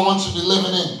age would I want to be living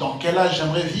in? dans quel âge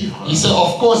j'aimerais vivre, He said,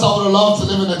 of course, I would have loved to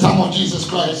live in the time of Jesus et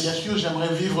Christ. bien sûr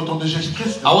j'aimerais vivre au temps de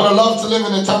Jésus-Christ. I would have loved to live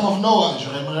in the time of Noah.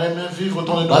 J'aimerais même vivre au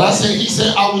temps de But Noé. he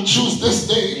said, I would choose this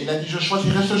Et day il a dit, je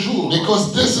choisirai ce jour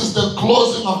because this is the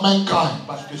closing of mankind.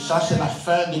 parce que ça c'est la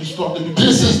fin de l'histoire de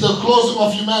This l'humanité. is the closing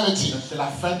of humanity. C'est la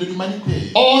fin de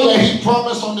l'humanité. All that he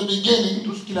promised from the beginning,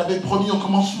 Tout ce qu'il avait promis au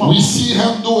commencement, we see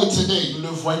him do it today. nous le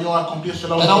voyons accomplir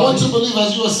cela And I want to aujourd'hui. believe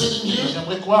as you are sitting Et here,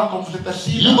 j'aimerais croire quand vous êtes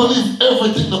assis, you là, believe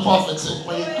everything the prophet vous said.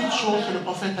 croyez toutes choses que le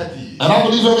prophète a dit. And I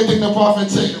believe everything the prophet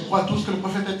Je said. crois tout ce que le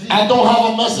prophète a dit. I don't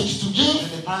have a message to Je give.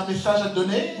 n'ai pas un message à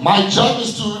donner. My job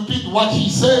is to repeat what he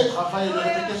Le said. travail est de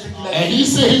répéter ce qu'il a And dit. he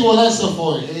said he will answer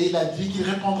for it. Et il a dit qu'il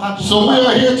répondra pour So we cela.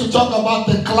 are here to talk about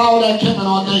the cloud that came in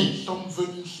our day. Nous sommes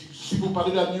venus, si vous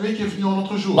parlez de la nuée qui est venue en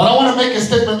notre jour. But I want to make a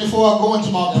statement before I go into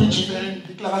my Je vais preaching. faire une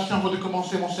déclaration avant de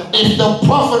commencer mon sermon. If the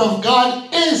prophet of God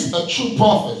is a true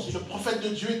prophet, Si le prophète de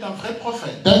Dieu est un vrai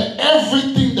prophète, then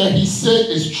everything that he said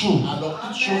is true. alors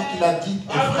toute chose qu'il a dit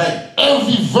est vraie.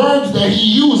 Every verb that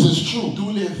he uses is true.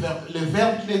 Tous les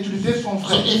verbes qu'il a utilisés sont So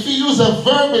vrais. if he used a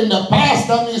verb in the past,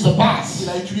 that means the past. S'il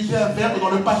a utilisé un verbe dans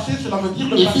le passé, cela veut dire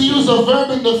le If passé. he used a verb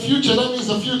in the future, that means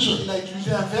the future. S'il a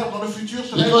utilisé un verbe dans le futur,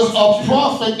 cela Because veut a dire le futur.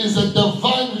 prophet is a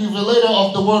divine revelator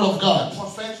of the word of God. Le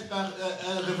prophète, c'est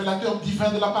un révélateur divin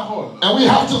de la parole. And we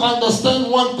have to understand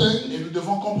one thing. Et nous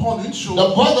devons comprendre une chose.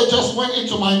 The brother just went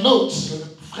into my notes. Que le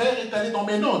frère est allé dans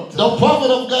mes notes. The prophet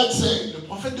of God said, Le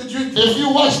prophète de Dieu dit, if you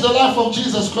watch the life of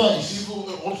Jesus si Christ, vous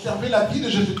observez la vie de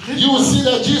Jésus-Christ, you will see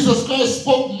that Jesus Christ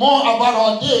spoke more about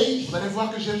our day vous allez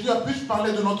voir que Jésus a plus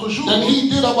parlé de notre jour than he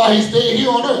did about his day here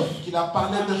on earth. qu'il a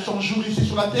parlé de son jour ici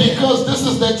sur la terre. Because this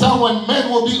is the time when men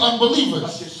will be Parce unbelievers.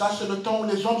 que ça, c'est le temps où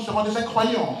les hommes seront des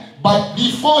incroyants. But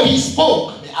before he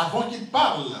spoke, Mais avant qu'il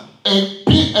parle,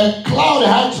 a cloud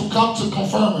had to come to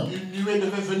confirm him. une nuée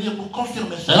devait venir pour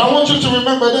confirmer And I ça. want you to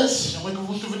remember this. J'aimerais que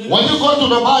vous vous souveniez de When you ça. go to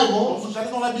the Quand Bible, vous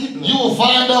allez dans la Bible, you will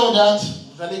find out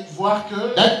vous allez voir que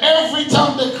every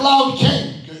time the cloud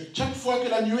came, chaque fois que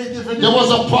la nuée était venue, there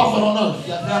was a prophet on earth il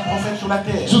y avait un prophète sur la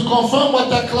terre. to confirm what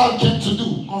that cloud came to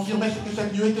do. Confirmer ce que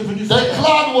cette nuée était venue The faire.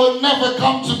 cloud will never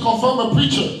come to confirm a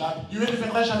preacher. La nuée ne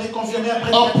viendra jamais confirmer un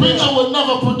A preacher prédicateur. will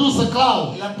never produce a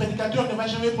cloud. Et un prédicateur ne va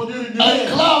jamais produire une A nuée.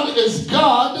 cloud is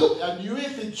God La nuée,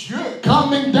 c'est Dieu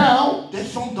coming down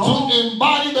descendant to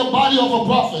embody the body of a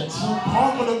prophet, pour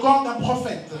prendre le corps d'un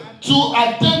prophète, to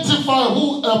identify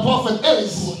who a prophet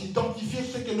is. pour identifier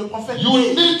ce que le prophète You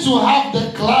est. need to have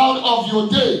the cloud of your Vous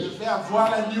day. devez avoir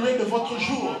la nuée de votre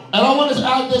jour. And I want to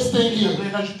add this thing Je here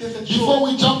vais rajouter cette before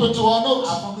chose we jump into our notes.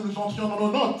 avant que nous entrions dans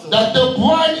nos notes. That the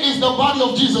bride is the body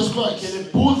of Jesus Que Christ.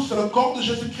 l'épouse, c'est le corps de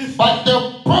Jésus-Christ. But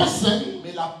the person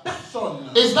Mais la personne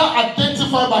is not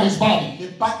identified by his body.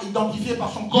 n'est pas identifiée par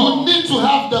son You corps. need to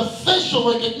have the facial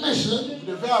recognition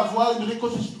Vous devez avoir une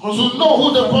to know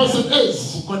who the person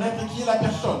is. pour connaître qui est la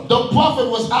personne. The prophet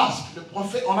was asked, Le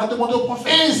prophète, on a demandé au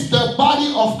prophète, is the body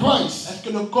of Christ est-ce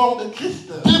que le corps de Christ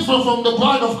different from the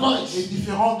bride of est Christ?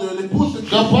 différent de l'épouse de The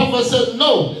Christ? prophet said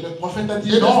no. Et le prophète a dit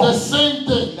It non. is the same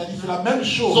thing. Il a dit c'est la même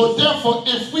chose. So therefore,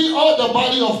 if we are the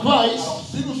body of Christ, Alors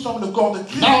si nous sommes le corps de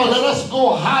Christ, now let us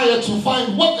go higher to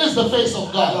find what is the face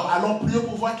of God. alors allons plus haut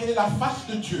pour voir quelle est la face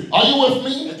de Dieu. Are you with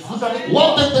me? Êtes-vous avec moi?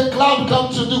 What did the cloud come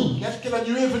to do? Qu'est-ce que la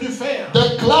nuée est venue faire?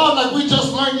 The cloud, like we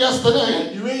just learned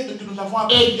yesterday, La nuée que nous avons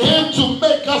appris it came to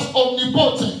make us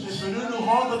omnipotent. est venue nous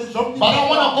rendre des hommes. But I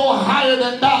want to go higher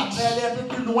than Mais that. elle est un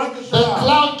peu plus loin que The cela.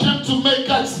 cloud came to make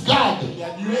us God.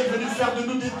 La nuée est venue faire de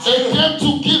nous des It dieux. came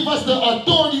to give us the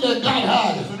authority that God Elle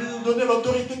had. est venue nous donner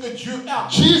l'autorité que Dieu a.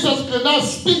 Jesus could not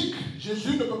speak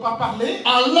Jésus ne peut pas parler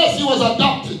unless he was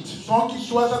adopted. sans qu'il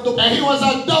soit adopté. And he was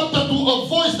adopted to a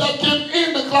voice that came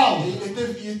in the cloud.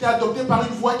 Et il était adopté par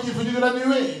une voix qui est venue de la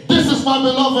nuée. This is my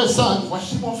beloved son,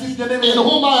 Voici mon fils bien-aimé, in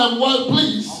whom I am well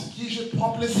pleased. en qui je prends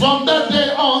plaisir. From that day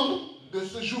on, De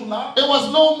ce jour-là, it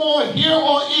was no more hear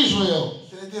or Israel.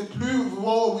 ce n'était plus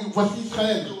oh, oui, voici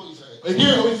Israël. Here,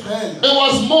 Écoutez Israël. it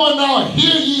was more now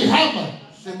hear ye hammer.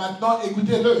 C'est maintenant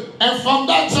écoutez-le. And from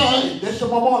that time, Dès ce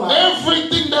moment-là,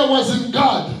 everything that was in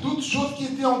God toute chose qui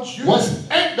était en Dieu, was,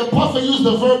 the prophet used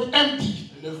the verb empty.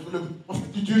 le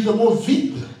prophète utilise le mot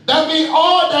vide. That means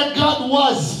all that God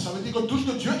was, Ça veut dire que tout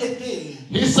ce que Dieu était,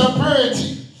 his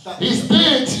superiority, his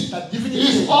deity, sa divinité,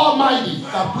 his almighty,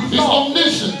 sa his puissance,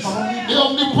 omniscience, his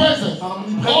omnipresence,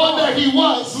 all that he tout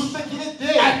was, ce qu'il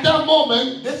était, at that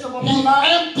moment, dès ce he moment-là,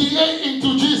 emptied it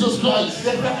into Jesus Christ. il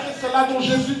est versé cela dans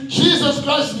Jésus. Jesus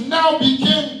Christ now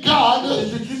became God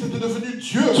Jésus-Christ était devenu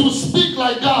Dieu to speak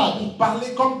like God. pour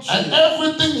parler comme Dieu. And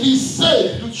everything he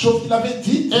said, Toute chose qu'il avait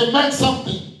dites, it meant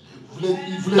something.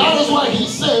 il voulait That is dire. why he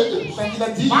said, C'est ça qu'il a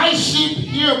dit. my sheep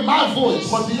hear my Les voice.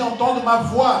 brebis entendent ma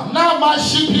voix. Now my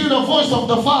sheep hear the voice of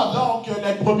the Father. Donc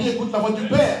les brebis écoutent la voix du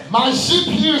Père. My sheep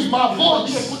hears my Les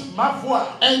brebis voice. écoutent ma voix.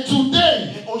 And today,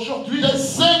 Et aujourd'hui, the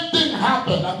same thing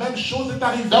happened. la même chose est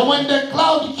arrivée. That when the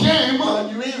cloud came, Quand la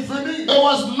nuée est venue, it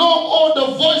was no more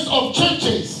the voice of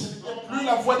churches. ce n'était plus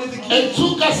la voix des It églises.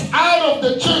 took us out of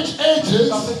the church ages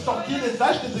Ça fait sortir des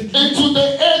âges des églises into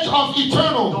the age of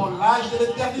eternal, dans l'âge de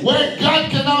l'éternité. where God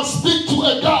can now speak to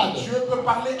a God. Dieu peut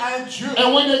parler à un Dieu.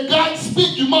 And when a God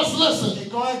speaks, you must listen. Et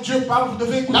quand un Dieu parle, vous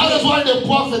devez écouter. That is why the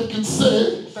prophet could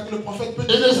say, C'est ça que le prophète peut it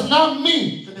dire. is not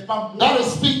me Ce n'est pas moi that is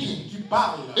speaking. qui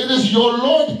parle. It is your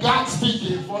Lord God C'est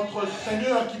speaking. votre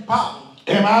Seigneur qui parle.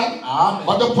 Amen. Amen.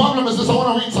 But the problem is this, I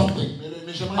want to read something.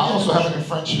 Mais j'aimerais I dire also quelque have it in chose.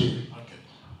 French here. Ok.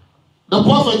 The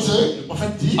prophet said, Le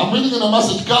prophète dit, I'm reading in a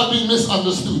message, God being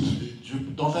misunderstood.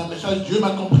 dans un message, Dieu m'a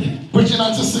compris. Preaching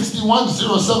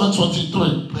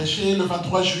 1961-07-23. Prêché le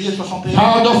 23 juillet 61.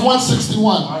 Paragraph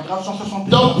 161. Paragraphe 161.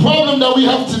 The problem that we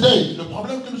have today, Le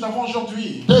problème que nous avons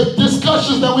aujourd'hui, the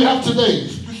discussions that we have today, la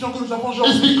discussion que nous avons is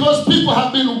aujourd'hui, because people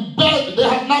have been bad, they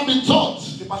have not been taught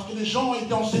c'est parce que les gens ont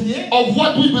été enseignés of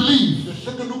what we believe. de ce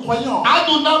que nous croyons. I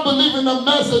do not believe in the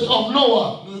message of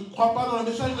Noah. Ne crois pas dans le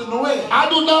message de Noé. I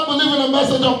do not believe in the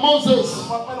message of Ne Moses.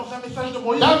 crois pas dans un message de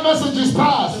Moïse. That message is Ce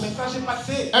past. message est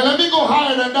passé. And let me go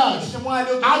higher than that. Laissez-moi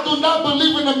aller I do not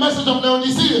believe in the message of Je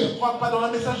Laodicea. ne crois pas dans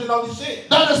le message de l'Odyssée.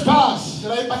 That is past.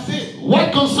 Cela est passé.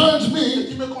 What concerns Ce me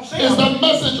qui me concerne, is the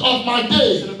message of my c'est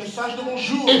day. le message de mon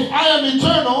jour. If I am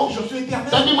eternal, Je suis éternel.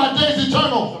 that means my day is Ça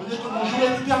eternal. veut dire que mon jour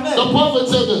est éternel. The prophet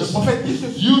said Le this. prophète dit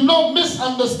ceci. You know,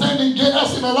 misunderstanding get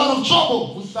us in a lot of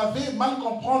trouble. Vous savez, mal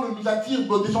comprendre nous attire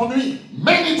des ennuis.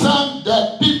 Many times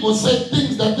that people say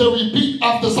things that they repeat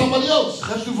after somebody else.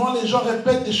 Très souvent, les gens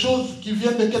répètent des choses qui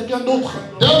viennent de quelqu'un d'autre,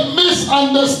 They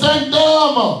misunderstand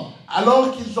them.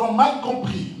 alors qu'ils ont mal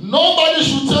compris. Nobody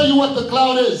should tell you what the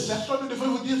cloud is. Personne ne devrait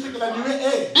vous dire ce que la nuée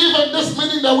est. Even this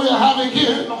meeting that we are having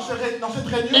here, Dans cette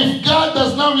réunion, if God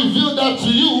does not reveal that to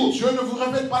you, Dieu ne vous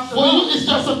révèle pas for you cela. it's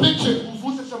just a picture.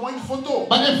 Pour vous, c'est seulement une photo.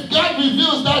 But if God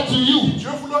reveals that to you, Dieu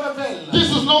vous le révèle. this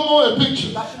is no more a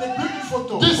picture. Là, ce n'est plus une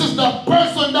photo. This is the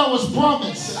person that was C'est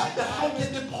promised la personne qui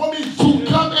était promise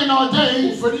to come in our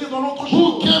day, pour venir dans notre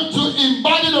who jour. came to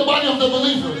embody the body of the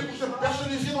believer. Pour se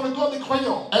personnifier dans le corps des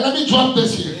croyants. And let me drop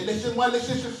this here. Et laissez-moi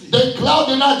laisser ceci. The cloud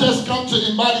did not just come to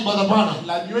embody Brother Branham.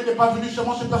 La nuée n'est pas venue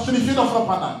seulement se personnifier dans Frère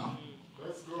Branham.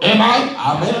 Amen.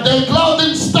 Amen. The cloud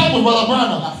didn't stop with Brother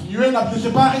Branham. La nuée ne s'est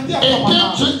pas arrêtée à It Frère came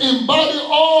Branham. to embody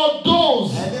all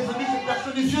those Elle est venue se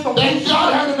personnifier dans that tout God ce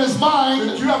had in His que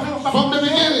mind Dieu avait dans sa from the volonté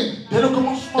beginning. dès le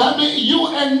commencement. That means you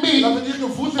and Ça me veut dire que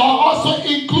vous et are moi also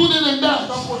included in that.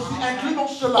 sommes aussi inclus dans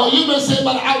cela. Or you may say,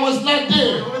 but I was not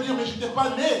there. Je veux dire, mais je n'étais pas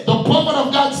né. The prophet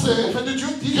of God Le said, fait de Dieu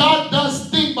dit, God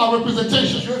does things by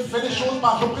representation. Dieu fait les choses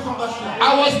par représentation.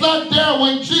 I was not there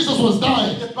when Jesus was Je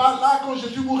dying, n'étais pas là quand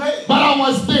Jésus mourait. but I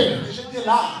was there Mais j'étais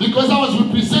là. because I was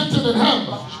represented in him.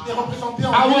 Parce que j'étais représenté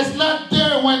en I lui. was not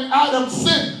there when Adam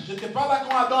sinned, J'étais pas là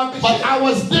quand Adam a péché. but I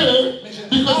was there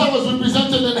because I was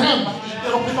represented in him. Parce que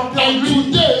j'étais représenté en And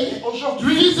lui. today, Et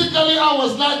aujourd'hui, physically, I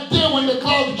was not there when the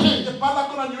cloud came, j'étais pas là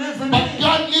quand la nuée est venue. but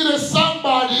God needed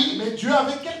somebody Mais Dieu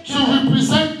avait to quelqu'un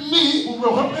represent me, pour me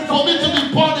for me représenter. to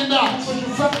be part in that. Pour que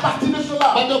je fasse partie de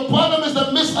cela. But the problem is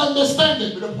the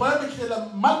misunderstanding. Mais le problème est que c'est le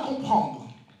mal comprendre.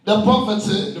 The prophet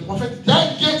said, Le prophète dit,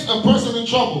 that gets a person in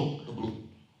trouble.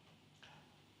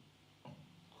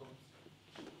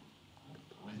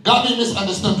 Gabi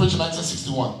misunderstood preaching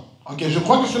 1961. ok, je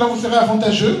crois que cela vous serait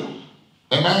avantageux.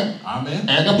 Amen. Amen.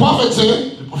 And the prophet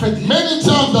said, Le prophète dit, many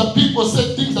times that people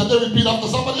say things that they repeat after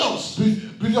somebody else.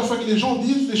 plusieurs fois que les gens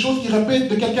disent des choses qu'ils répètent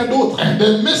de quelqu'un d'autre. And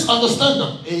they misunderstand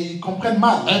them. Et ils comprennent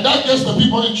mal. And that gets the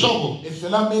people in trouble. Et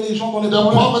cela met les gens dans les The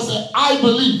problèmes. prophet said, I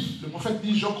believe Le prophète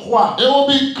dit, je crois. it will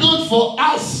be good for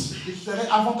us Il serait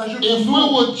avantageux if pour we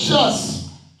nous would just,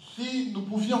 si nous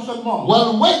pouvions seulement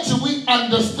well, wait till we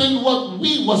understand what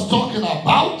we was talking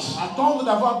about. attendre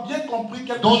d'avoir bien compris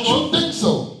quelque Don't you chose. think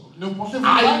so? Ne pensez-vous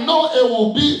I pas? know it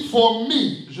will be for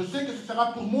me Je sais que ce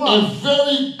sera pour moi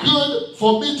very good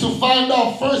for me to find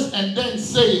out first and then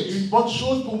say it. une bonne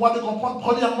chose pour moi de comprendre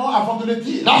premièrement avant de le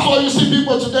dire. That's why you see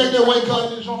people today, they wake Quand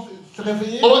up. les gens se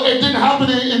réveiller, Oh, it didn't happen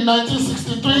in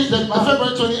 1963,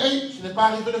 February 28. ce n'est pas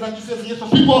arrivé le 28 février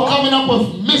People are 63. coming up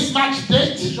with mismatched Les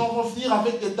dates, gens vont venir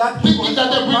avec des dates qui thinking that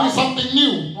they're correspondent bringing pas, something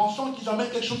new. pensant qu'ils amènent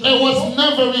quelque chose de It was nouveau.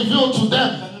 never revealed to them.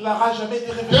 Ça ne leur a jamais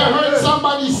été révélé. They à heard eux.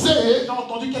 somebody say Ils it, ont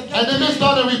entendu quelqu'un and then they dire,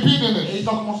 started repeating et it. ils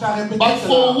ont commencé à répéter But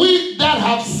for cela. we that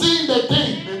have seen the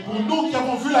thing, Mais pour nous qui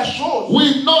avons vu la chose,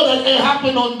 we know that it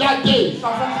happened on that day. nous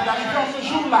savons que c'est arrivé en ce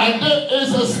jour-là. And there is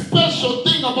a special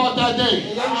thing about that Et day.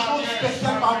 il y a une chose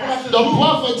spéciale par rapport à ce The jour.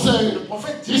 prophet Le said,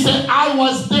 prophète he dit, said, I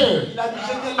was there. il a dit,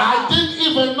 j'étais I là. didn't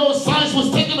even know science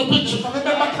was taking a Je ne picture. savais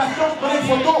même pas que la science prenait une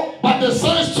photo. But the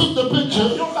science took the La picture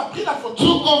science a pris la photo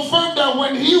to confirm that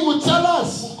when he would tell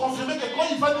us, pour confirmer que quand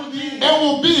il va nous dire, it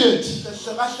will be it. ce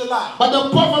sera cela. But the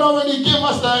prophet already gave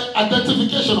us the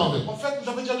identification of it. En fait, nous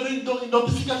avait déjà donné une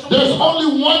identification. There's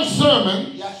only one sermon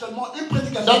Il y a seulement une that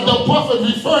prédication the prophet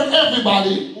referred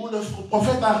everybody où le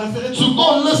prophète a référé to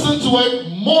go listen to it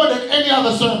more than any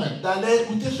other sermon. d'aller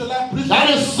écouter cela plus. That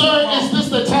is, sir, is this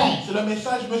the time? C'est le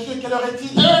message, monsieur, quelle heure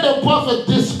est-il? There the prophet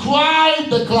described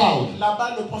the cloud,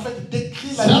 Là-bas, le prophète décrit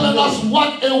la telling us nuée. what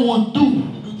it would do.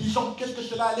 Nous disons qu'est-ce que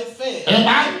cela allait faire.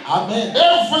 Amen. Amen.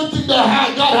 Everything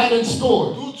that God had in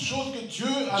store, Toute chose que Dieu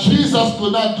a Jesus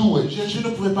could not do it. Jésus ne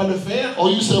pouvait pas le faire. Or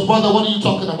you say, brother, what are you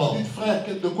talking about? Dites, frère,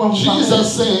 de quoi vous parlez? Jesus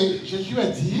said, Jésus a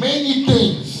dit, many il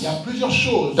things y a plusieurs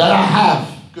choses that I have,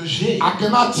 que j'ai, I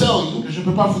cannot tell you que je ne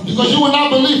peux pas vous dire. because you will not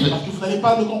believe Parce it. que vous n'allez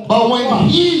pas le But comprendre. when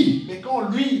He Mais quand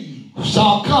lui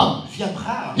shall come,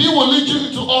 viendra, He will lead you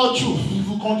into all truth. il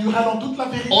vous conduira dans toute la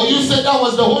vérité. Or you said that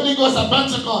was the Holy Ghost at Et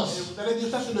Pentecost. vous allez dire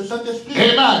ça, c'est le Saint-Esprit.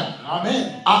 Amen.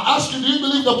 Amen. I ask you, do you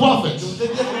believe the prophet? Je vous ai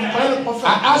dit, est-ce que vous croyez le prophète?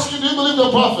 I ask you, do you believe the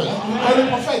prophet? Est-ce que vous croyez le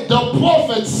prophète? The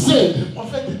prophet said, Le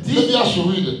prophète maybe dit, I should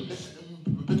read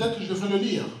it. peut-être que je devrais le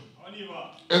lire,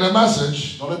 In a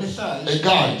message, dans le message, a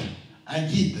guide. un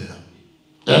guide.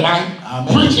 Amen.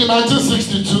 Amen. Preached in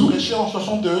 1962, Prêché en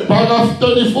 62, paragraph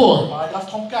 34. paragraphe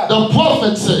 34. The prophet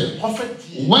Le said, prophète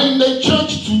dit, when the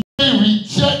church today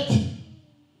reject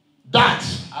that,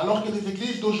 alors que les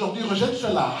églises d'aujourd'hui rejettent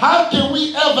cela, how can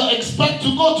we ever expect to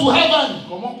go to heaven?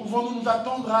 comment pouvons-nous nous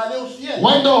attendre à aller au ciel?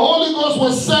 When the Holy Ghost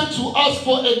was sent to us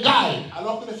for a guide,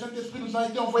 Alors que le Saint-Esprit nous a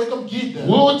été envoyé comme guide.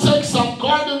 we will take some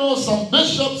cardinals, some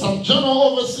bishops, some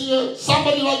general overseer,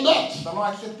 somebody like that, Nous allons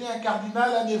accepter un cardinal,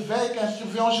 un évêque, un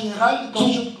surveillant général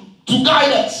to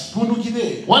guide us. pour nous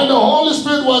guider. When the Holy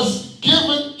Spirit was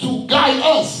given to guide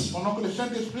us, Pendant que le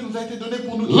Saint-Esprit nous a été donné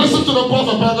pour nous guider. listen to the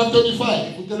prophet, paragraph 35.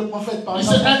 Écoutez le prophète par He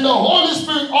said, exemple. and the Holy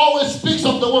Spirit always speaks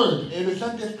of the word. Et le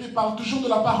Saint-Esprit parle toujours de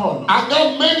la parole. I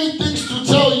got many things to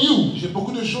tell you. J'ai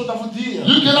beaucoup de choses à vous dire.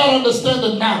 You cannot understand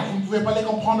it Vous now. ne pouvez pas les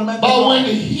comprendre But maintenant. when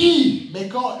He Mais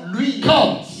quand lui,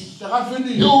 comes, il sera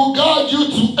venu, He will guide you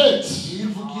to it. il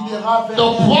vous guidera vers The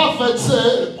elle. prophet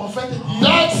said, Le prophète dit,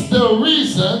 that's the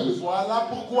reason voilà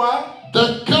pourquoi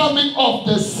the coming of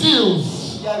the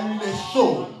seals, il y a eu les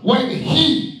sceaux. when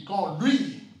He Quand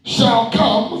lui shall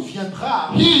come,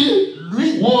 viendra, He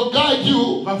lui will guide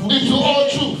you va vous into all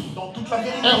guider truth. dans toute la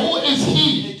vérité. And who is Et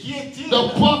He? qui est-il? The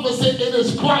prophet said it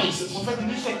is Le Christ. prophète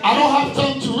dit, c'est I don't have Christ.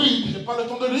 time to read, J'ai pas le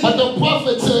temps de lire. but the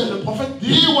prophet Le said prophète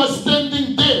dit, He was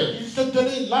standing there il se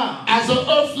tenait là as an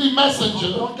earthly earthly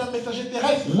messenger, tant qu'un messager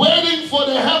terrestre, waiting for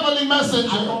the heavenly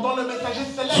messenger attendant le messager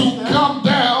to céleste come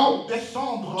down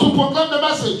descendre to proclaim the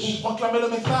message. pour proclamer le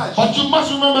message. But you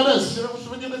must remember Je this, vais vous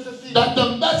souvenir de ceci, that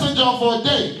the messenger of our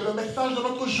day, que le message de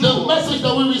notre the jour, message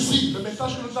that we receive, le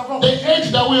message que nous avons, the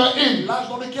age that we are in, l'âge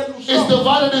dans lequel nous is sommes,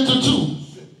 divided into two.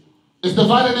 It's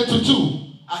divided into two.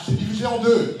 c'est divisé en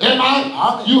deux. Amen.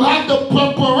 You have the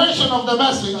preparation of the Vous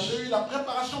message, avez eu la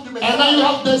préparation du and then you message,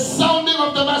 have the sounding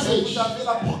of the message. vous avez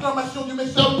la proclamation du The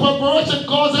message. preparation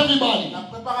calls everybody. La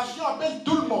préparation appelle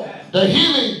tout le monde. The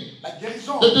healing, La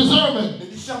guérison, the discernment. le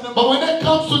discernement. But when it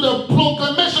comes to the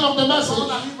proclamation of the Quand message, on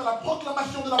arrive à la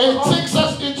proclamation de la it parole, takes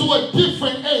us into a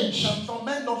different age. ça nous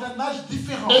emmène dans un âge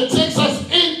différent. It takes us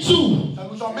into Ça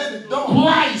nous emmène dans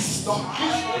Christ.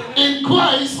 Christ. In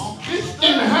Christ, En Christ,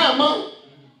 in Him,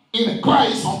 in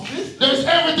Christ, en Christ, there's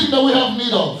everything that we have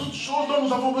need of. toutes choses dont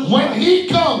nous avons besoin. When He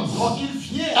comes, Quand il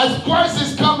vient, as Christ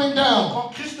is coming down,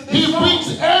 quand Christ He descend,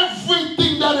 brings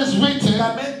everything that is il written.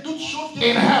 amène toutes choses qui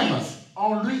In sont heaven. écrites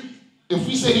en lui. If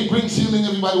we say He brings healing,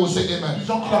 everybody will say Amen.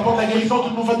 Disons qu'il apporte la guérison, tout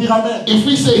le monde va dire Amen. If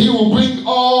we say He will bring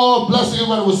all blessing,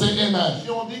 everybody will say Amen. Si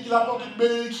on dit qu'il apporte une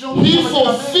bénédiction, tout le He monde va dire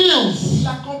Amen. fulfills Il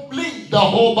accomplit the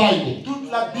whole Bible. toute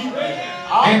la Bible.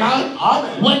 Amen.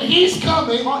 Amen. When He's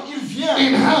coming Quand il vient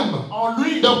in Him, en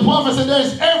lui, the prophet said there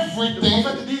is le everything,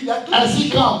 prophète dit il y a tout as he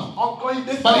comes. quand il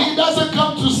descend. but He doesn't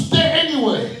come to stay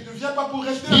anywhere. Il ne vient pas pour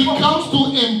rester He là-bas. comes to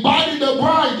embody the Il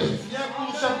bride. vient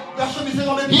pour se personnifier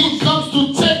dans les He bouches. comes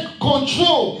to take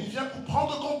control. Il vient pour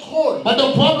prendre contrôle. But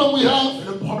the problem we have Et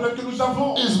le problème que nous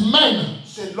avons, is men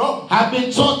c'est l'homme. have been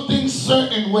taught things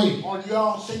certain way. On lui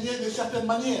a enseigné de certaines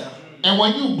manières. And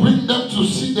when you bring them to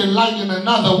see the light in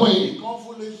another way, Quand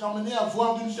vous les emmenez à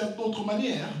voir d'une certaine autre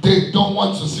manière, they don't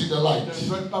want to see the ils light. ne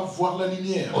veulent pas voir la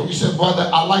lumière. Oh, you said, brother,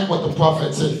 I like what the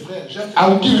prophet said. Frère, j'aime I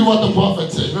will give you what the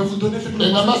prophet Je said. vais vous donner ce que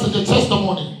In the message, the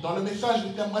testimony, dans le message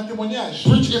un témoignage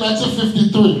preached in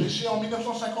 1953, prêché en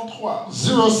 1953,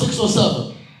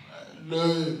 0607.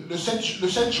 le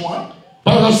 7 juin.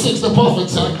 Paragraph 6, the prophet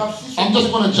said, Paragraphe 6, I'm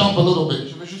just going to jump a little bit.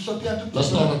 je vais juste sauter un tout Let's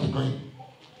petit start peu. at the green.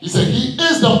 He said, He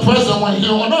is the present one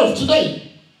here on earth today,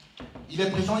 Il est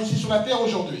présent ici sur la terre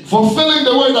aujourd'hui. fulfilling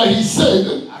the word that He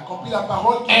said, Accomplit la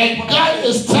parole qui and God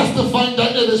is testifying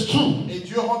that it is true. et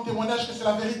Dieu rend témoignage que c'est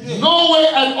la vérité. No way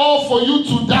at all for you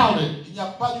to doubt it, Il n'y a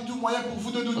pas du tout moyen pour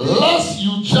vous de douter. unless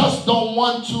you just don't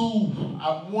want to.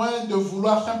 À moins de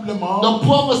vouloir simplement. The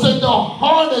prophet said the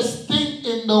hardest thing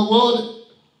in the world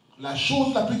La chose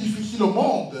la plus difficile au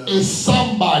monde, is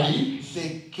somebody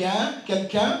c'est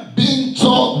quelqu'un being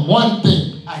taught one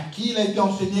thing à qui il a été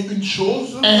enseigné une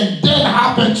chose and then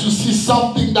happen to see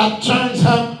something that turns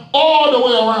him all the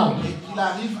way around. et qu'il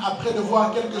arrive après de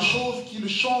voir quelque chose qui le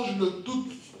change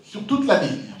sur toute la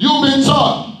ligne. You've been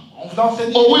taught, On vous a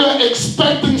enseigné or we are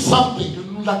expecting something, que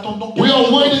nous attendons we quelque are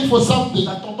chose. waiting for something,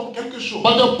 Nous attendons quelque chose.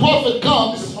 but the prophet Le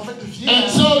comes prophète vient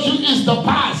and tells you it's the et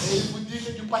past. il vous dit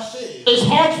c'est du passé. It's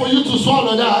hard for you to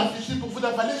swallow that C'est difficile pour vous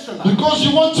d'avaler cela. because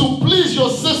you want to please your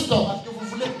system. Parce que vous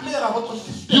voulez plaire à votre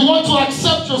système. You want to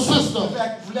accept your system.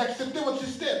 Vous voulez accepter votre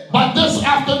système. But this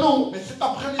afternoon, Mais cet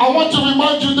après-midi, I want to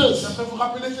remind you this. j'aimerais vous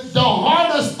rappeler ceci. The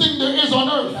hardest thing there is on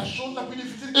earth La chose la plus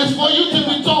difficile is for you to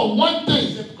be taught one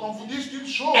thing, c'est qu'on vous dise une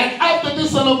chose. and after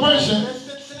this celebration, Mais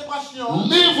cette célébration,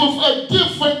 live with a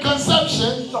different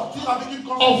conception sortir avec une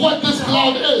of what this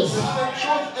cloud is. Cette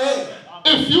chose est,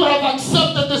 If you have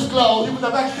accepted this si cloud, vous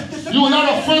avez accepté cette you are not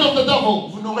chose, afraid of the devil.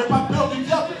 vous n'aurez pas peur du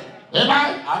diable.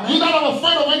 Amen? You're not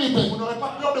afraid of Vous anything. n'aurez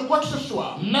pas peur de quoi que ce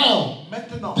soit. Now,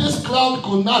 Maintenant, this cloud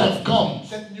could not have come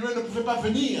cette nuée ne pouvait pas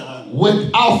venir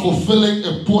without fulfilling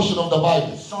a portion of the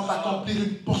Bible. sans accomplir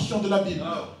une portion de la Bible.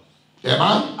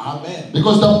 Amen? Amen.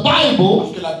 Because the Bible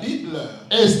Parce que la Bible,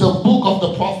 is the book of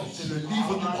the prophets. c'est le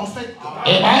livre du prophète.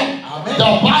 Amen? Amen.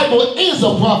 The Bible is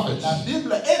a prophet. La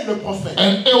Bible est le prophète.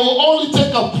 And it will only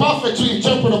take a prophet to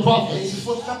interpret a Et prophet. il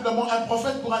faut simplement un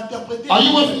prophète pour interpréter. Are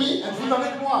you with me? Êtes-vous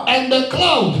avec moi? And the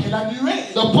cloud, Et la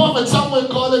nuée, the prophet, somewhere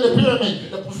call it a pyramid.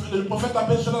 le prophète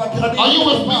appelle cela la pyramide. Are you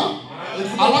with me?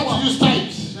 Êtes-vous I avec like moi? to use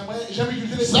types. J'aime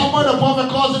utiliser les Somewhere the prophet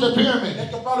calls it a pyramid.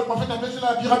 Quelque part, le prophète appelle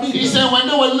cela la pyramide. He said when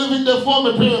they were living, they formed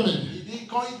a pyramid. Il dit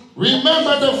quand il...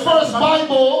 Remember the first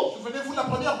Bible Souvenez-vous de la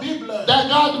première Bible that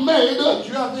God made,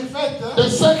 Dieu avait faite. the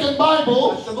second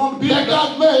Bible La seconde Bible that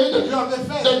God made, Dieu avait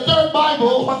faite. the third La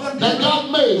Bible troisième that Bible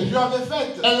God made. Dieu avait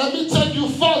faite. And let me take you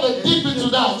further deep into Vous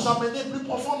that. emmenez plus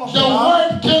profond dans The cela.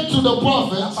 word came to the La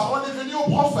prophet parole est venue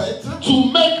au prophète to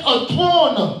make a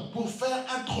throne pour faire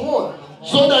un trône.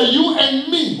 So that you and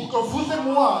me pour que vous et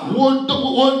moi,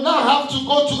 will not have to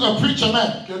go to a preacher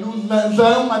man. que nous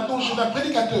allons maintenant chez un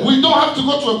prédicateur. We don't have to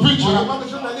go to a On n'a preacher. pas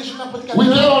besoin d'aller chez un We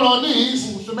get prédicateur on our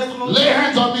knees, pour se mettre dans lay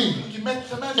hands on me, qui mettent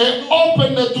ses mains and sur nous.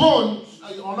 open the throne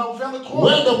On a ouvert le trône.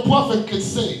 where the prophet could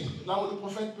say, Là où le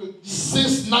prophète peut dire.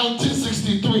 since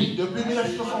 1963, Depuis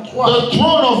 1963, the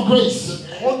throne of grace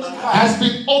le trône de has grâce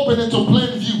been opened into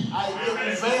plain view. a été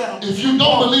ouvert. If you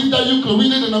don't believe that, you can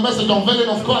read it in the message Unveiling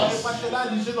of Vous allez Christ. passer là,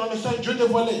 lisez dans le message Dieu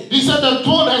dévoilé. He said the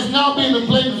throne has now been in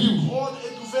plain Le view. trône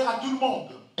est ouvert à tout le monde.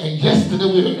 And yesterday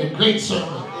we heard a great sermon.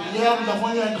 Et hier, nous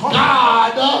avons eu un grand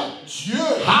God Dieu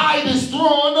hide his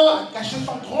throne a caché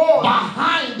son trône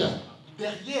behind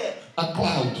derrière a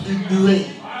cloud. une nuée.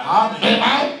 Amen.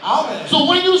 Amen. Amen. So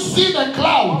when you see the Quand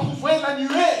cloud, vous voyez la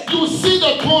nuée, you see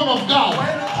the throne of vous God.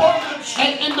 voyez le trône de Dieu.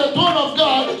 And in the throne of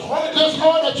God, there's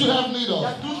all that you have need Il y a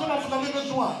of. tout ce dont vous avez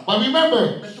besoin. But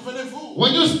remember, Mais souvenez-vous,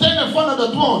 when you stand in front of the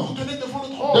vous throne, tenez devant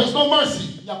le trône, there's no mercy.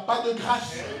 il n'y a pas de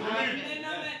grâce.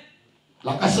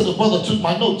 Like I said, the brother took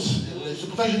my notes. C'est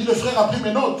pour ça que je dis le frère a pris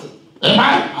mes notes.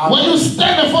 Amen. When you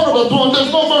stand in front of the throne,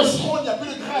 there's no Devant le mercy. trône, il n'y a plus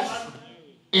de grâce.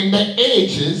 In the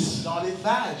ages, Dans les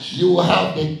âges, you will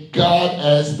have the God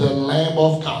as the Lamb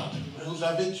of God. vous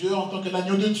avez Dieu en tant que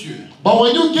l'agneau de Dieu. But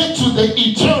when you get to the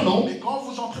eternal, Mais quand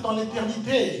vous entrez dans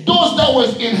l'éternité, those that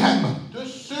was in him de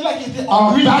ceux-là qui étaient en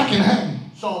are lui back in him.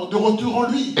 sont de retour en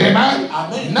lui. Amen.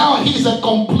 Amen. Now he's a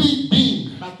complete being.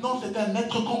 Maintenant, c'est un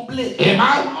être complet. Amen.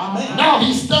 Amen. Now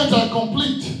he stands as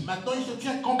complete. Maintenant, il se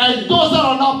tient And complet. those that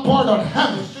are not part of Et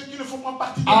him ceux qui ne font pas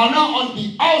partie de are lui now on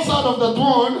the outside of the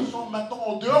throne sont maintenant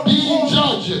en dehors du being trône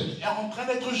judged. et en train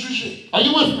d'être jugés. Are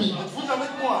you with me? Êtes-vous avec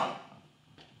moi?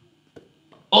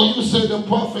 Oh, you say the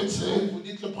prophet said Vous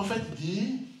dites, le prophète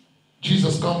dit,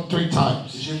 Jesus come 3 times.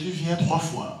 Jésus vient 3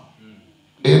 fois.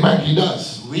 Amen. He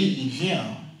does. Oui, il vient.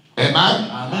 Amen.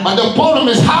 Amen. But the problem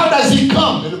is, how does he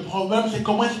come? Mais le problème, c'est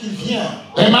comment est-ce qu'il vient?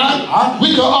 Amen.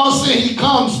 We can all say he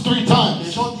comes 3 Les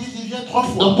times. gens disent, il vient 3 The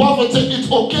fois. prophet said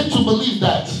it's okay to believe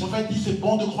that. Le prophète dit, c'est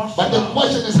bon de croire But the cela.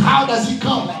 question is, how does he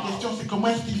come? La question, c'est comment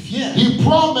est-ce qu'il vient? He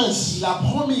promised, Il a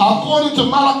promis, according to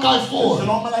Malachi 4,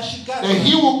 selon Malachie 4, that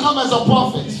he will come as a il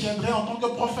prophet. viendrait en tant que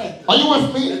prophète. Are you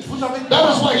with me? Êtes-vous avec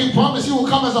That is moi? why he promised he will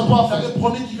come as a Il prophet. avait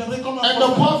promis qu'il viendrait comme un And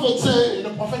the prophète. prophet Et said, le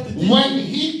prophète dit, when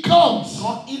he comes,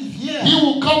 quand il vient, he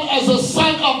will come as a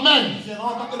son of man. il viendra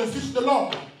en tant que le fils de l'homme.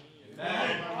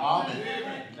 Amen.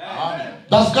 Amen.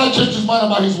 Does God change his mind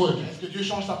about his word? Est-ce que Dieu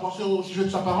change sa pensée au sujet de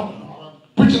sa parole?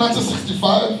 Preaching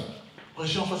 1965,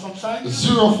 Prêché en 65,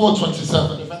 0427.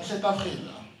 le 27 avril.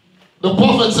 The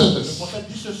prophet said Le this. prophète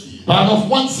dit ceci. Paragraph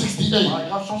 168.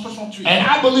 Paragraphe 168. And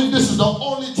I believe this is the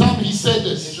only time he said Et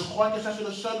this. je crois que ça c'est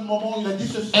le seul moment où il a dit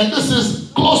ceci. And this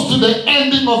is close to the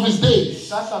ending of his Et days.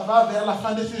 ça va vers la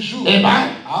fin de ses jours. Amen.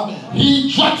 Amen.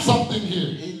 He dropped something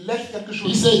here. Et il laisse quelque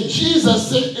chose. He said, Jesus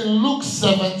said in Luke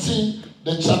 17,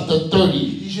 the chapter 30.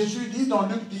 Et Jésus dit dans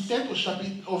Luc 17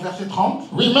 au verset 30.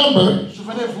 Remember,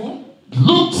 Souvenez-vous,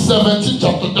 Luke 17,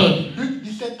 chapter 30. Luc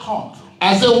 17, 30.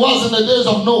 As it was in the days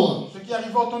of Noah, Ce qui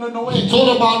arriva au temps de he Noé. told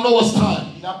about Noah's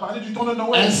time. Il a parlé du temps de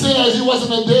Noé. And said as it was in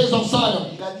the days of Sodom.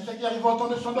 Il a dit ce qui arriva au temps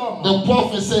de Sodome. The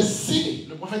prophet says, see,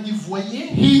 Le prophète dit, voyez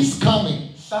he's coming.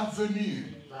 sa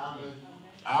venue.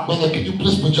 Amen. Brother, can you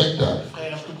please project that?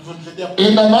 Frère, est-ce que vous pouvez nous aider à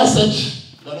In the message,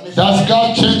 dans le does message?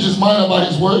 God change his mind about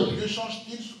his word? Dieu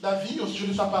change-t-il d'avis au sujet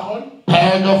de sa parole?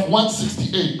 Paragraph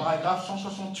 168. Paragraphe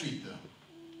 168.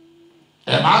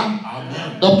 Amen.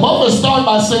 Amen. The prophet started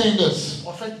by saying this. Le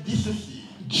prophète dit ceci.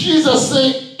 Jesus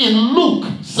said in Luke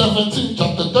 17,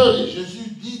 chapter 30.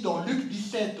 Jésus dit dans Luc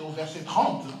 17 au verset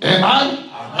 30. Amen.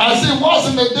 As it was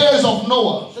in the days of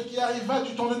Noah. Ce qui arriva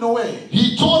du temps de Noé.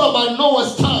 He told about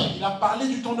Noah's time. Il a parlé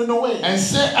du temps de Noé. And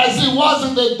said as it was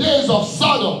in the days of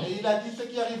Sodom. Et il a dit ce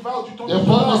qui arriva du temps de The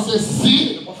prophet Sodome. says,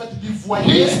 see, Le prophète dit,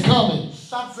 voyez he's coming.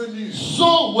 sa venue.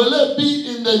 So will it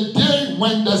be in the day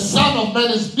when the Son of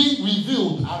Man is being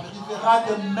revealed. Arrivera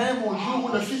de même au jour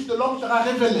où le Fils de l'homme sera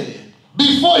révélé.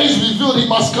 Before he's revealed, he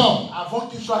must come. Avant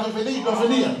qu'il soit révélé, il doit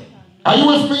venir. Are you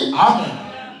with me? Amen.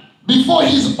 Before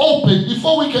he's open,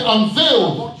 before we can unveil,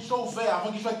 Avant qu'il soit ouvert,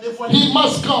 avant qu'il soit dévoilé, he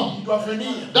must come. il doit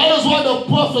venir. That is why the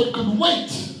prophet could wait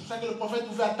C'est pour ça que le prophète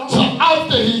pouvait attendre. till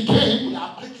after he Et came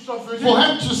après qu'il soit venu, for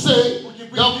him to say,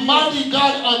 the mighty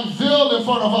God unveiled in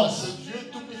front of le us. Dieu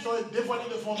Tout-Puissant est dévoilé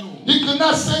devant nous. He could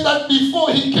not say that before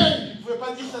he came. Il ne pouvait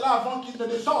pas dire cela avant qu'il ne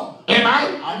descende.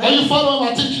 Amen. Are you following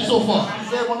my teaching so far? Vous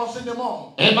suivez mon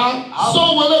enseignement. Amen.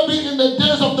 So will it be in the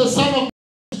days of the Son of Man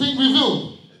being revealed.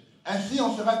 Ainsi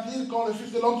en sera-t-il quand le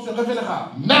Fils de l'homme se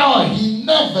révélera. Now he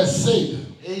never said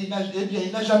Et il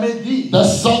n'a jamais dit the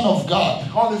Son of God.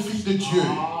 quand le Fils de Dieu.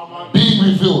 being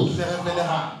revealed. se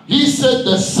révélera. He said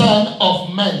the Son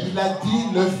of Man. Il a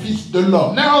dit le Fils de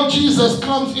l'homme. Now Jesus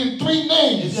comes in 3 Eh bien,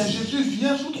 names. Jésus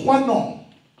vient sous 3 noms.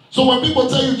 So when people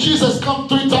tell you Jesus comes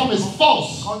 3 times, it's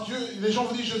false. Quand les gens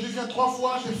vous disent Jésus vient 3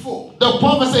 fois, c'est faux. The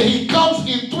prophet said he comes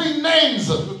in 3 names.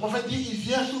 Le prophète dit il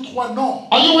vient sous 3 noms.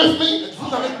 Are you with me?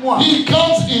 Êtes-vous avec moi? He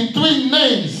comes in 3 Il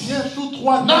names. vient sous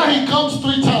 3 Now noms. he comes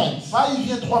 3 times. Pas il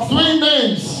vient 3 fois. 3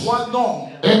 names. 3 noms.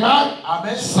 Amen.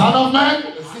 Amen. Son of Man,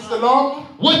 Le Fils de l'homme,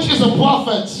 which is a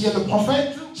prophet. qui est le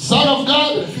prophète. Son of Le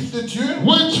God, Fils de Dieu,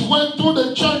 which went through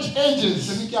the church ages.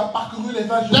 celui qui a parcouru les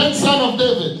âges de Then Dieu. Son of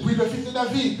David. Puis le Fils de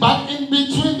David. But in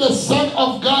between the Son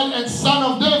of God and Son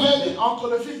of David, Et entre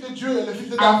le Fils de Dieu et le Fils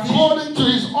de David, according to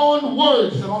his own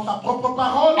word, selon sa propre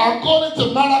parole, according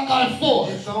to Malachi 4,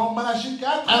 et selon Malachie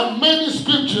 4, and many et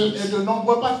scriptures, de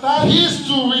nombreux passages, he is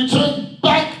to return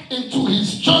back into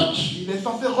his church il est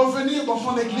censé revenir dans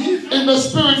son église in the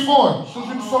spirit form. sous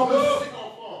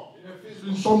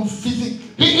une forme physique.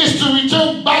 He is to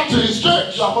return back to his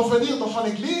church Il doit revenir dans son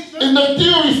église, in the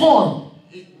theory form.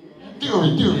 Theory.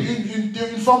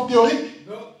 une forme théorique.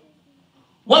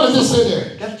 What does it say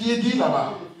there? Qu'est-ce qui est dit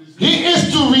là-bas? He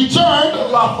is to Il return.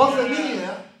 doit revenir.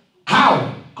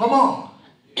 How? Comment?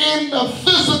 In the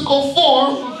physical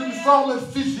form, Sous une forme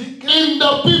physique, in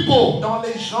the people, dans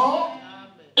les gens,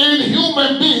 in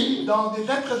human being, dans des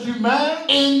êtres humains,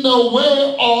 in the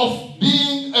way of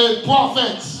being a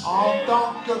prophet. en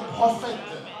tant que prophète.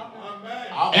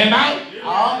 Amen.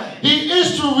 Amen. He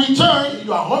is to return. Il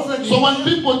doit revenir. So when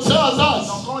people tell Donc us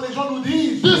quand les gens nous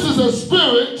disent, this is a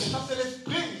spirit, ça c'est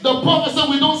l'esprit, the prophet said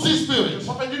we don't see le spirits.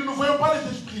 prophète dit, nous ne voyons pas les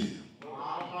esprits.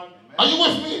 Are you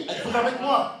with me? Êtes-vous avec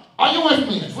moi? Are you with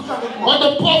me? Êtes-vous avec moi? When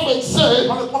the prophet said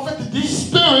Quand le prophète dit,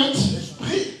 spirit,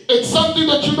 l'esprit, it's something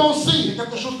that you don't c'est see.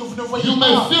 quelque chose que vous ne voyez You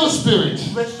may pas. feel spirit, Vous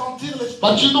pouvez sentir l'esprit,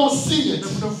 but you don't see mais it.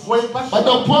 vous ne voyez pas But ça.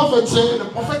 the prophet Le said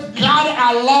prophète dit, God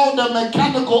allowed the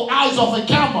mechanical eyes of a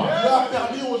camera Dieu a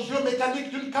permis aux yeux mécaniques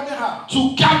d'une caméra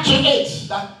to capture it.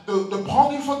 de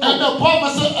prendre une photo. And the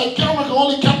prophet said a camera can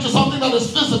only capture something that is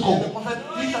Et le physical. prophète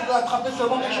dit, ça peut attraper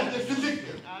seulement quelque chose de physique.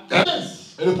 This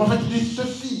Et le prophète dit,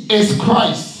 ceci, is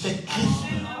Christ. c'est Christ.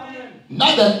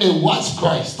 Not that it was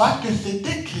Christ. Pas que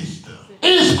c'était Christ.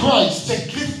 Is Christ. C'est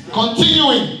Christ.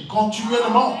 Continuing.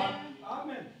 Continuellement.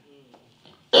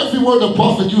 Every word the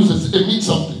prophet uses, it means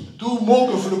something. Tout mot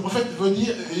que le prophète veut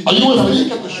dire, il Are dit, you with ça veut me? dire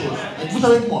quelque chose. Êtes-vous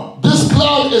avec moi? This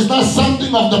cloud is not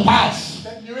something of the past.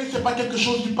 Cette nuée, c'est pas quelque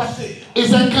chose du passé.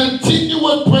 It's a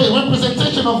continual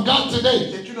representation of God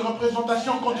today. C'est une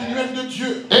représentation continuelle de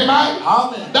Dieu. Amen.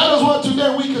 Amen. That is why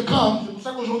today we could come C'est pour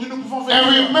ça qu'aujourd'hui nous pouvons and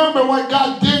venir remember what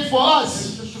God did for et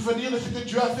us. se souvenir de ce que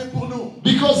Dieu a fait pour nous.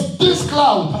 Because this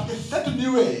cloud, Parce que cette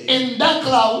nuée, in that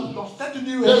cloud, dans cette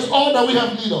nuée, there's all that we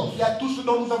have need of. il y a tout ce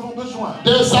dont nous avons besoin.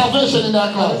 There's salvation in that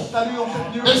Le cloud. salut dans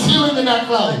cette nuée. There's healing in that La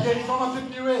cloud. guérison dans cette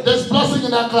nuée. There's blessing in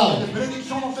that La cloud.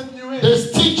 bénédiction dans cette nuée.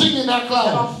 There's teaching in that Il y a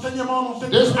cloud. l'enseignement dans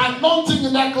cette There's nuée. anointing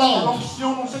in that Il y a cloud. l'onction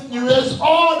dans cette nuée. There's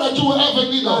all that you will ever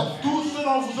need Il y a of. tout ce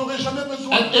dont vous aurez jamais besoin.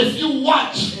 And if you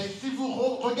watch, Et si vous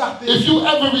regardez, if you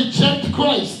ever reject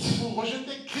Christ, vous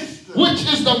rejetez Christ, which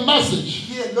is the message,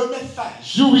 qui est le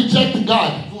message, you reject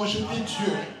God. vous rejetez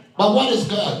Dieu. But what is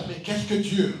God? Mais qu'est-ce que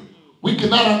Dieu? We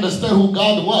cannot understand who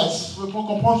God was Nous pouvons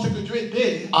comprendre ce que Dieu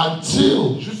était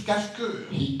until jusqu'à ce que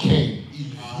He came. il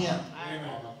vient.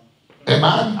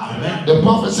 Amen. Amen. The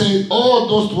prophet said, all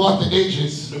those throughout the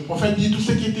ages, Le prophète dit tout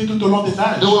ce qui était tout au long des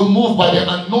âges, they were moved by the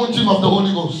anointing of the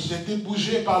Holy Ghost. ils étaient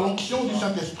bougés par l'onction du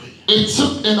Saint-Esprit. It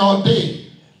took in our day,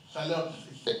 Ça leur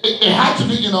it had to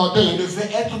be in our il day, devait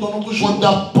être dans notre for jour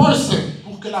the person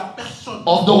pour que la personne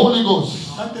of the Holy du Ghost,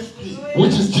 Saint-Esprit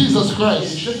which is Jesus et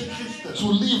Christ, Jésus-Christ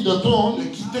to leave the de throne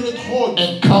quitter le trône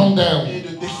and come down et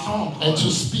de descendre and to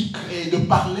speak et de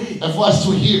parler and for us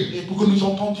to hear. et pour que nous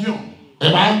entendions.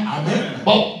 Amen. Amen.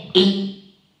 But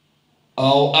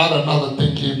I'll add another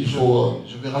thing here before.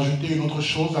 Je vais rajouter une autre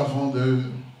chose avant de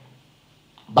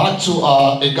Back to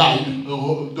a guide.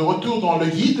 de retour dans le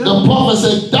guide. The prophet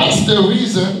said that's the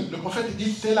reason Le prophète dit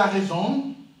c'est la raison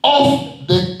of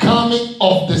the coming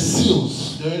of the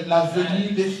seals. de la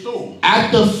venue des sceaux.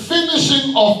 At the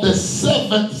finishing of the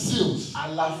 7th seals.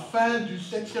 À la fin du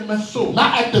 7e sceau.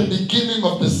 Not at the beginning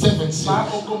of the 7th Pas seal.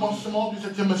 au commencement du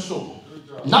 7e sceau.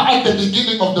 Not at the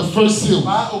beginning of the first seal.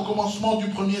 Pas au commencement du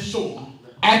premier sceau.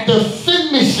 At the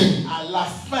finishing À la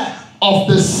fin of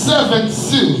the 7th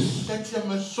seal. du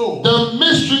 7e sceau. The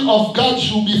mystery of God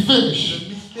should be finished.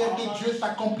 Le mystère de Dieu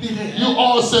s'accomplirait. You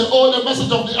all say, oh, the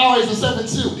message of the hour is the 7th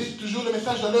seal. Dites toujours le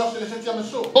message de l'heure, c'est le 7e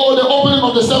sceau. Oh, the opening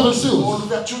of the 7th Oh, seal.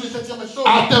 l'ouverture du 7e sceau.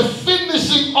 At the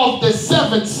finishing of the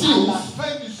 7th À seal, la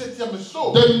fin du 7e 7e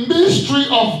sceau. The mystery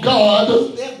of God Le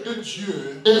mystère de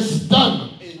Dieu is done.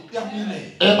 est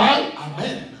terminé. Amen.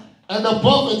 Amen. And the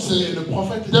prophet Et said, le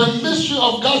prophète the dit, mystery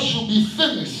of God should be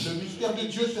finished le mystère de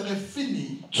Dieu serait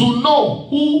fini. to know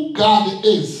who God De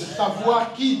is,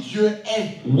 savoir qui Dieu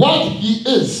est, what He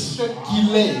is, ce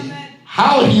qu'il est,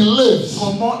 how He lives,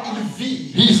 comment il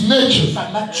vit, His nature, sa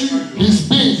nature, His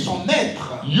being. son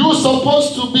être. You're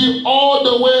supposed to be all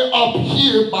the way up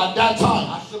here by that time.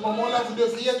 À ce moment-là, vous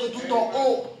devriez être tout en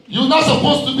haut. You're not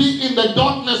supposed to be in the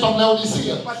darkness of Vous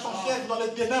Laodicea. n'êtes pas censé être dans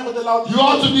les ténèbres de You l'Odyssée.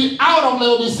 ought to be out of Vous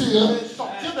Laodicea, devez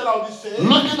sortir de l'Odyssée,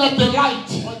 looking at the light.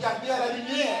 regarder à la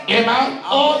lumière. Amen.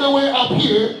 All the way up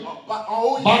here En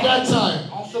haut, by that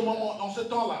time. en ce moment, en ce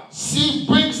temps-là. See,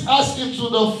 brings us into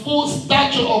the full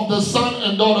stature of the son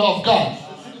and daughter of God.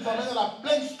 Ceci nous amène à la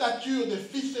pleine stature des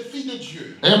fils et filles de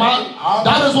Dieu. Amen.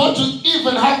 That is what to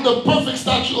even have the perfect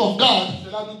stature of God.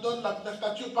 Cela nous donne la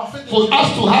stature parfaite de For Dieu.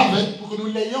 us to have it, Pour que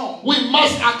nous l'ayons, we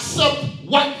must accept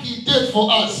what He did for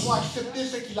nous us. devons accepter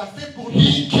ce qu'il a fait pour nous.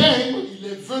 He came, Il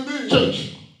est venu.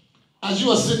 church, as you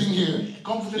are sitting here,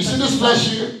 Comme vous you êtes see this assis, flesh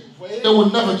here? vous voyez, It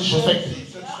will never be cette chair perfected. ici,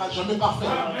 ce ne sera jamais parfait.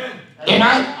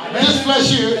 Amen. This flesh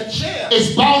here Cette chair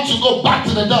is bound to go back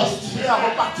to the dust. est à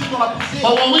repartir dans la poussière.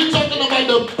 But when we're talking about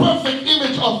the perfect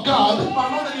image of Nous God,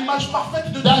 parlons de l'image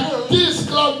parfaite de that Dieu. this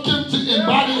cloud came to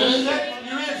embody it, Cette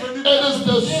nuée est venue it is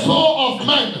the soul of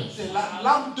man. C'est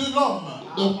l'âme de l'homme.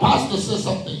 The pastor says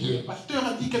something here, Le pasteur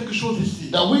a dit quelque chose ici.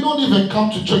 that we don't even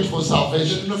come to church for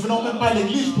salvation. Nous ne venons même pas à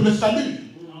l'église pour le salut.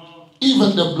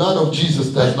 Even the blood of Jesus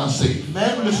does not save.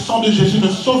 Même le sang de Jésus ne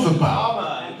sauve pas.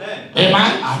 Amen.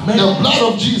 Amen. The blood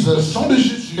of Le Jesus, sang de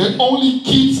Jésus, it only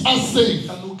keeps us safe.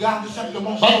 ça nous garde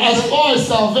simplement But as sauvés. far as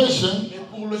salvation, Mais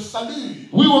pour le salut,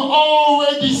 we were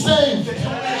already saved. nous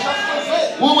sommes déjà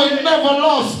sauvés. We were never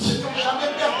lost. Nous ne sommes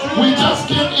jamais perdus. We just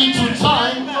came into Nous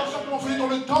time, sommes simplement venus dans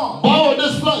le temps borrowed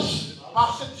this flesh,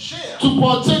 par cette chair to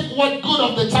partake what good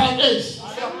of the time is. pour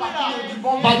faire partie du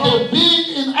bon But moment. the being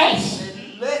in us,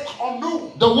 Et l'être en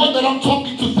nous the one that I'm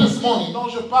talking to this morning, dont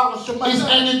je parle ce is matin,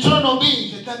 an eternal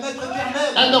being. c'est un être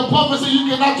éternel. And the prophecy, you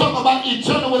cannot talk about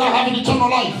eternal without having eternal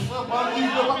life. Frère Branham dit, vous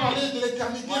ne pouvez pas parler de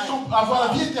l'éternité sans avoir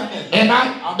la vie éternelle.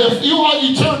 Amen. If you are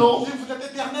eternal, Si vous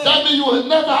êtes éternel, that means you have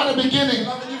never had a beginning.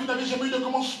 cela veut dire que vous n'avez jamais eu de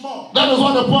commencement. That is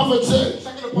what the prophet said.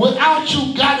 Without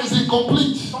you, God is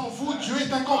incomplete. Sans vous, Dieu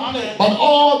est incomplet. But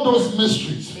all those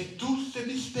mysteries Mais tous ces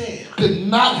mystères could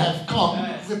not have come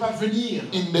ne pouvaient pas venir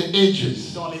in the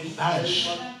ages. dans les âges.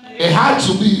 It had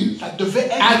to be Ça devait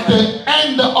être at the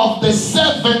end of the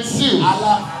seventh seal. à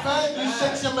la fin du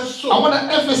 7e I saut. want to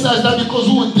emphasize that because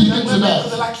we will dig into J'aimerais mettre de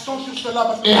that. l'accent sur cela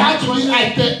parce que It had to be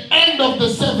at the end of the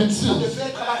seventh ça seal. devait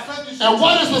être à la fin du 7e And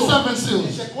what is the saut. seventh Et seal?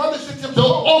 c'est quoi le 7e The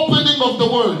saut? opening of the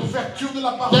word. L'ouverture de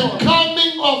la The parole.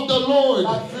 coming of the Lord.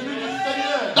 La venue du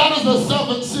Seigneur. That is the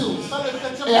seventh seal. Ça, le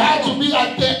 7e It had to saut. be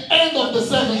at the end of the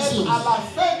seventh Être seal. à la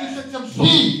fin du 7e saut.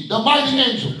 He, the mighty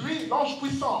angel, Lui, l'ange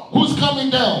puissant, who's coming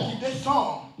down, qui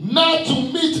descend, not to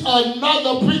meet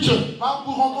another preacher, pas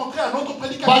pour rencontrer un autre but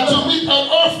to prédicateur, meet an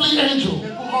earthly angel. mais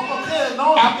pour rencontrer un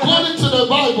ange. According to the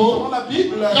Dans Bible, la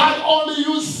Bible, God only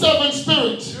used 7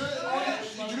 spirits. Dieu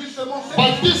utilise seulement sept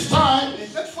But this time, Et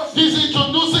cette fois-ci, He's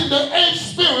introducing the 8th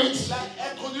spirit, il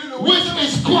a introduit le which huitième is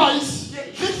esprit, Christ, qui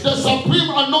est Christ, the supreme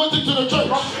anointing to the church,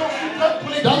 l'onction suprême pour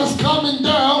les that is coming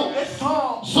down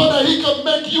descend so that He can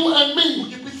make you and pour me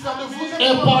qu'il puisse faire de vous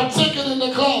a moi partaker in the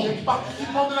des cloud.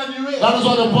 participants de la nuée. That is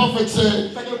what the prophet said.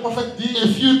 C'est ça que le prophète dit.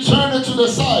 If you turn it to the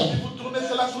side, Vous tournez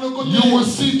cela sur le côté. you will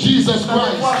see Jesus Vous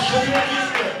allez voir Christ.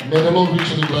 Jésus-Christ. May the Lord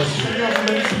richly bless you. Seigneur, vous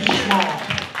bénisse richement.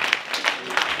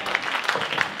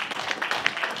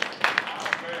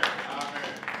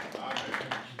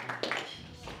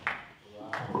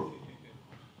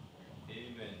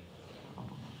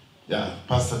 Yeah,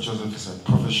 Pastor Joseph is a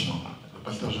professional. Le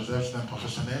pasteur Joseph, c'est un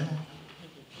professionnel.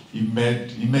 He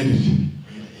made it.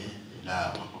 Il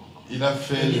a Il a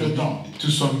fait le temps. tout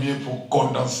son mieux pour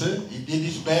condenser. He did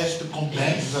his best to Il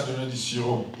condense. nous a donné du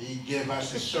sirop. He gave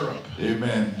us a syrup. Amen.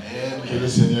 Amen. Que le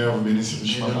Seigneur vous bénisse May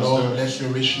richement, the Lord pasteur. bless you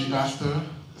richly, Pastor.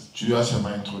 Tu as seulement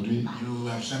introduit. You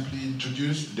have simply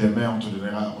introduced. Demain,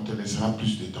 on te laissera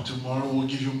plus de temps. Tomorrow we'll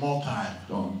give you more time.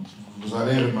 Donc, vous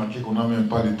allez remarquer qu'on n'a même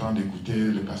pas le temps d'écouter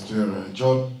le pasteur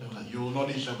John. You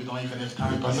notice that we don't even have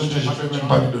time. Parce que je ne peux même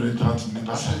pas lui donner 30 minutes.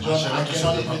 Parce Pastor que John, je I ne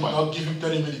cannot even not give him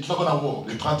 30 minutes. It's not going to work.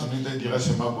 les 30 minutes, il dira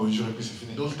seulement bonjour et puis c'est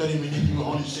fini. Those 30 minutes, you will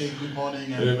only say good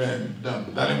morning and Amen. done.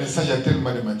 Dans le message, il y a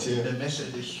tellement de matière. The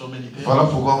message is so many things. Voilà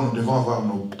pourquoi nous devons avoir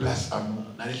nos places à nous.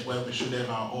 That is why we should have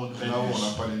our own Là où on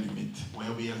n'a venues pas les limites. where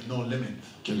we have no limit.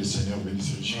 Que le Seigneur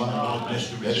bénisse richement. God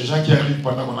bless you. Il y a des gens qui arrivent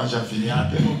pendant qu'on a déjà fini. There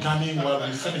are people coming while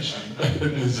we're finishing.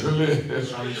 Désolé.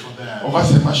 Sorry for that. On va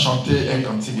seulement chanter un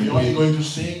cantique. Et We're only puis, going to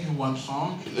sing one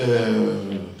song.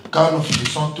 quand nous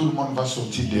finissons, tout le monde va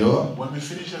sortir dehors. When we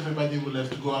finish, everybody will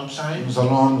have to go outside. Nous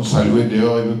allons nous saluer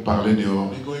dehors et nous parler dehors.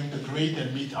 We're going to greet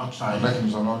and meet outside. Pendant que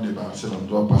nous allons débarrasser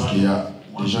l'endroit parce qu'il y a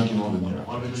des gens qui vont venir.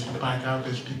 While we're going to pack out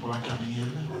as people are coming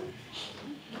in.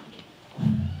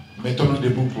 Mettons-nous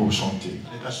debout pour chanter.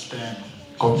 Let us stand.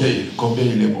 Combien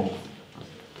il est bon.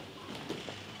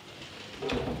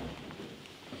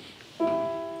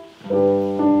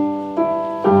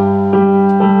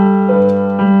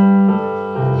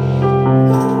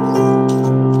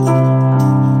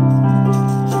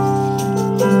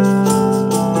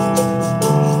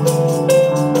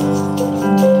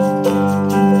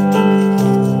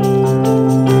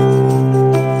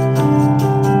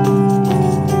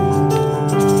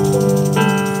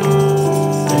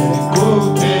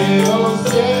 Écoutez au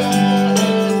ciel.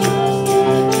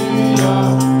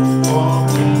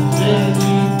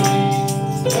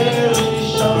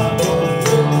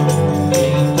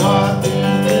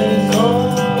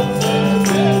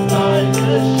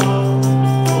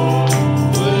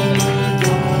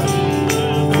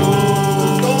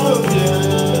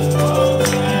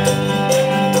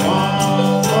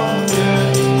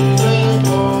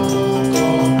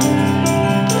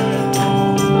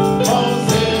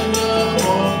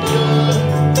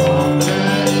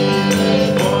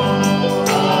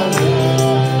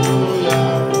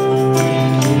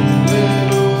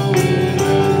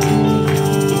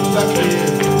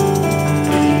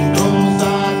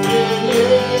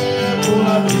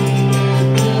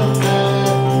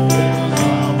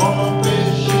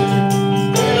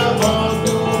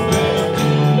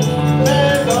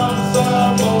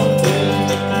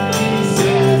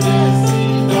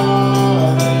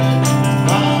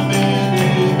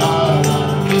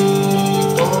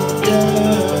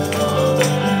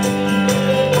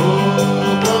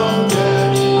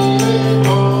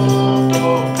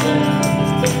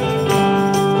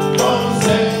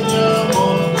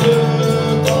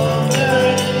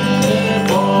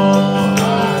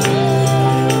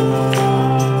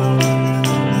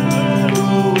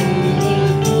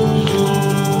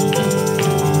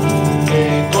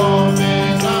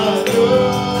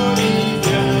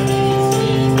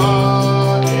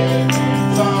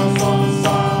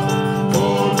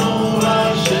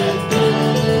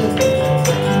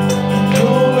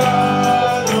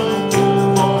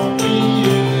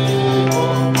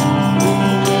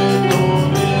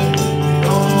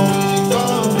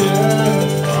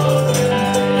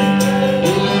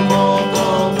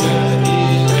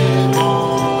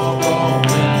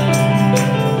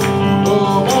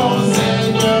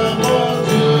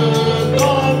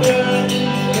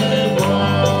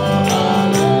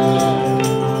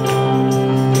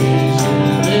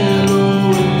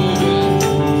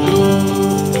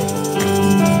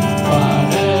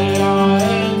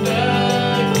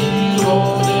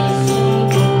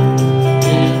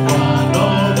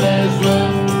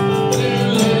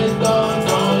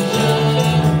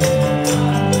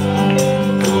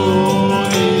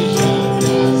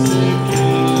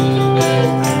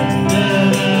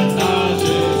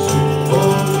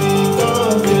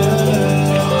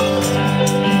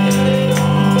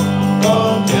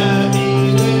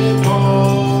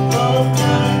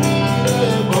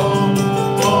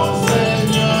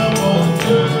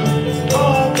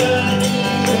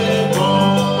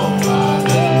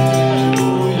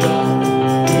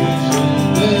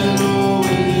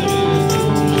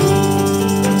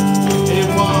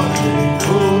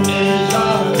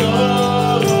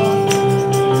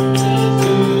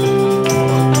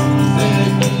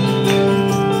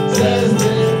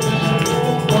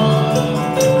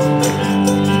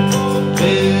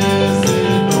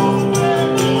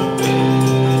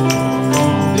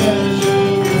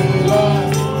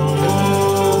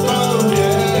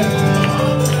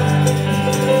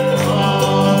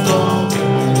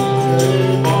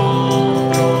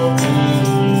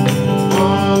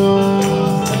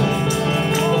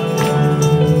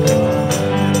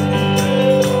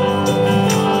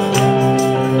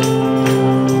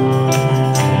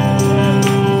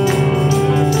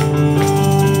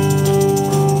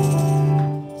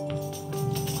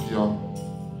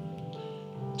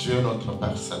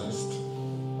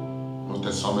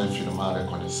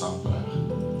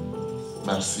 Père.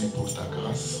 Merci pour ta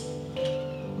grâce.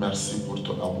 Merci pour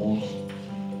ton amour.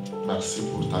 Merci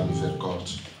pour ta miséricorde.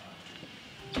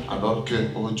 Alors que,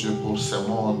 oh Dieu, pour ce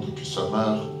monde qui se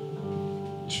meurt,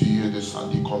 tu es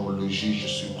descendu comme le juge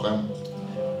suprême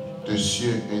des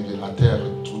cieux et de la terre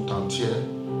tout entière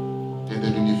et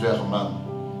de l'univers même.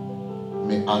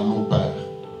 Mais à nous, Père,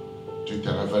 tu te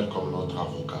révèles comme notre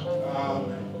avocat.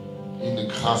 Amen. Une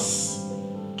grâce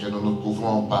que nous ne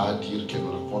pouvons pas dire que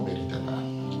nous l'avons mérité, Père.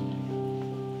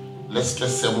 Laisse que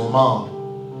ces moments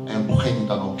imprègnent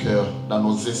dans nos cœurs, dans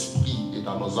nos esprits et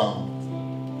dans nos âmes,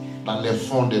 dans les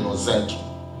fonds de nos êtres.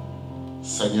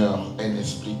 Seigneur, un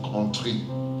esprit contrit,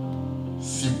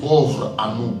 si pauvre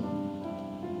à nous,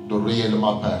 de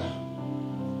réellement, Père,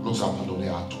 nous abandonner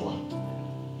à toi,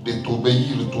 de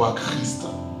t'obéir, toi, Christ,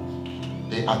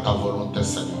 et à ta volonté,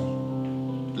 Seigneur.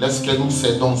 Laisse que nous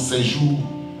cédons ces jours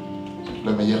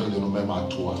le meilleur de nous-mêmes à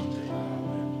toi.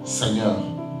 Seigneur,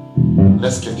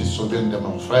 laisse que tu sauves de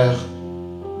mon frère,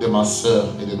 de ma soeur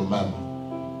et de nous-mêmes.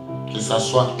 Que ce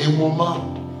soit un moment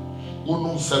où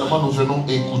non seulement nous venons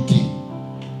écouter,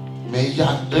 mais il y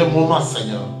a des moments,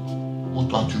 Seigneur, où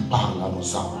toi tu parles à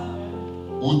nos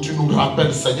âmes, où tu nous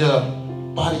rappelles, Seigneur,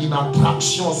 par une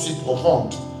attraction si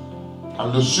profonde dans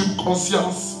le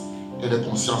subconscience et la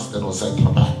conscience de nos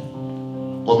êtres, Père.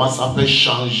 Comment ça peut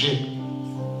changer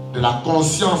de la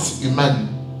conscience humaine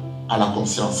à la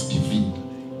conscience divine.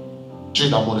 Dieu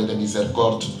d'amour et de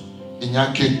miséricorde, il n'y a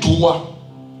que toi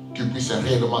qui puisses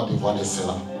réellement dévoiler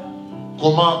cela.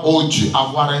 Comment, oh Dieu,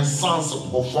 avoir un sens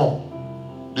profond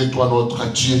de toi,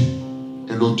 notre Dieu,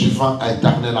 et le divin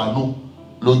éternel en nous,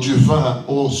 le divin,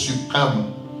 ô suprême,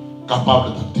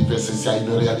 capable d'activer ceci à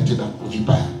une réalité dans nos vies,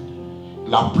 Père.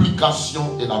 L'application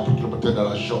et l'applicabilité de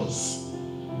la chose.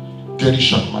 Guéris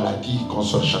chaque maladie,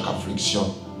 console chaque affliction.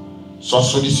 Soit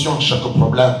solution à chaque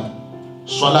problème.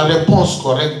 Soit la réponse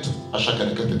correcte à chacun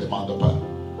que te demande, Père.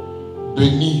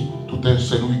 Bénis tout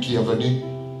celui qui est venu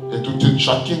et tout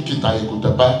chacun qui t'a écouté,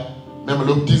 Père. Même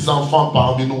les petits enfants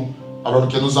parmi nous. Alors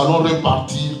que nous allons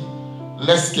repartir,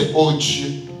 laisse que, oh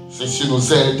Dieu, ceci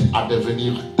nous aide à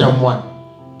devenir témoins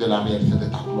de la réalité de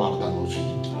ta gloire dans nos vies.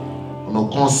 Nous nous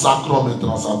consacrons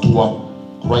maintenant à toi,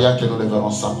 croyant que nous les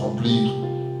verrons s'accomplir.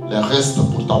 Les restes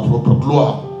pour ta propre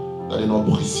gloire, dans les noms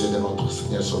précieux de notre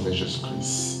Seigneur Sauveur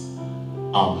Jésus-Christ.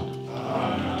 Amen.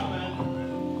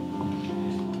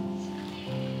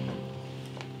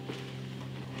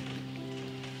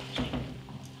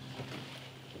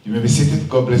 You may be seated.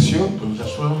 God bless you. Vous pouvez vous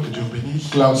asseoir, que Dieu vous bénisse.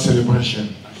 Cloud celebration.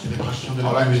 Célébration de I'd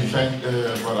la like to Bible.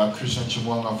 thank Brother Christian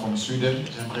Chimwanga from Sweden.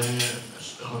 J'aimerais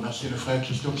remercier le frère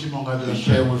Christian Chimwanga de la He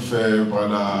Suède. came with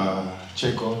Brother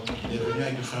Cheko Il est venu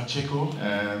avec le frère Tcheko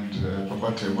and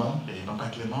Papa Clement. et Papa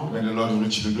Clément. May the Lord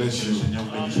richly bless Que le you. Seigneur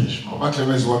vous bénisse richement. Papa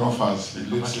Clement is one of us. He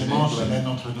Papa lives in Clément, c'est England. l'un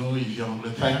d'entre nous, il vit en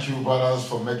Angleterre. Thank you, brothers,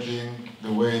 for making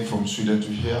the way from Sweden to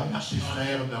here. Merci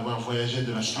frère d'avoir voyagé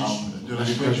de la Suisse, I'm de la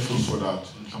really Suède grateful for that.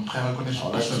 Nous sommes très reconnaissants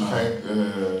I'd pour like to cela.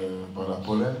 thank Brother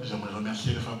Paulin J'aimerais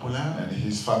remercier le frère Paulin and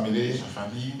his et family. sa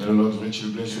famille. May the Lord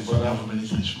richly Que bless le you, Seigneur brother. vous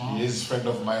bénisse richement. He is a friend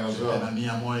of mine as C'est un well. ami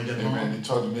à moi également. Amen. He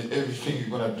told me everything you're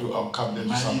going to do, I'll come there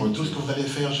Il to m'a dit, support tout ce you. que vous allez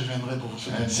faire, je viendrai pour vous And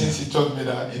soutenir. since he told me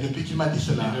that, Et depuis qu'il m'a dit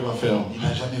cela, he never failed. il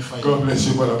n'a jamais failli. God bless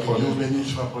you, brother Que Dieu vous Paulin.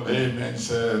 bénisse, frère Paulin. Amen.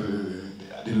 Sir,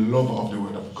 the love of the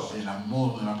word of God. C'est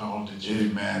l'amour de la parole de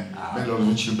Dieu. Amen. May the Lord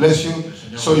richly bless you.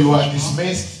 So you are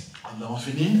dismissed. Nous avons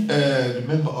fini. The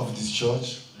member of this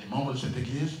church, Les membres de cette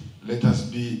église, let us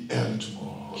be early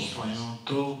tomorrow. soyons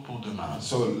tôt pour demain.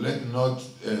 So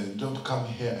don't come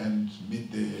here and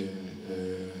meet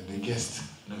the guest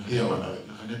Ne here.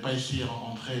 venez pas ici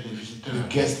rencontrer les visiteurs.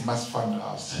 The guest must find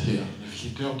us here. Les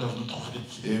visiteurs doivent nous trouver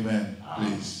ici. Amen.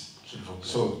 Please. S'il vous plaît.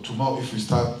 So tomorrow, if we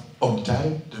start on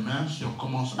time, Demain, si on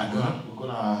commence à we're l'heure,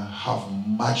 gonna have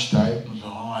much time nous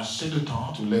aurons assez de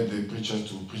temps to let the preachers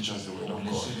to preach us the word pour of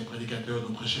God. laisser les prédicateurs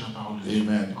nous prêcher la parole de Dieu.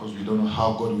 Amen. Because we don't know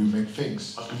how God will make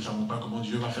things. Parce que nous ne savons pas comment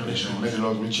Dieu va faire les choses. May the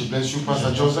Lord richly bless you,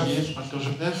 Pastor Joseph. Yes, Pasteur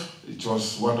Joseph, It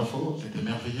was wonderful, c'était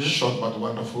merveilleux, short but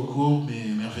wonderful, court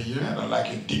mais merveilleux. and I like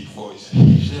a deep voice.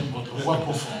 J'aime votre voix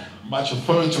profonde. Much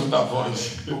authority with that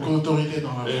voice. Beaucoup d'autorité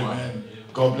dans la voix. Amen.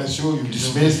 God bless you. You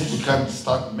dismissed. We can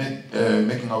start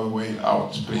making our way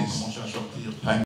out, On va please. commencer à sortir.